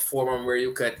a forum where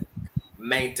you could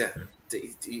maintain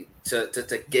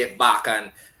to give back.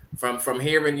 And from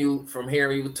hearing you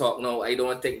talk, no, I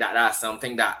don't think that that's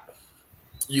something that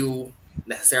you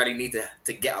necessarily need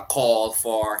to get a call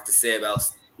for to say, well,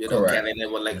 you know, correct. Kevin, I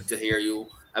would like to hear you.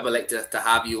 I would like to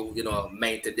have you, you know,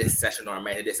 maintain this session or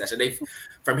maintain this session.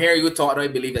 From here you talk, I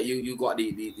believe that you got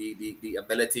the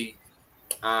ability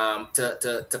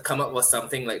to come up with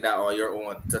something like that on your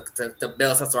own, to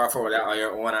build some sort of for that on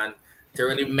your own, and to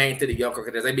really maintain the young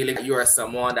cricketers. I believe that you are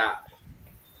someone that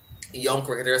young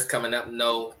cricketers coming up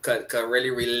know could really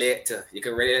relate to. You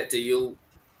can relate to you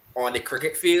on the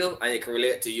cricket field, and it can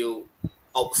relate to you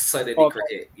outside of the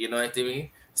cricket. You know what I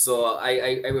mean? So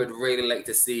I would really like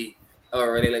to see,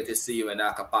 you in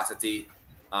that capacity,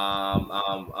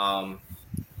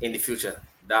 in the future.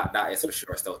 That is for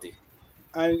sure, Stouty.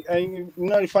 I you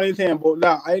know the funny thing about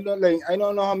that, I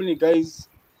don't know how many guys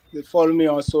that follow me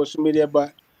on social media,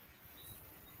 but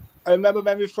I remember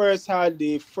when we first had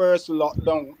the first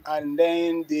lockdown, and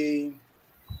then the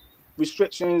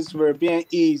restrictions were being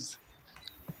eased.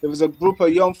 There was a group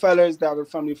of young fellas that were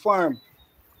from the farm.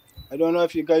 I don't know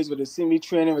if you guys would have seen me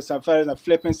training with some fellas and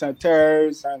flipping some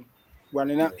tires and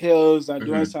running up hills and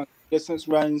doing some distance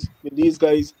runs with these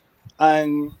guys.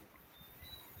 And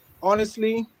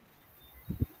honestly,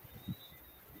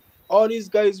 all these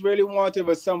guys really wanted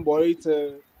was somebody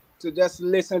to just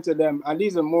listen to them. And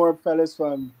these are more fellas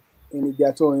from in the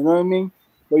ghetto, you know what I mean?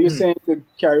 But you're saying to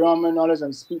carry on my knowledge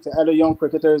and speak to other young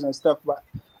cricketers and stuff. But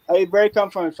I very come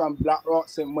from Black Rock,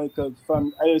 St. Michael.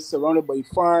 I was surrounded by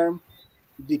farm,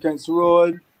 Deacons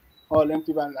Road, all them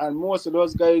people. And most of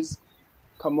those guys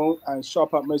come out and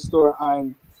shop at my store.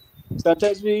 And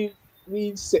sometimes we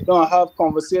sit down and have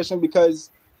conversation, because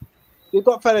they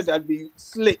got fellas that be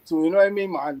slick too, you know what I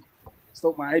mean, man?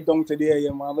 Stop my head down today,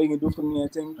 yeah, man. What you can do for me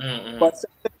and thing. But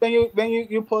when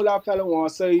you pull that fella one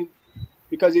side,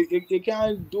 because you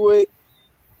can't do it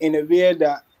in a way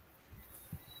that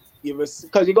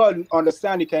because you got to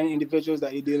understand the kind of individuals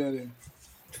that you're dealing with.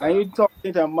 And you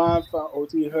talking to a man from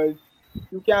OT Hood,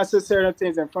 you can't say certain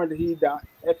things in front of him that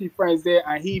if he friends there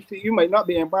and you might not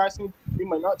be embarrassing, you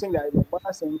might not think that it's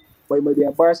embarrassing, but it might be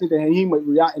embarrassing to him. He might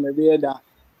react in a way that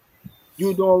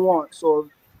you don't want. So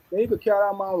then you could carry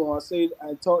that man one side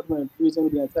and talk to him, reason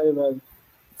and tell him,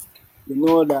 you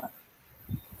know that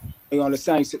you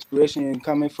understand the situation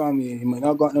coming from you. You might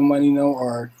not got no money now,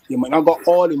 or you might not got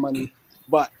all the money,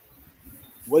 but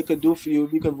what we could do for you,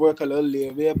 we could work a little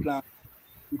leeway plan.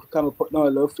 You could come and put down a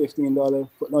little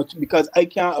 $15, because I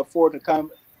can't afford to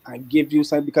come and give you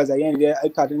something, because I ain't there. I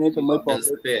cut it into my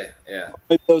pocket.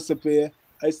 My bills to pay.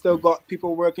 I still got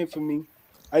people working for me.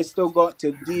 I still got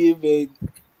to deal with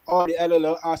all the other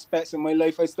little aspects of my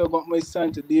life. I still got my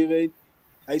son to deal with.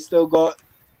 I still got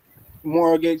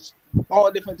mortgage,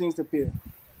 all different things to pay.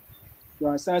 You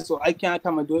understand? So I can't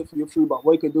come and do it for you free, but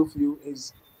what I could do for you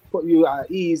is put you at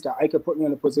ease, that I could put you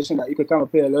in a position that you could come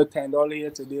and pay a little $10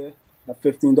 here today, a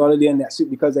 $15 there next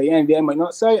week, because I ain't there. Might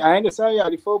not say I ain't gonna sell you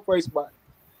at the full price, but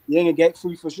you ain't gonna get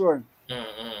free for sure.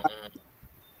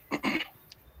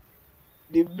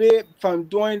 The way from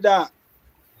doing that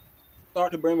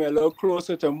start to bring me a little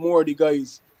closer to more of the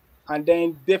guys. And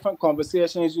then different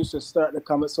conversations used to start to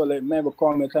come. So like, man would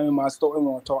call me and tell me, man, I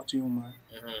want to talk to you, man.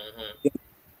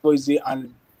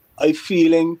 And I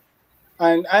feeling,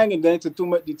 and I ain't gonna get into too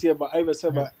much detail, but I was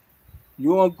saying, but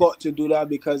you don't got to do that,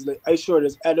 because like I sure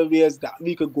there's other ways that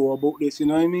we could go about this, you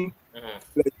know what I mean?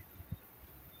 Like,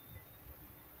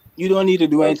 you don't need to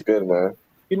do anything. Good, man.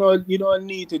 You don't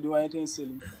need to do anything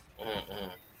silly.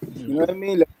 You know what I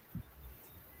mean? Like,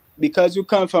 because you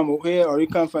come from here or you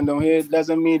come from down here,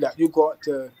 doesn't mean that you got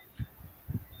to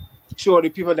show the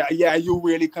people that, yeah, you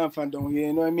really come from down here.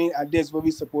 You know what I mean? And that's what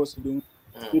we're supposed to do.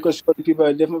 You can show the people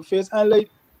a different face and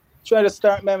like try to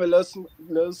start, man, with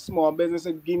little small business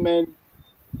and give man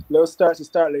little start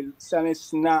like selling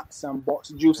snacks and box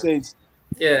juices.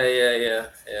 Yeah.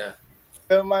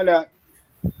 Tell man that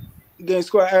getting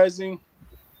square everything,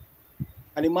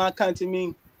 and the man come to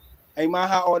me. I man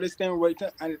had all this thing right,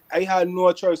 and I had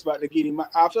no choice but to give him.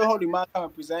 After how the man come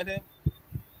and present it,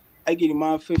 I give the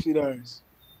man $50.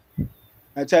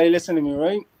 I tell you, listen to me,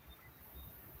 right?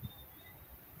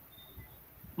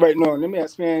 Right now, let me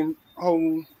explain how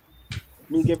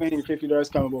me giving him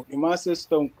 $50 come about. The man says,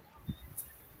 "Stone,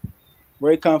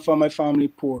 where I come from, my family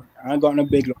poor. I ain't got no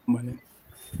big money.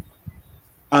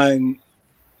 And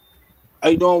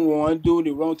I don't want to do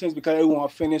the wrong things because I want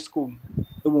to finish school.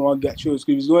 I want to get through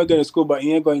school. If you want to get to school, but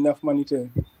you ain't got enough money to,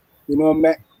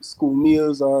 make school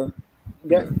meals or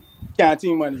get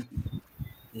canteen money.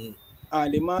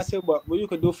 And the man said, but what you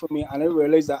could do for me? And I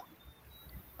realized that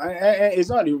it's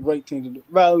not the right thing to do.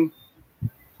 Well,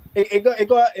 it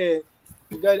got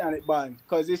good and it bad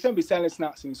because they shouldn't be selling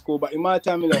snacks in school. But in my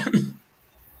time,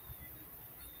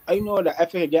 I know that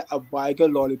if I get a bag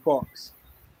of lollipops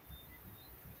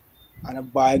and a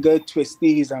bag of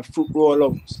twisties and fruit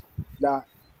roll-ups, that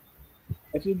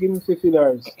if you give me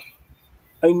 $50,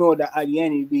 I know that at the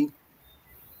end of the week,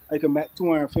 I can make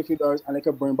 $250 and I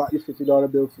can bring back the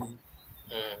 $50 bill for you.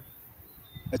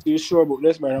 Are you sure about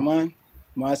this, brother, man?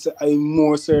 I'm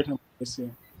more certain about this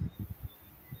here.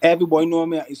 Everybody know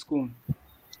me at school.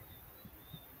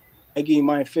 I give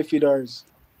mine $50.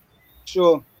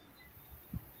 Sure.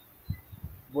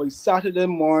 But Saturday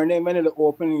morning, when they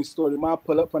open the store, the man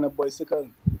pull up on a bicycle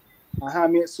and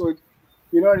hand me it. So, it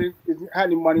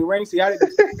had the money rings. He had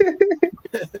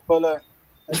it. But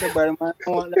I said, brother, man, I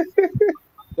want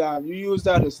that. You use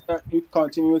that to start, you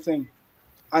continue thing.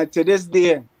 And to this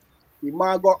day, the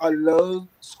man got a little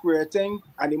square thing,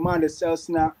 and the man that sells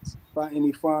snacks in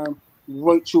the farm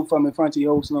right through from in front of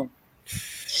your house now.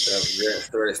 That's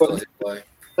a great story, boy.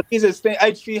 But this is thing,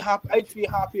 I'd feel happy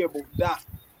about that.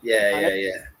 Yeah.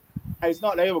 It's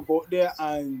not like I would go there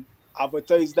and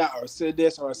advertise that or say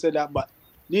this or say that, but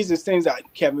these are things that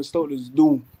Kevin Stokes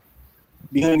do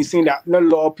behind the scene that not a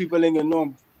lot of people ain't gonna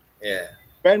know. Yeah.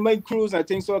 When my cruise and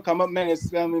things so come up, man, it's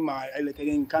tell me I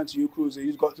didn't country cruise. I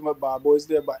just got to my bar boys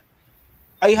there, but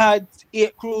I had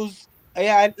 8 cruises. I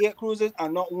had 8 cruises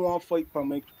and not one fight from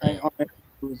my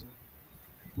cruiser.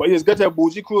 But you just got a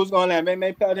bougie cruise going and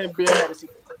my pal him beer.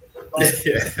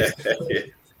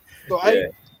 So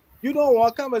you don't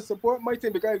want to come and support my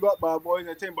team because you got bad boys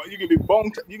and team, but you can be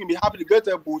bumped. You can be happy to get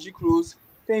to a bougie cruise.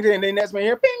 And then next man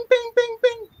here, ping, ping, ping,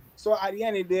 ping. So at the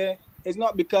end of the day, it's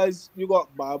not because you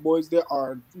got bad boys there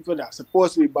or people that are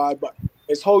supposed to be bad, but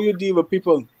it's how you deal with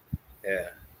people. Yeah.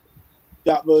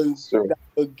 That will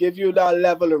give you that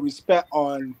level of respect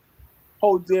on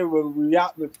how they will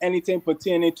react with anything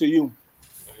pertaining to you.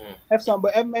 If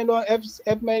men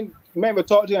will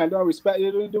talk to you and don't respect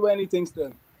you, don't do anything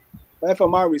still. But if a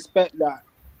man respect that,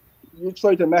 you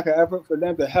try to make an effort for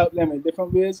them to help them in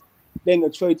different ways, then you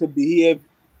try to behave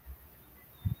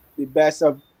the best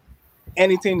of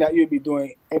anything that you'll be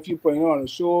doing. If you're putting on a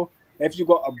show, if you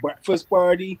got a breakfast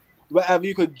party, whatever,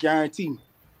 you could guarantee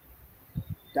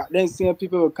that then seeing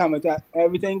people will comment that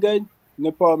everything good,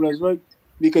 no problems, right?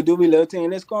 We could do a little thing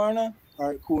in this corner. All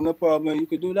right, cool, no problem. You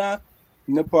could do that,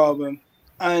 no problem.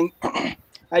 And at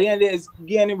the end of it, it's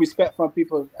gaining respect from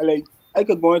people. Like, I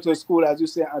could go into a school, as you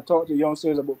said, and talk to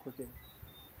youngsters about cricket.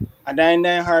 And then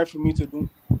hard for me to do.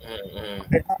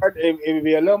 It would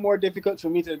be a little more difficult for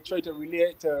me to try to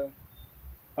relate to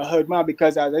a herd man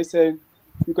because, as I said,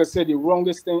 you could say the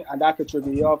wrongest thing and that could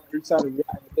trigger you off each side of you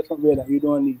in a different way that you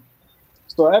don't need.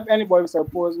 So if anybody was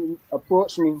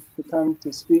approach me to come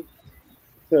to speak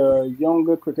to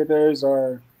younger cricketers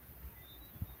or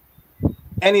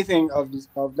anything of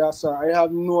that sort, I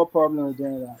have no problem with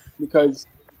doing that because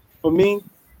for me,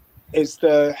 it's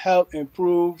to help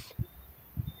improve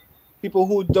people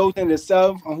who doubt in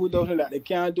themselves and who doubt that they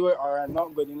can't do it or are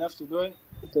not good enough to do it,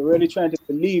 to really trying to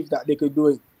believe that they could do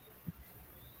it.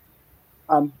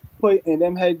 And put in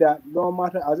them head that don't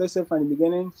matter, as I said from the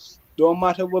beginning, don't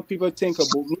matter what people think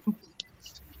about me.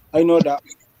 I know that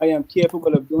I am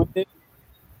capable of doing it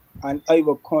and I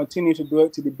will continue to do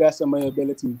it to the best of my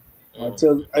ability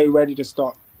until I'm ready to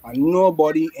stop. And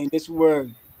nobody in this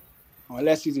world,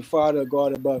 unless he's the Father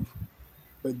God above,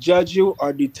 will judge you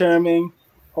or determine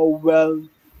how well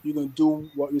you can do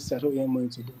what you set out your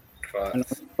mind to do.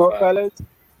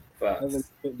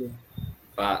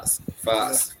 Fast.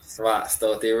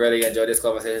 Stouty really enjoyed this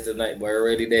conversation tonight, but I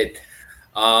really did.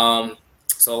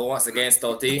 So once again,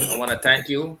 Stouty, I want to thank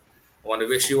you. I want to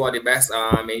wish you all the best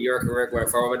in your career going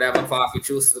forward. Whatever path you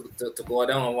choose to go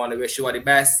down, I want to wish you all the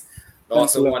best. I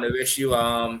also want to wish you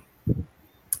all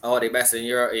the best in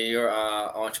your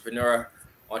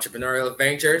entrepreneurial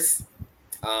ventures.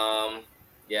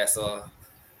 So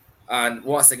and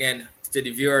once again to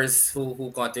the viewers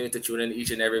who continue to tune in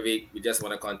each and every week, we just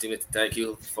want to continue to thank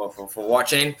you for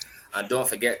watching, and don't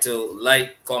forget to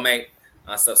like, comment,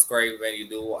 and subscribe when you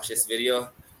do watch this video.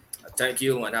 Thank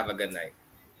you and have a good night.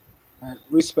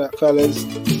 Respect, fellas.